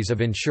 categories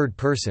of insured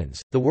persons: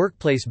 the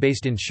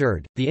workplace-based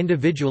insured, the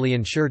individually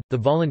insured, the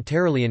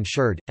voluntarily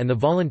insured, and the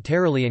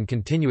voluntarily and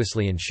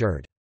continuously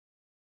insured.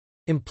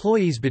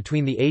 Employees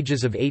between the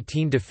ages of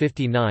 18 to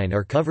 59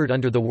 are covered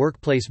under the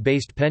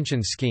workplace-based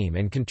pension scheme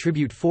and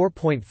contribute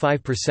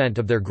 4.5%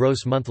 of their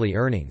gross monthly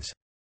earnings.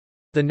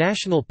 The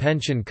national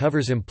pension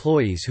covers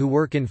employees who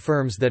work in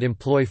firms that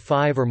employ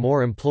 5 or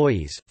more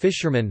employees,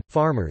 fishermen,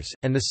 farmers,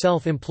 and the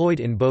self-employed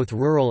in both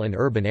rural and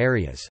urban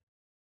areas.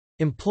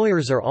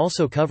 Employers are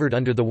also covered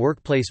under the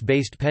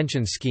workplace-based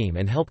pension scheme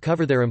and help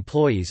cover their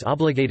employees'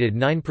 obligated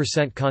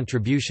 9%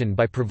 contribution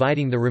by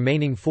providing the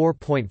remaining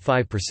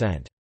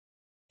 4.5%.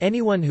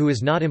 Anyone who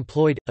is not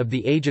employed, of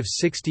the age of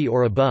 60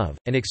 or above,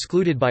 and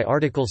excluded by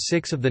Article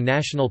 6 of the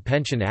National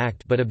Pension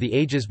Act but of the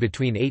ages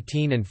between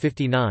 18 and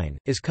 59,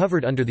 is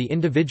covered under the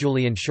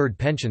individually insured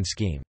pension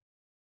scheme.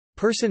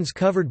 Persons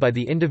covered by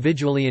the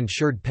individually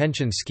insured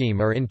pension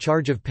scheme are in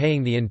charge of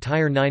paying the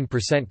entire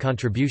 9%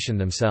 contribution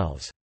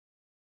themselves.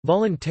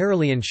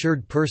 Voluntarily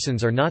insured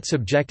persons are not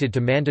subjected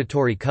to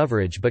mandatory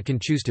coverage but can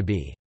choose to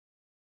be.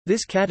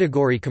 This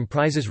category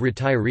comprises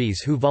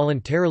retirees who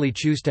voluntarily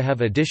choose to have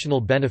additional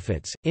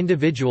benefits,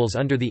 individuals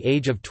under the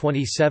age of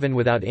 27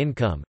 without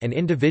income, and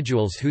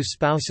individuals whose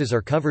spouses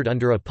are covered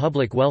under a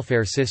public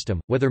welfare system,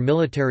 whether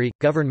military,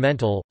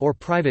 governmental, or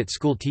private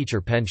school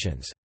teacher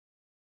pensions.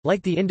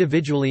 Like the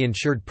individually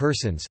insured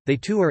persons, they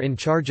too are in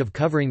charge of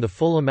covering the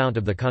full amount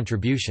of the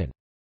contribution.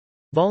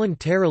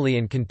 Voluntarily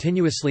and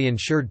continuously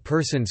insured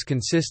persons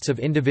consists of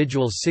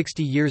individuals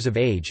 60 years of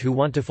age who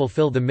want to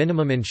fulfill the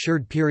minimum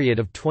insured period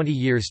of 20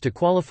 years to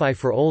qualify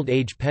for old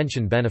age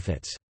pension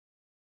benefits.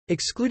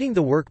 Excluding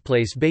the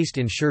workplace-based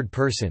insured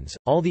persons,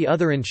 all the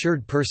other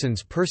insured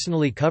persons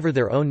personally cover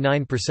their own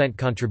 9%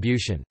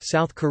 contribution.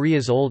 South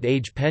Korea's old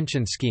age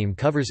pension scheme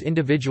covers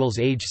individuals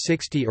age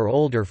 60 or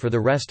older for the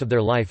rest of their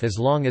life as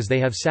long as they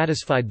have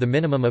satisfied the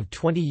minimum of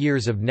 20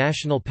 years of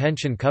national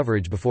pension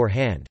coverage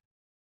beforehand.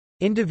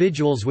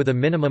 Individuals with a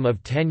minimum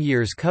of 10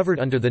 years covered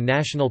under the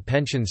National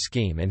Pension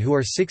Scheme and who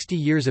are 60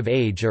 years of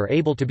age are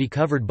able to be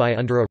covered by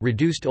under a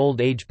reduced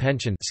old age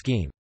pension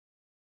scheme.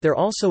 There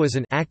also is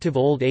an active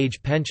old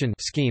age pension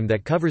scheme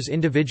that covers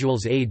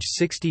individuals age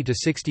 60 to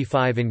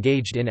 65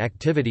 engaged in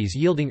activities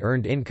yielding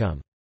earned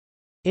income.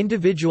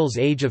 Individuals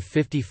age of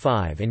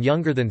 55 and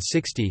younger than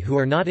 60 who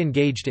are not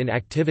engaged in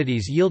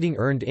activities yielding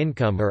earned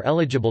income are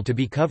eligible to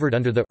be covered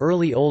under the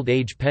early old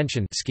age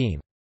pension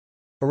scheme.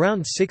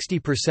 Around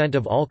 60%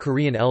 of all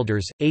Korean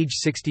elders, age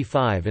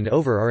 65 and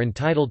over are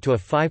entitled to a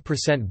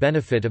 5%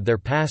 benefit of their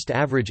past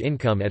average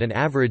income at an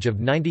average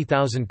of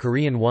 90,000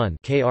 Korean won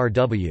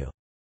 (KRW).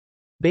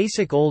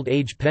 Basic old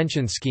age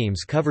pension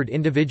schemes covered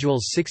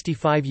individuals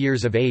 65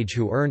 years of age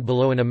who earned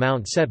below an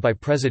amount set by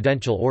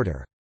presidential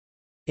order.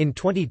 In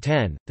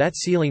 2010, that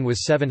ceiling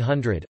was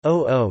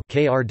 700,000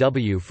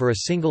 KRW for a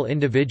single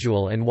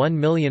individual and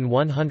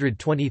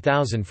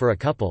 1,120,000 for a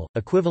couple,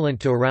 equivalent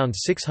to around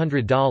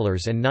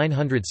 $600 and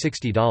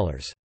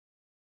 $960.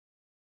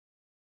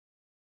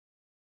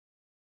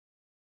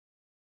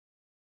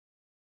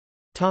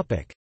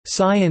 Topic: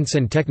 Science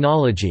and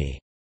technology.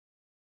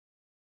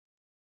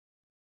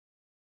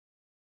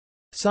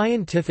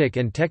 Scientific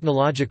and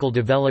technological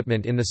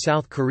development in the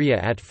South Korea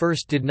at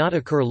first did not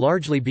occur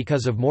largely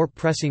because of more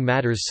pressing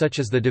matters such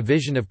as the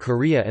division of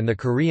Korea and the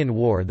Korean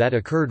War that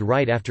occurred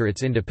right after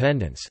its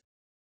independence.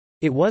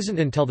 It wasn't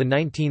until the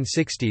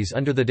 1960s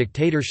under the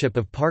dictatorship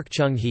of Park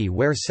Chung-hee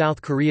where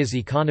South Korea's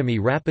economy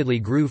rapidly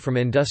grew from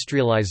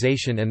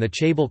industrialization and the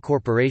chaebol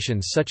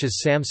corporations such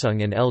as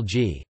Samsung and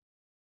LG.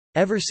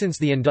 Ever since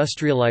the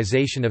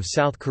industrialization of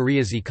South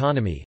Korea's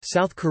economy,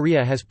 South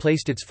Korea has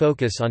placed its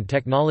focus on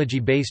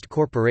technology-based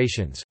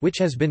corporations, which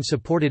has been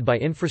supported by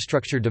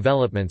infrastructure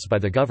developments by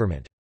the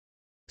government.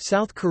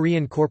 South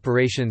Korean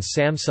corporations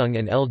Samsung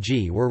and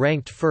LG were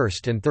ranked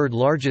first and third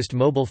largest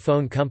mobile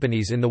phone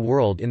companies in the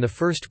world in the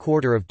first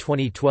quarter of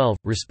 2012,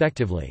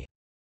 respectively.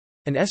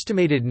 An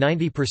estimated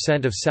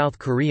 90% of South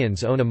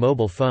Koreans own a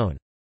mobile phone.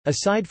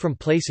 Aside from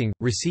placing,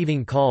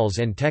 receiving calls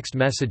and text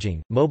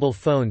messaging, mobile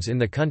phones in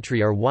the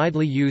country are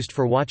widely used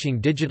for watching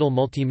digital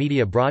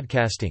multimedia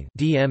broadcasting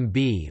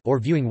 (DMB) or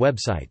viewing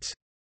websites.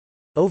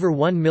 Over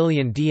 1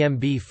 million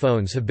DMB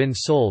phones have been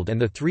sold, and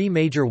the three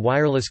major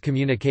wireless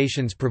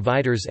communications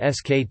providers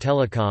SK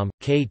Telecom,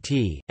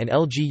 KT, and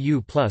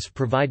LGU Plus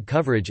provide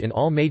coverage in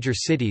all major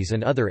cities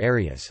and other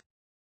areas.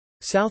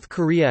 South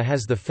Korea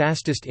has the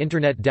fastest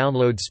internet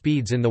download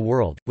speeds in the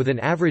world, with an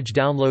average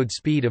download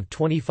speed of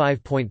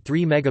 25.3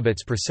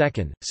 megabits per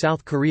second.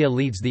 South Korea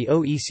leads the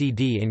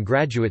OECD in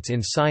graduates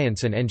in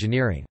science and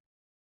engineering.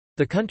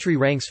 The country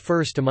ranks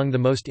first among the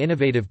most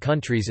innovative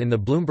countries in the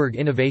Bloomberg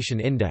Innovation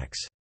Index.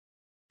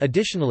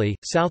 Additionally,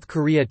 South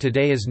Korea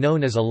today is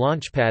known as a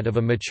launchpad of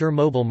a mature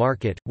mobile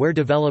market, where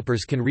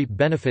developers can reap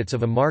benefits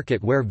of a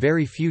market where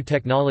very few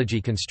technology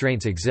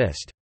constraints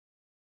exist.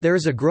 There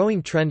is a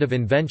growing trend of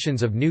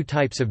inventions of new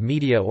types of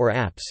media or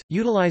apps,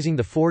 utilizing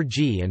the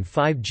 4G and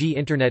 5G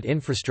internet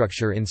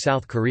infrastructure in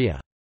South Korea.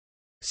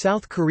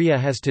 South Korea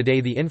has today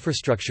the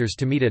infrastructures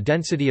to meet a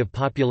density of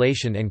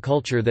population and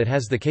culture that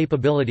has the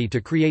capability to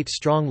create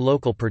strong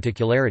local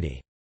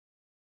particularity.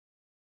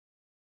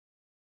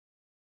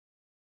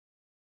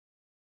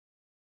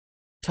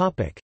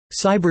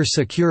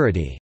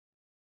 Cybersecurity.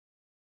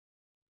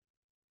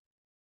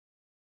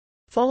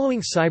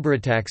 Following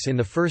cyberattacks in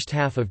the first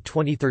half of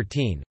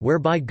 2013,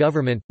 whereby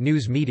government,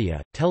 news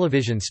media,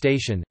 television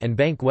station, and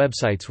bank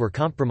websites were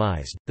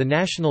compromised, the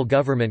national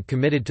government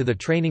committed to the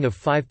training of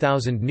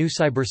 5,000 new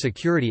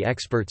cybersecurity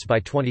experts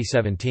by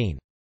 2017.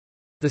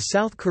 The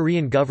South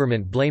Korean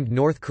government blamed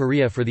North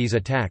Korea for these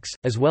attacks,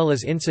 as well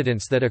as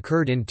incidents that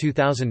occurred in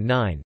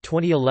 2009,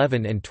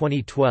 2011, and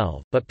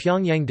 2012, but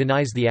Pyongyang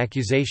denies the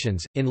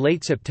accusations. In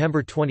late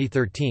September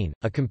 2013,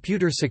 a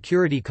computer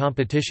security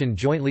competition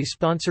jointly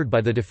sponsored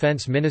by the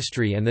Defense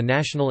Ministry and the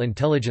National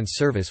Intelligence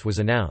Service was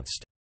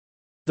announced.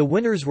 The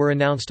winners were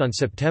announced on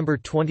September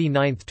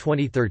 29,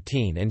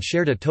 2013, and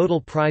shared a total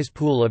prize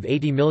pool of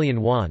 80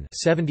 million won,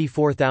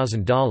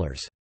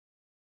 $74,000.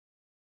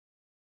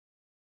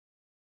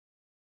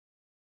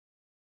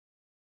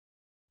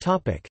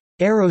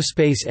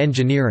 Aerospace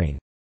engineering.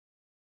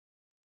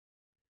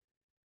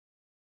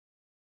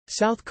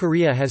 South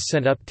Korea has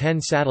sent up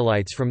 10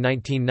 satellites from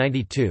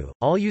 1992,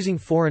 all using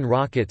foreign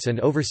rockets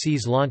and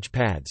overseas launch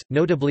pads,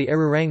 notably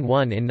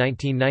Aerorang-1 in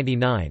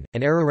 1999,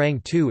 and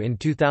Aerorang-2 in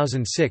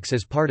 2006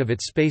 as part of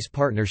its space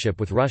partnership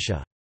with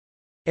Russia.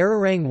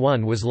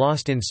 Aerorang-1 was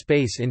lost in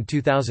space in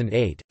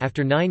 2008.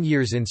 After 9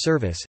 years in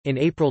service, in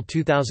April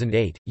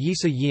 2008, Yi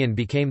Se-yeon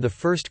became the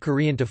first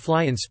Korean to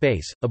fly in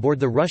space, aboard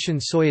the Russian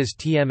Soyuz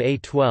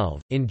TMA-12.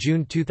 In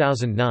June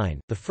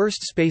 2009, the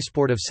first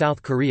spaceport of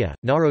South Korea,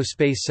 Naro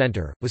Space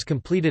Center, was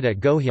completed at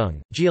Goheung,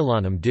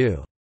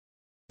 Jeollanam-do.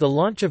 The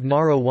launch of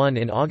Naro-1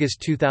 in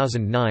August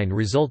 2009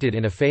 resulted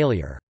in a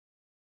failure.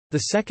 The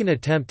second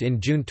attempt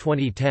in June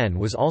 2010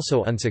 was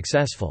also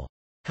unsuccessful.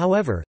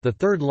 However, the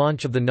third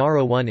launch of the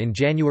Naro-1 in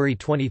January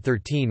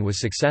 2013 was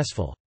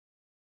successful.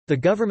 The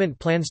government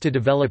plans to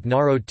develop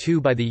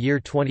Naro-2 by the year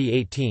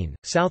 2018.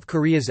 South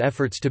Korea's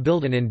efforts to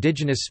build an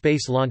indigenous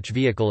space launch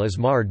vehicle is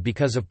marred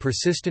because of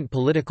persistent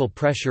political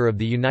pressure of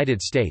the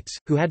United States,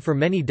 who had for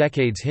many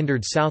decades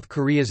hindered South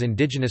Korea's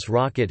indigenous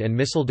rocket and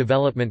missile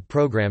development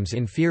programs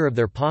in fear of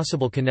their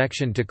possible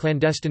connection to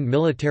clandestine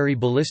military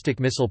ballistic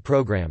missile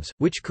programs,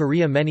 which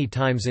Korea many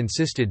times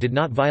insisted did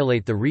not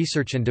violate the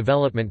research and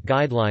development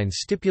guidelines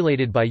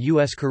stipulated by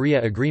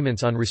U.S.-Korea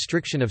agreements on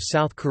restriction of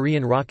South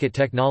Korean rocket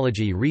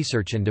technology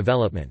research and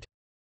development.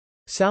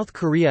 South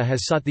Korea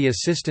has sought the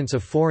assistance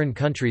of foreign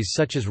countries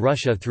such as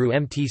Russia through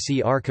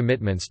MTCR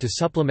commitments to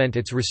supplement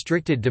its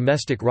restricted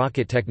domestic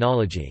rocket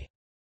technology.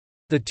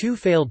 The two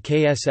failed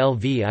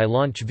KSLV-I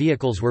launch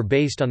vehicles were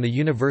based on the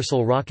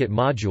Universal Rocket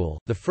Module,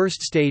 the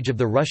first stage of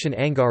the Russian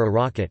Angara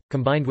rocket,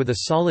 combined with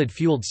a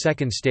solid-fueled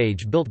second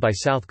stage built by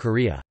South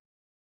Korea.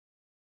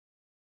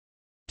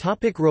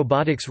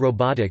 Robotics.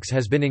 Robotics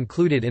has been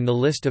included in the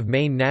list of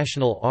main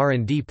national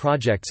R&D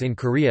projects in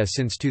Korea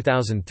since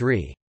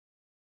 2003.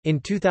 In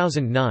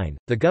 2009,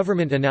 the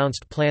government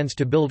announced plans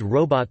to build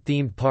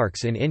robot-themed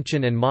parks in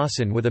Incheon and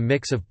Masan with a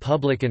mix of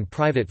public and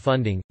private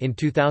funding. In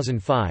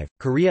 2005,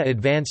 Korea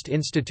Advanced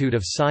Institute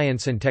of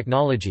Science and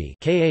Technology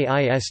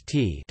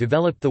 (KAIST)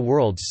 developed the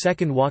world's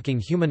second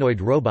walking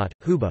humanoid robot,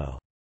 Hubo.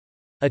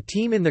 A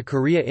team in the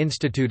Korea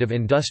Institute of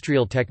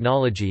Industrial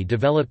Technology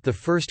developed the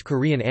first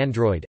Korean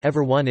android,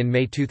 Ever-1, in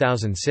May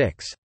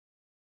 2006.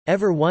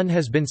 Ever-1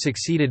 has been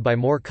succeeded by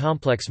more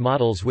complex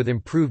models with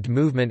improved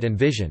movement and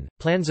vision.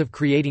 Plans of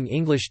creating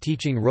English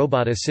teaching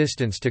robot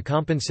assistants to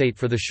compensate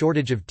for the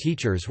shortage of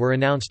teachers were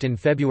announced in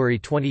February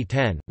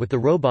 2010, with the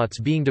robots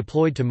being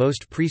deployed to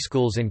most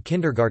preschools and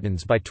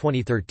kindergartens by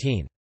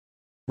 2013.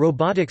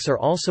 Robotics are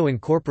also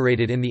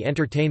incorporated in the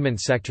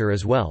entertainment sector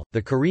as well.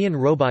 The Korean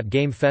Robot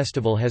Game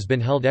Festival has been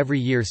held every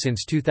year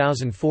since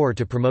 2004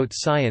 to promote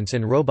science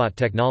and robot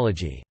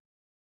technology.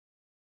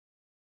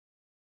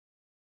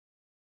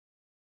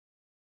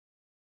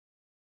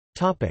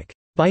 Topic: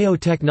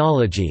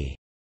 Biotechnology.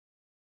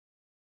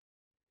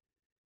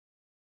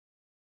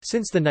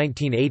 Since the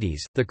 1980s,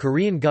 the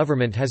Korean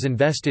government has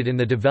invested in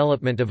the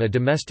development of a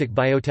domestic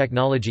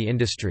biotechnology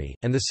industry,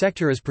 and the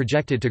sector is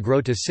projected to grow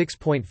to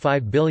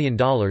 $6.5 billion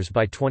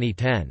by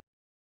 2010.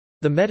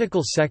 The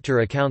medical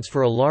sector accounts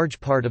for a large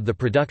part of the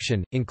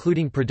production,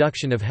 including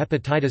production of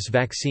hepatitis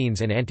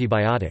vaccines and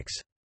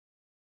antibiotics.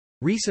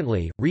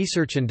 Recently,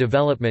 research and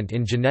development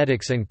in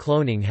genetics and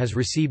cloning has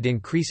received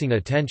increasing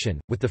attention,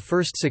 with the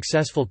first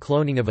successful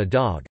cloning of a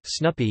dog,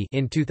 Snuppy,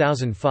 in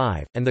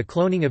 2005, and the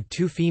cloning of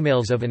 2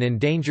 females of an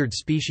endangered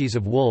species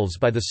of wolves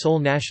by the Seoul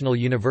National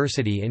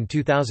University in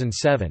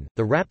 2007.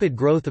 The rapid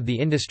growth of the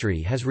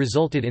industry has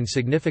resulted in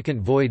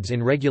significant voids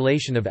in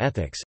regulation of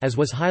ethics, as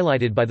was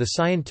highlighted by the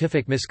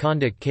scientific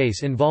misconduct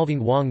case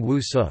involving Wong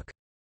Woo-suk.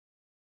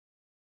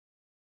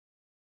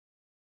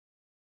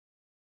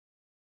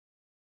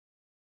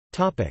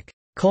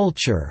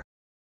 Culture.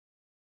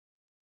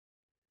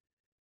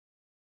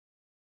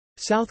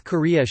 South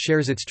Korea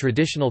shares its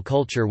traditional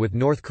culture with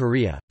North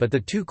Korea, but the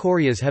two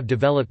Koreas have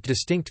developed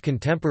distinct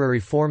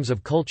contemporary forms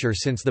of culture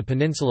since the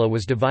peninsula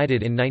was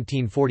divided in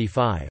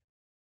 1945.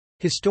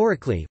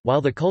 Historically,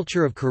 while the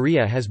culture of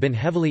Korea has been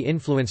heavily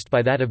influenced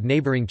by that of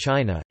neighboring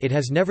China, it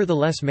has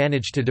nevertheless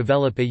managed to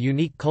develop a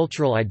unique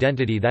cultural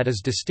identity that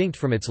is distinct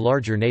from its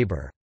larger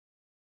neighbor.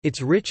 Its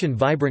rich and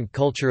vibrant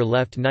culture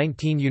left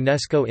 19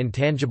 UNESCO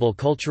Intangible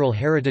Cultural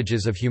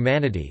Heritages of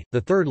Humanity, the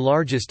third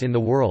largest in the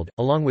world,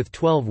 along with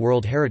 12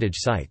 World Heritage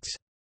Sites.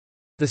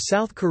 The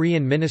South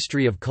Korean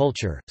Ministry of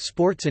Culture,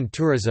 Sports and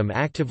Tourism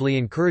actively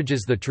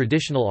encourages the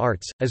traditional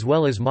arts, as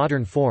well as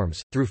modern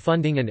forms, through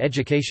funding and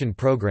education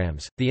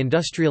programs. The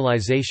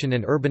industrialization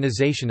and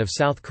urbanization of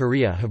South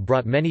Korea have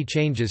brought many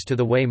changes to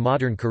the way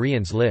modern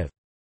Koreans live.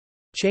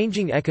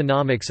 Changing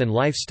economics and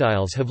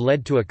lifestyles have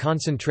led to a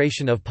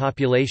concentration of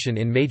population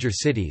in major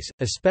cities,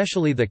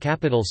 especially the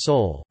capital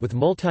Seoul, with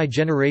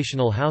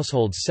multi-generational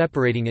households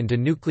separating into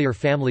nuclear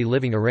family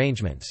living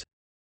arrangements.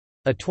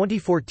 A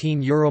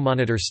 2014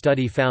 Euromonitor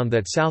study found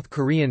that South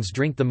Koreans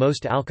drink the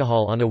most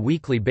alcohol on a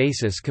weekly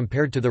basis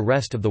compared to the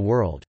rest of the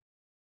world.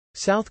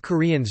 South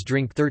Koreans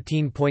drink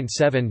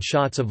 13.7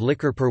 shots of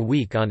liquor per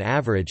week on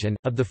average and,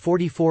 of the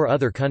 44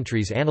 other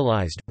countries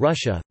analyzed,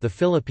 Russia, the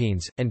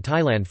Philippines, and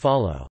Thailand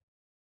follow.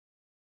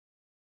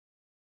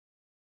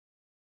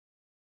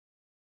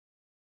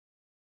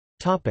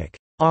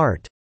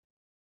 Art.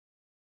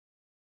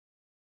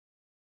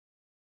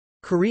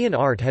 Korean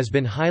art has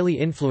been highly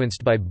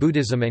influenced by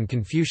Buddhism and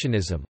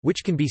Confucianism,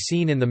 which can be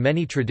seen in the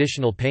many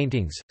traditional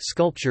paintings,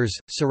 sculptures,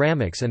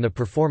 ceramics and the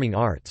performing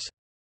arts.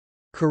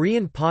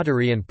 Korean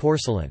pottery and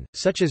porcelain,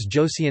 such as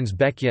Joseon's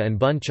baekje and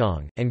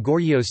buncheong, and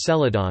Goryeo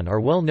celadon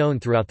are well known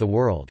throughout the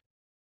world.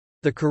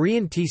 The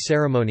Korean tea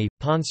ceremony,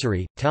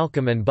 pansori,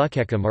 talcum and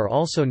baekjekum are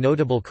also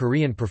notable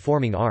Korean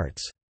performing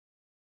arts.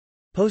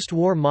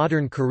 Post-war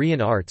modern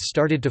Korean arts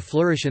started to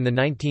flourish in the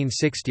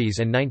 1960s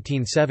and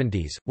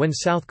 1970s, when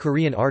South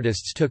Korean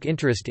artists took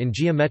interest in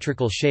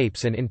geometrical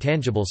shapes and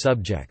intangible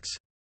subjects.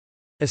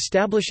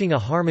 Establishing a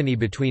harmony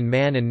between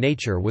man and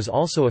nature was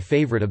also a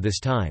favorite of this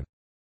time.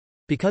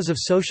 Because of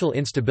social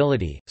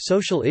instability,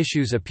 social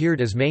issues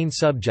appeared as main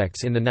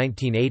subjects in the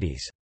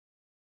 1980s.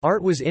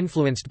 Art was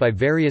influenced by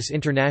various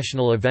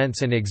international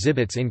events and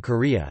exhibits in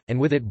Korea, and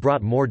with it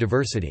brought more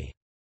diversity.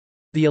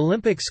 The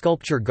Olympic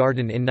Sculpture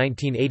Garden in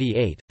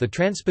 1988, the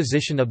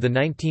transposition of the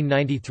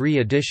 1993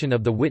 edition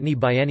of the Whitney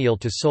Biennial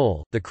to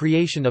Seoul, the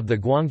creation of the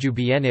Gwangju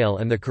Biennale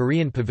and the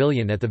Korean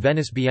Pavilion at the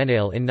Venice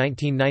Biennale in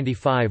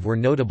 1995 were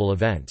notable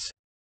events.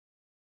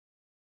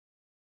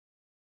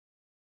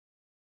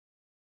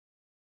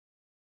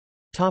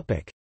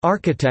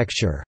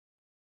 Architecture.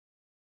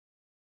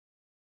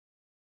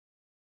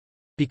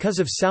 Because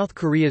of South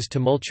Korea's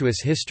tumultuous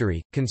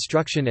history,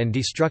 construction and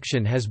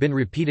destruction has been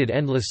repeated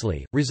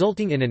endlessly,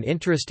 resulting in an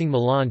interesting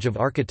melange of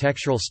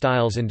architectural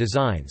styles and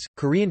designs.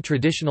 Korean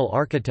traditional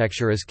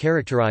architecture is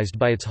characterized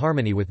by its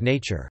harmony with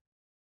nature.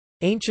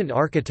 Ancient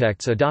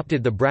architects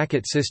adopted the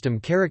bracket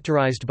system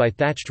characterized by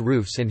thatched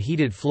roofs and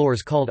heated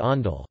floors called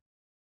ondol.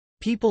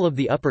 People of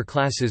the upper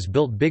classes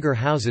built bigger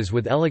houses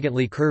with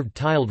elegantly curved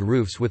tiled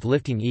roofs with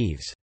lifting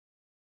eaves.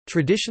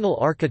 Traditional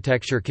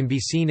architecture can be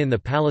seen in the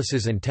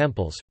palaces and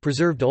temples,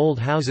 preserved old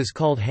houses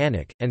called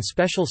hanok, and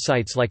special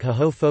sites like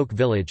Haho Folk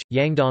Village,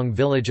 Yangdong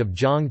Village of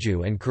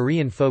Jeongju and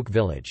Korean Folk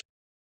Village.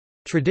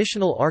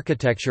 Traditional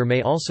architecture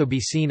may also be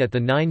seen at the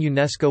 9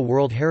 UNESCO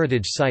World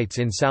Heritage Sites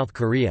in South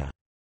Korea.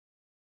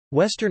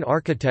 Western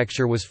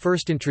architecture was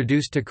first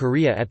introduced to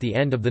Korea at the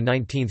end of the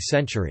 19th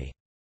century.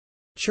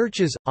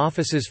 Churches,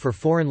 offices for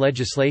foreign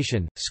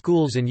legislation,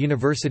 schools and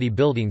university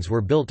buildings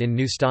were built in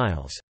new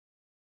styles.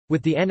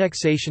 With the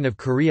annexation of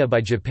Korea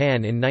by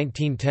Japan in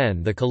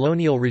 1910, the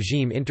colonial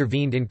regime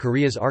intervened in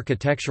Korea's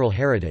architectural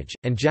heritage,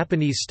 and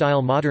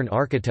Japanese-style modern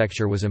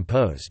architecture was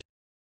imposed.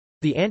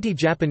 The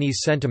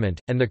anti-Japanese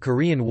sentiment, and the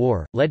Korean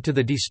War, led to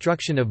the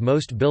destruction of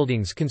most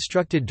buildings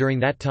constructed during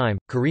that time.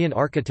 Korean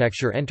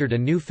architecture entered a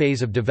new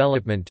phase of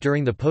development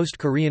during the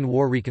post-Korean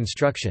War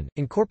reconstruction,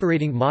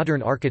 incorporating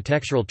modern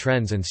architectural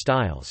trends and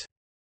styles.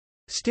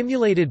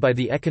 Stimulated by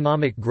the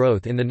economic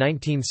growth in the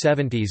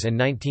 1970s and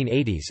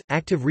 1980s,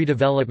 active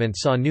redevelopment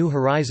saw new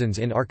horizons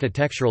in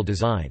architectural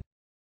design.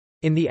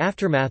 In the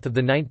aftermath of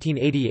the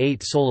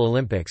 1988 Seoul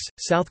Olympics,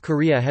 South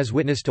Korea has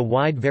witnessed a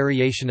wide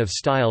variation of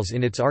styles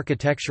in its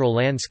architectural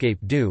landscape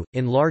due,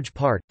 in large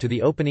part, to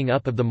the opening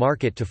up of the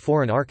market to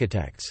foreign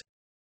architects.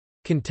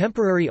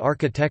 Contemporary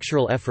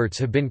architectural efforts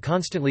have been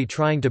constantly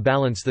trying to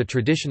balance the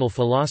traditional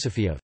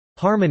philosophy of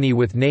harmony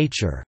with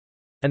nature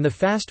and the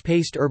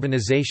fast-paced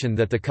urbanization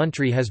that the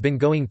country has been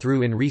going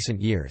through in recent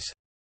years.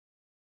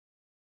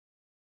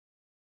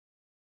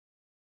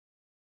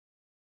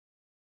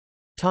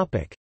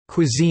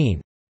 Cuisine.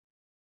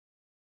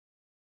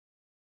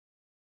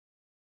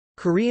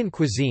 Korean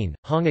cuisine,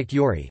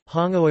 Hanguk-yori,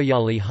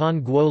 Hangoyali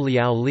Han Guo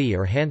Liao Li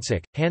or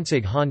Hansik,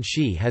 Hansig Han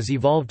Shi has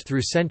evolved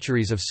through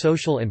centuries of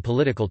social and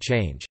political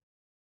change.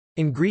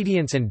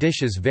 Ingredients and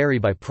dishes vary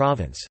by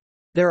province.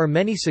 There are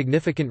many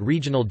significant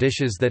regional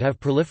dishes that have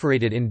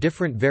proliferated in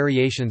different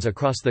variations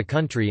across the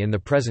country in the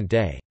present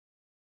day.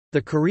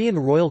 The Korean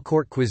royal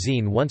court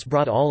cuisine once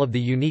brought all of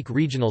the unique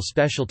regional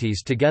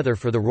specialties together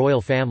for the royal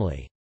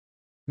family.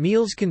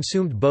 Meals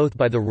consumed both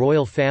by the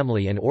royal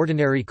family and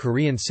ordinary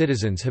Korean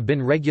citizens have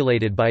been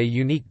regulated by a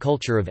unique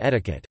culture of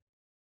etiquette.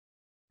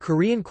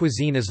 Korean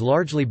cuisine is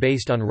largely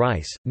based on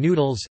rice,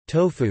 noodles,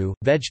 tofu,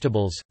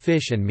 vegetables,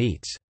 fish and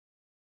meats.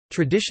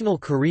 Traditional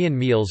Korean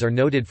meals are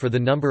noted for the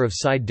number of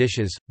side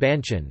dishes,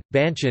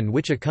 banchan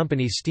which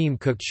accompany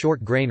steam-cooked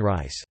short-grain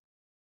rice.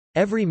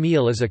 Every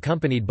meal is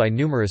accompanied by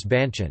numerous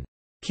banchan.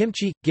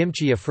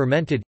 Kimchi, a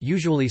fermented,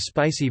 usually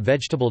spicy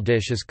vegetable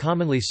dish, is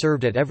commonly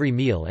served at every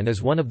meal and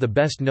is one of the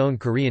best-known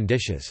Korean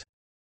dishes.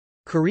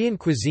 Korean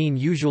cuisine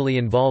usually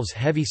involves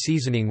heavy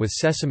seasoning with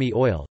sesame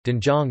oil,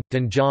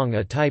 doenjang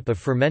a type of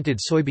fermented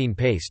soybean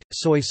paste,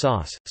 soy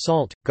sauce,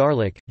 salt,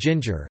 garlic,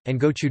 ginger, and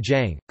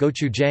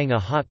gochujang a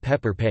hot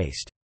pepper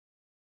paste.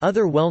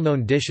 Other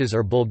well-known dishes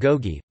are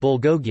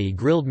bulgogi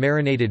grilled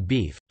marinated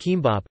beef,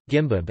 kimbap,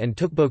 gimbap and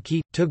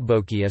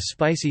tteokbokki a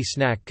spicy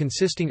snack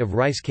consisting of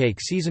rice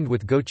cake seasoned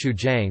with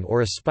gochujang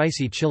or a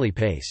spicy chili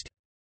paste.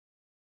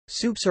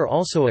 Soups are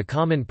also a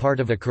common part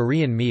of a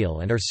Korean meal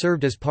and are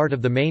served as part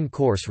of the main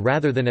course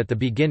rather than at the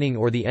beginning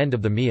or the end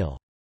of the meal.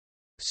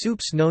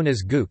 Soups known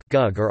as guk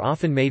are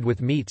often made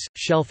with meats,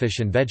 shellfish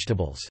and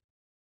vegetables.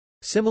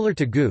 Similar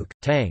to guk,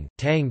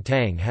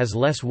 tang has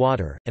less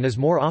water, and is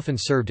more often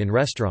served in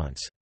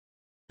restaurants.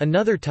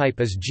 Another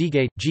type is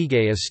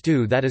jjigae a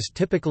stew that is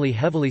typically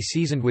heavily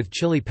seasoned with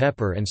chili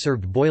pepper and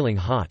served boiling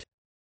hot.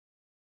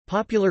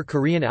 Popular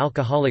Korean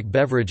alcoholic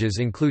beverages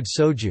include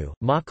soju,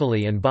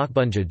 makgeolli and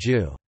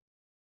bokbunja-ju.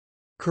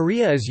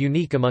 Korea is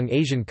unique among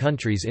Asian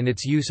countries in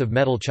its use of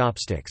metal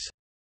chopsticks.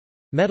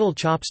 Metal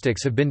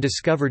chopsticks have been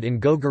discovered in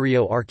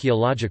Goguryeo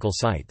archaeological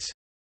sites.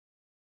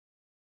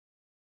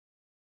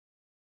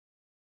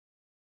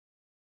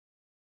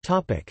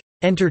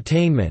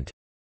 Entertainment.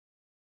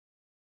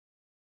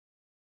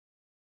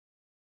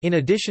 In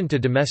addition to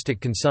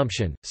domestic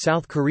consumption,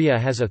 South Korea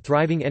has a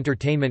thriving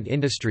entertainment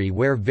industry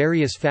where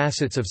various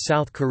facets of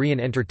South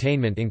Korean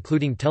entertainment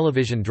including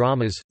television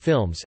dramas,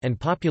 films, and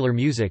popular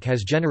music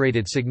has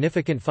generated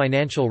significant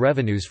financial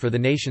revenues for the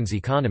nation's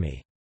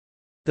economy.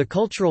 The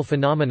cultural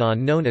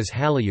phenomenon known as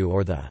Hallyu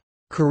or the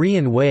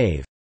Korean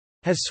Wave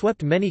has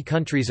swept many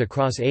countries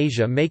across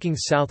Asia, making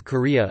South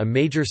Korea a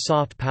major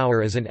soft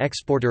power as an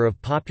exporter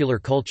of popular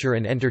culture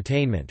and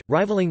entertainment,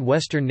 rivaling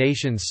Western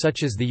nations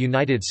such as the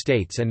United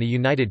States and the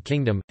United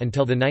Kingdom.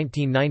 Until the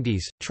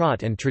 1990s,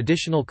 trot and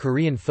traditional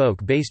Korean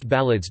folk-based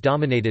ballads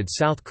dominated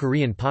South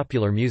Korean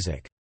popular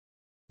music.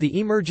 The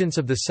emergence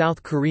of the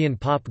South Korean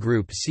pop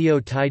group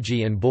Seo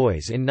Taiji and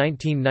Boys in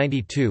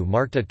 1992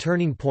 marked a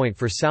turning point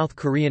for South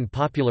Korean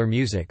popular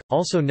music,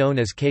 also known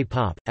as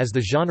K-pop, as the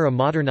genre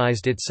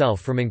modernized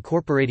itself from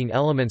incorporating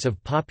elements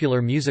of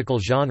popular musical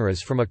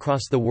genres from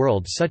across the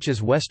world such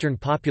as Western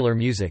popular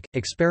music,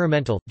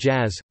 experimental,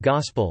 jazz,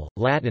 gospel,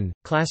 Latin,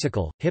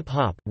 classical,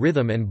 hip-hop,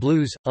 rhythm and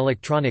blues,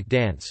 electronic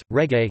dance,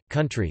 reggae,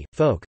 country,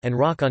 folk, and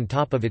rock on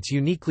top of its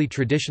uniquely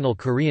traditional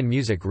Korean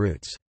music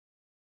roots.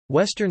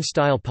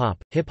 Western-style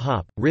pop,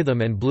 hip-hop, rhythm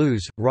and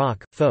blues,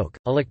 rock, folk,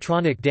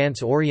 electronic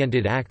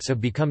dance-oriented acts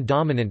have become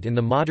dominant in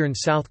the modern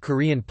South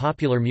Korean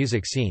popular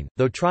music scene,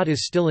 though trot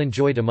is still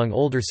enjoyed among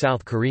older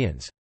South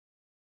Koreans.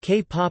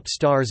 K-pop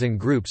stars and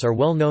groups are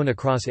well known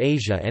across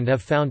Asia and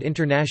have found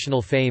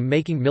international fame,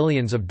 making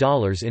millions of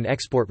dollars in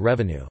export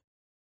revenue.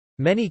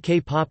 Many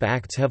K-pop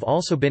acts have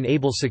also been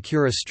able to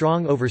secure a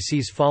strong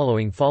overseas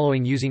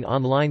following using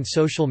online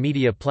social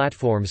media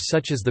platforms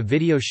such as the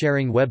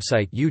video-sharing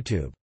website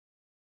YouTube.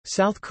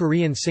 South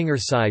Korean singer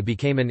Psy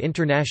became an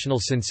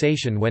international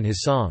sensation when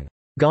his song,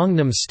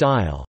 Gangnam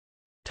Style,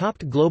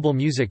 topped global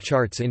music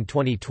charts in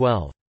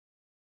 2012.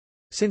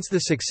 Since the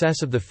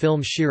success of the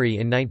film Shiri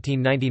in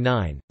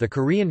 1999, the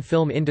Korean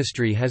film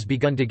industry has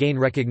begun to gain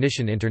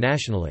recognition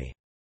internationally.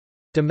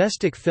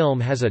 Domestic film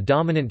has a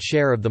dominant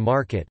share of the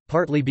market,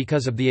 partly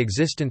because of the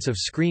existence of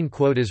screen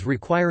quotas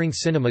requiring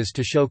cinemas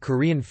to show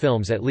Korean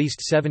films at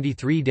least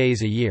 73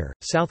 days a year.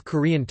 South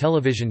Korean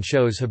television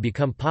shows have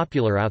become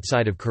popular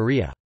outside of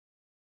Korea.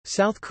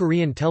 South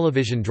Korean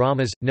television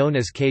dramas, known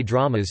as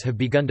K-dramas, have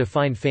begun to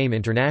find fame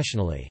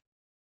internationally.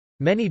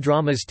 Many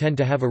dramas tend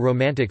to have a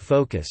romantic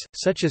focus,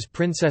 such as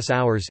Princess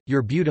Hours,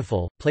 You're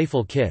Beautiful,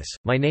 Playful Kiss,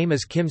 My Name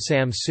is Kim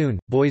Sam-soon,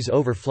 Boys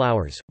Over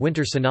Flowers,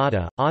 Winter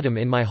Sonata, Autumn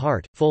in My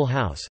Heart, Full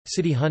House,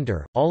 City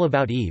Hunter, All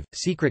About Eve,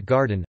 Secret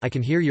Garden, I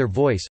Can Hear Your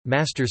Voice,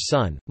 Master's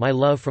Son, My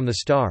Love from the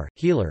Star,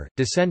 Healer,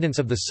 Descendants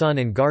of the Sun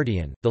and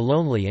Guardian, The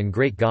Lonely and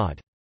Great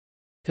God.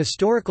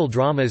 Historical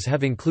dramas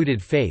have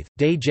included Faith,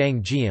 Dae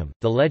Jang Jeom,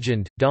 The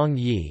Legend, Dong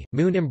Yi,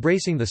 Moon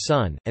Embracing the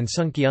Sun, and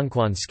Sung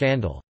Kyung-kwan's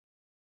Scandal.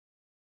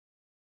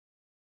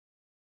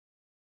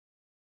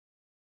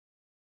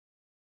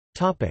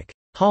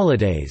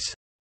 Holidays.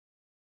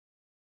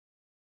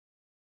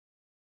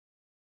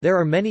 There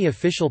are many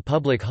official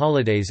public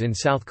holidays in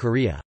South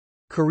Korea.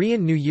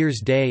 Korean New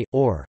Year's Day,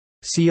 or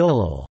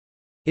Seollal,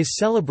 is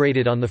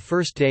celebrated on the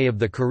first day of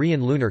the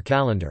Korean lunar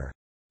calendar.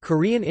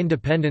 Korean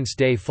Independence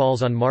Day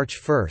falls on March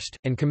 1,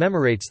 and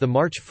commemorates the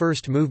March 1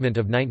 movement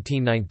of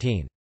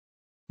 1919.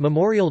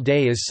 Memorial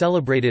Day is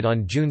celebrated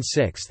on June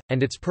 6,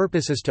 and its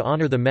purpose is to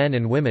honor the men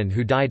and women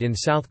who died in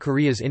South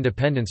Korea's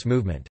independence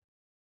movement.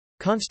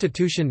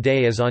 Constitution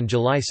Day is on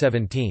July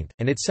 17,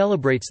 and it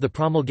celebrates the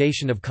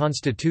promulgation of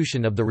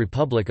Constitution of the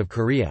Republic of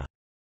Korea.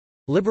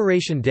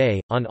 Liberation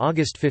Day, on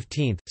August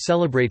 15,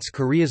 celebrates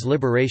Korea's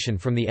liberation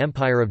from the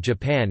Empire of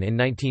Japan in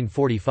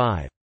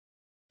 1945.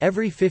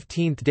 Every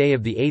 15th day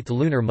of the 8th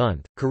lunar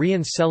month,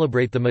 Koreans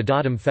celebrate the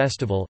Madadam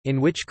festival,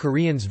 in which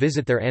Koreans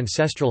visit their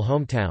ancestral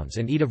hometowns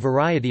and eat a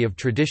variety of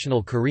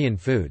traditional Korean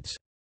foods.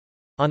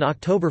 On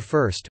October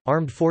 1,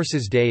 Armed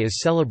Forces Day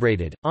is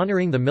celebrated,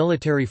 honoring the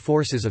military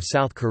forces of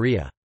South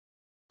Korea.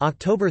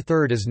 October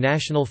 3 is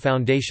National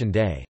Foundation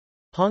Day.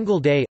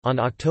 Hangul Day, on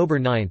October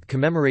 9,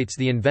 commemorates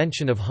the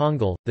invention of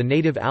Hangul, the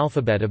native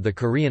alphabet of the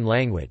Korean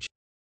language.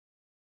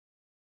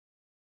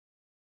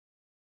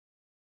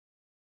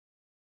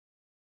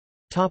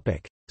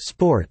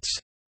 Sports.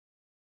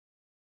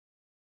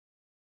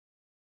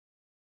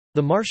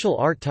 The martial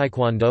art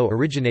Taekwondo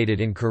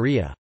originated in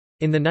Korea.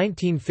 In the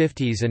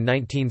 1950s and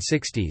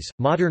 1960s,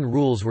 modern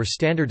rules were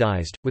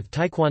standardized, with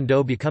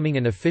Taekwondo becoming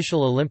an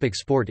official Olympic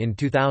sport in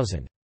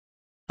 2000.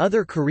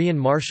 Other Korean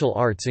martial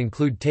arts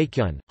include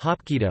Taekwon,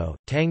 Hapkido,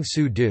 Tang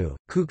Soo Do,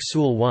 Kuk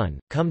Sool Won,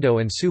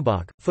 Kumdo and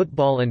Subak.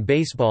 Football and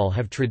baseball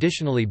have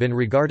traditionally been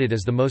regarded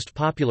as the most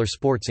popular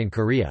sports in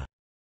Korea.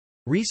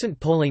 Recent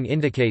polling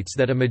indicates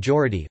that a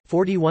majority,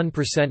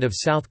 41% of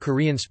South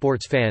Korean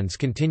sports fans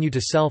continue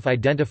to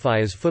self-identify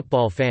as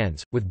football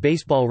fans, with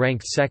baseball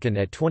ranked second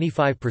at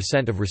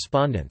 25% of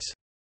respondents.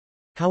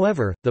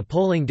 However, the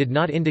polling did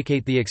not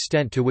indicate the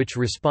extent to which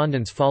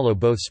respondents follow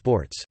both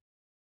sports.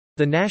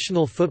 The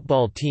national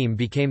football team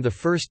became the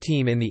first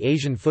team in the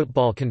Asian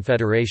Football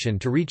Confederation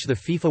to reach the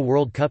FIFA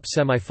World Cup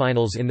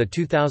semi-finals in the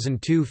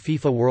 2002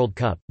 FIFA World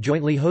Cup,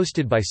 jointly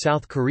hosted by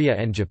South Korea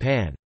and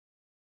Japan.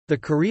 The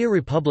Korea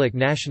Republic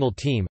national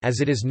team, as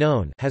it is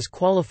known, has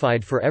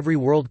qualified for every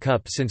World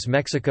Cup since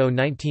Mexico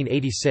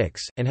 1986,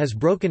 and has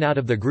broken out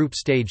of the group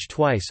stage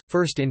twice,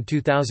 first in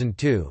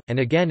 2002, and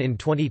again in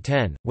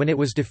 2010, when it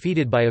was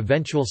defeated by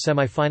eventual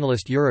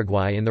semi-finalist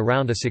Uruguay in the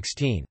round of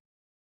 16.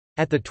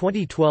 At the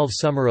 2012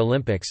 Summer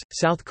Olympics,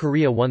 South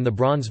Korea won the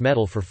bronze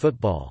medal for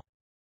football.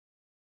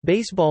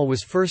 Baseball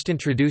was first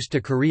introduced to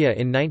Korea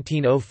in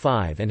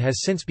 1905 and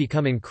has since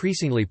become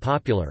increasingly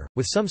popular,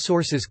 with some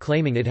sources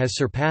claiming it has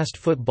surpassed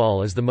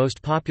football as the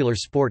most popular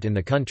sport in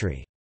the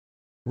country.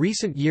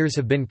 Recent years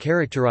have been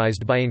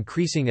characterized by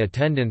increasing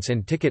attendance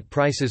and ticket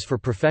prices for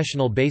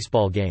professional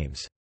baseball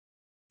games.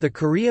 The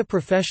Korea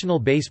Professional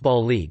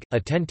Baseball League, a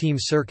 10-team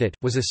circuit,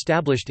 was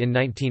established in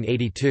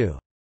 1982.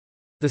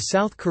 The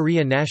South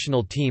Korea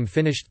national team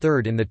finished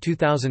third in the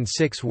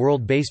 2006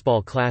 World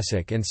Baseball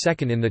Classic and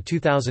second in the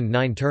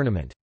 2009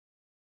 tournament.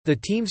 The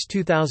team's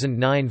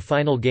 2009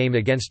 final game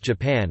against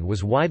Japan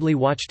was widely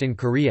watched in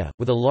Korea,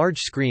 with a large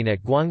screen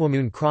at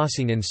Gwanghwamun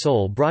Crossing in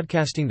Seoul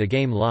broadcasting the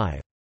game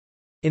live.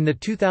 In the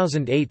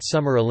 2008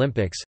 Summer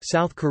Olympics,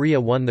 South Korea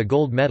won the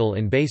gold medal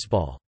in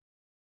baseball.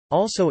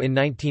 Also in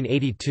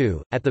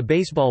 1982, at the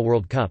Baseball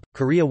World Cup,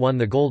 Korea won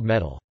the gold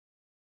medal.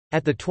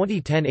 At the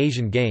 2010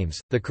 Asian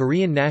Games, the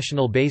Korean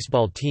national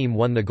baseball team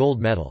won the gold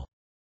medal.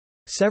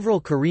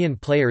 Several Korean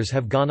players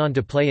have gone on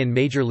to play in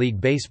Major League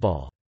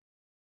Baseball.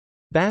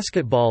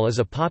 Basketball is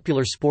a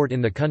popular sport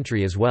in the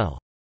country as well.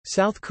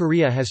 South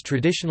Korea has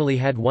traditionally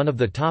had one of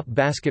the top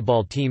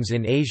basketball teams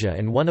in Asia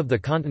and one of the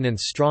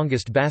continent's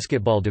strongest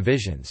basketball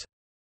divisions.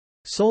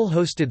 Seoul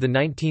hosted the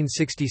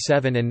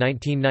 1967 and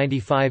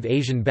 1995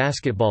 Asian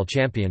Basketball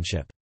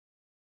Championship.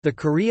 The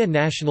Korea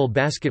national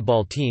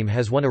basketball team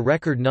has won a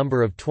record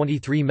number of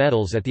 23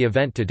 medals at the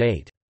event to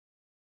date.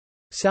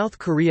 South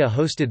Korea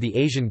hosted the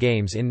Asian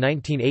Games in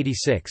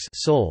 1986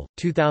 Seoul,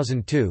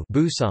 2002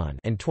 Busan,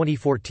 and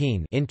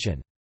 2014 Incheon.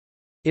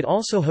 It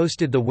also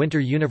hosted the Winter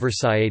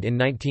Universiade in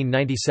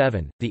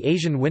 1997, the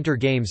Asian Winter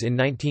Games in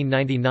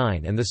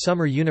 1999 and the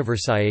Summer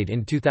Universiade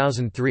in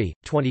 2003,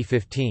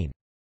 2015.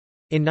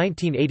 In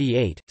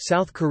 1988,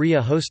 South Korea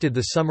hosted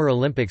the Summer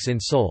Olympics in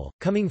Seoul,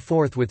 coming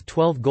fourth with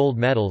 12 gold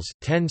medals,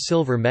 10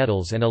 silver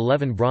medals and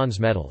 11 bronze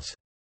medals.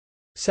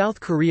 South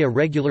Korea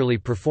regularly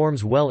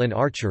performs well in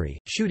archery,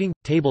 shooting,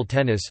 table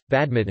tennis,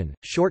 badminton,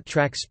 short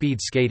track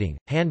speed skating,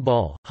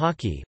 handball,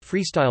 hockey,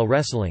 freestyle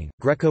wrestling,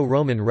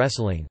 Greco-Roman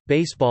wrestling,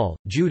 baseball,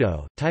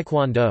 judo,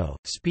 taekwondo,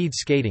 speed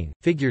skating,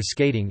 figure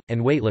skating,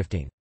 and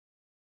weightlifting.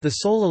 The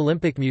Seoul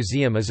Olympic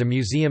Museum is a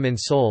museum in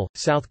Seoul,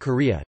 South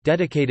Korea,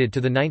 dedicated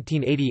to the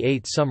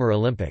 1988 Summer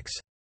Olympics.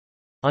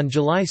 On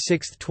July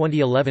 6,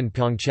 2011,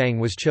 Pyeongchang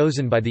was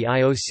chosen by the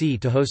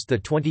IOC to host the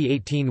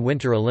 2018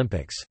 Winter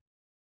Olympics.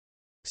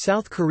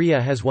 South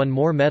Korea has won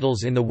more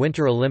medals in the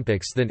Winter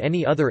Olympics than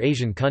any other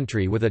Asian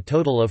country with a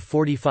total of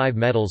 45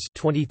 medals,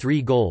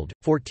 23 gold,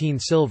 14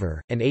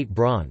 silver, and 8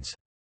 bronze.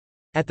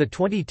 At the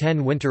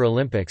 2010 Winter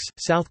Olympics,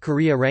 South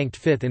Korea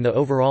ranked 5th in the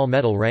overall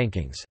medal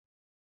rankings.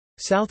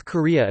 South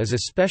Korea is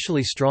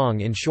especially strong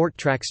in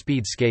short-track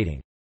speed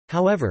skating.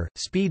 However,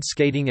 speed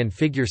skating and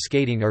figure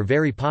skating are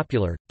very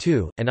popular,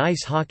 too, and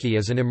ice hockey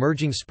is an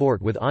emerging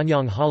sport with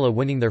Anyang Halla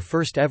winning their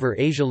first ever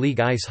Asia League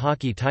ice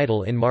hockey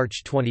title in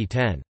March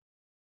 2010.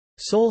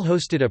 Seoul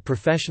hosted a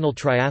professional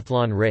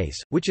triathlon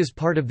race, which is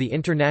part of the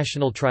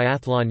International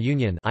Triathlon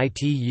Union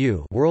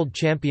 (ITU) World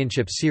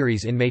Championship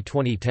Series in May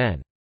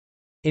 2010.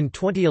 In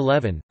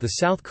 2011, the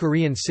South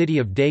Korean city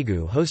of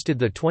Daegu hosted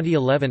the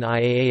 2011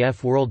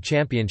 IAAF World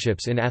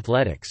Championships in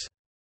athletics.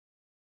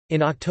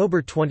 In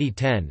October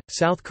 2010,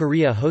 South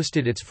Korea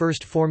hosted its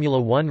first Formula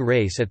One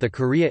race at the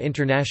Korea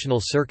International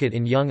Circuit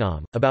in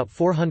Yeongam, about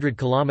 400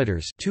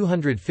 kilometers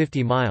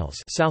 (250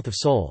 miles) south of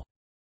Seoul.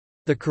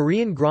 The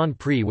Korean Grand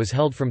Prix was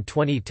held from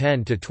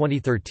 2010 to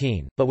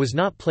 2013, but was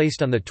not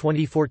placed on the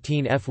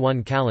 2014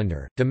 F1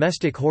 calendar.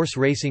 Domestic horse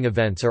racing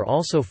events are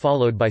also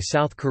followed by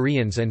South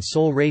Koreans, and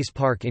Seoul Race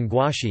Park in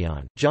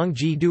Gwacheon,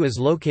 Gyeonggi-do is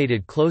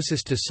located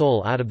closest to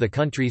Seoul out of the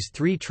country's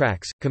 3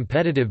 tracks.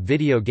 Competitive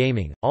video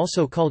gaming,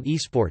 also called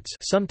esports,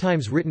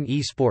 sometimes written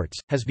e-sports,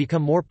 has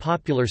become more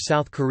popular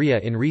South Korea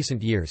in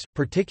recent years,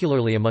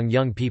 particularly among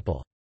young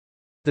people.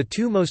 The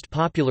 2 most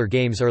popular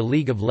games are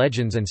League of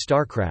Legends and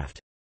StarCraft.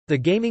 The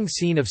gaming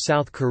scene of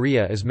South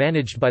Korea is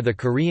managed by the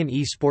Korean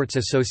E-Sports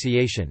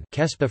Association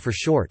 (KESPA for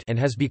short) and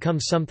has become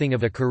something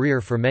of a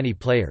career for many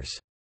players.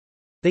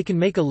 They can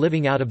make a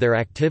living out of their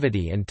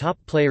activity, and top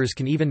players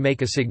can even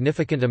make a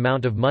significant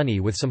amount of money,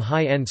 with some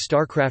high-end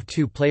StarCraft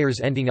 2 players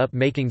ending up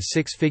making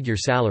 6-figure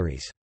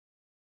salaries.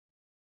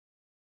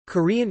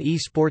 Korean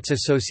E-Sports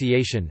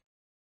Association,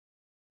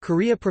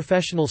 Korea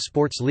Professional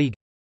Sports League,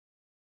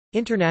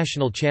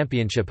 International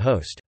Championship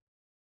host.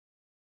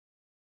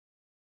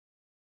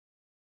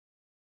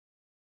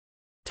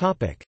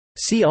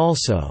 See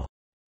also: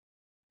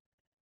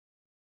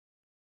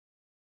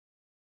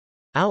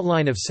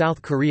 Outline of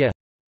South Korea,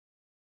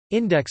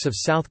 Index of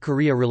South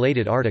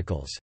Korea-related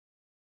articles.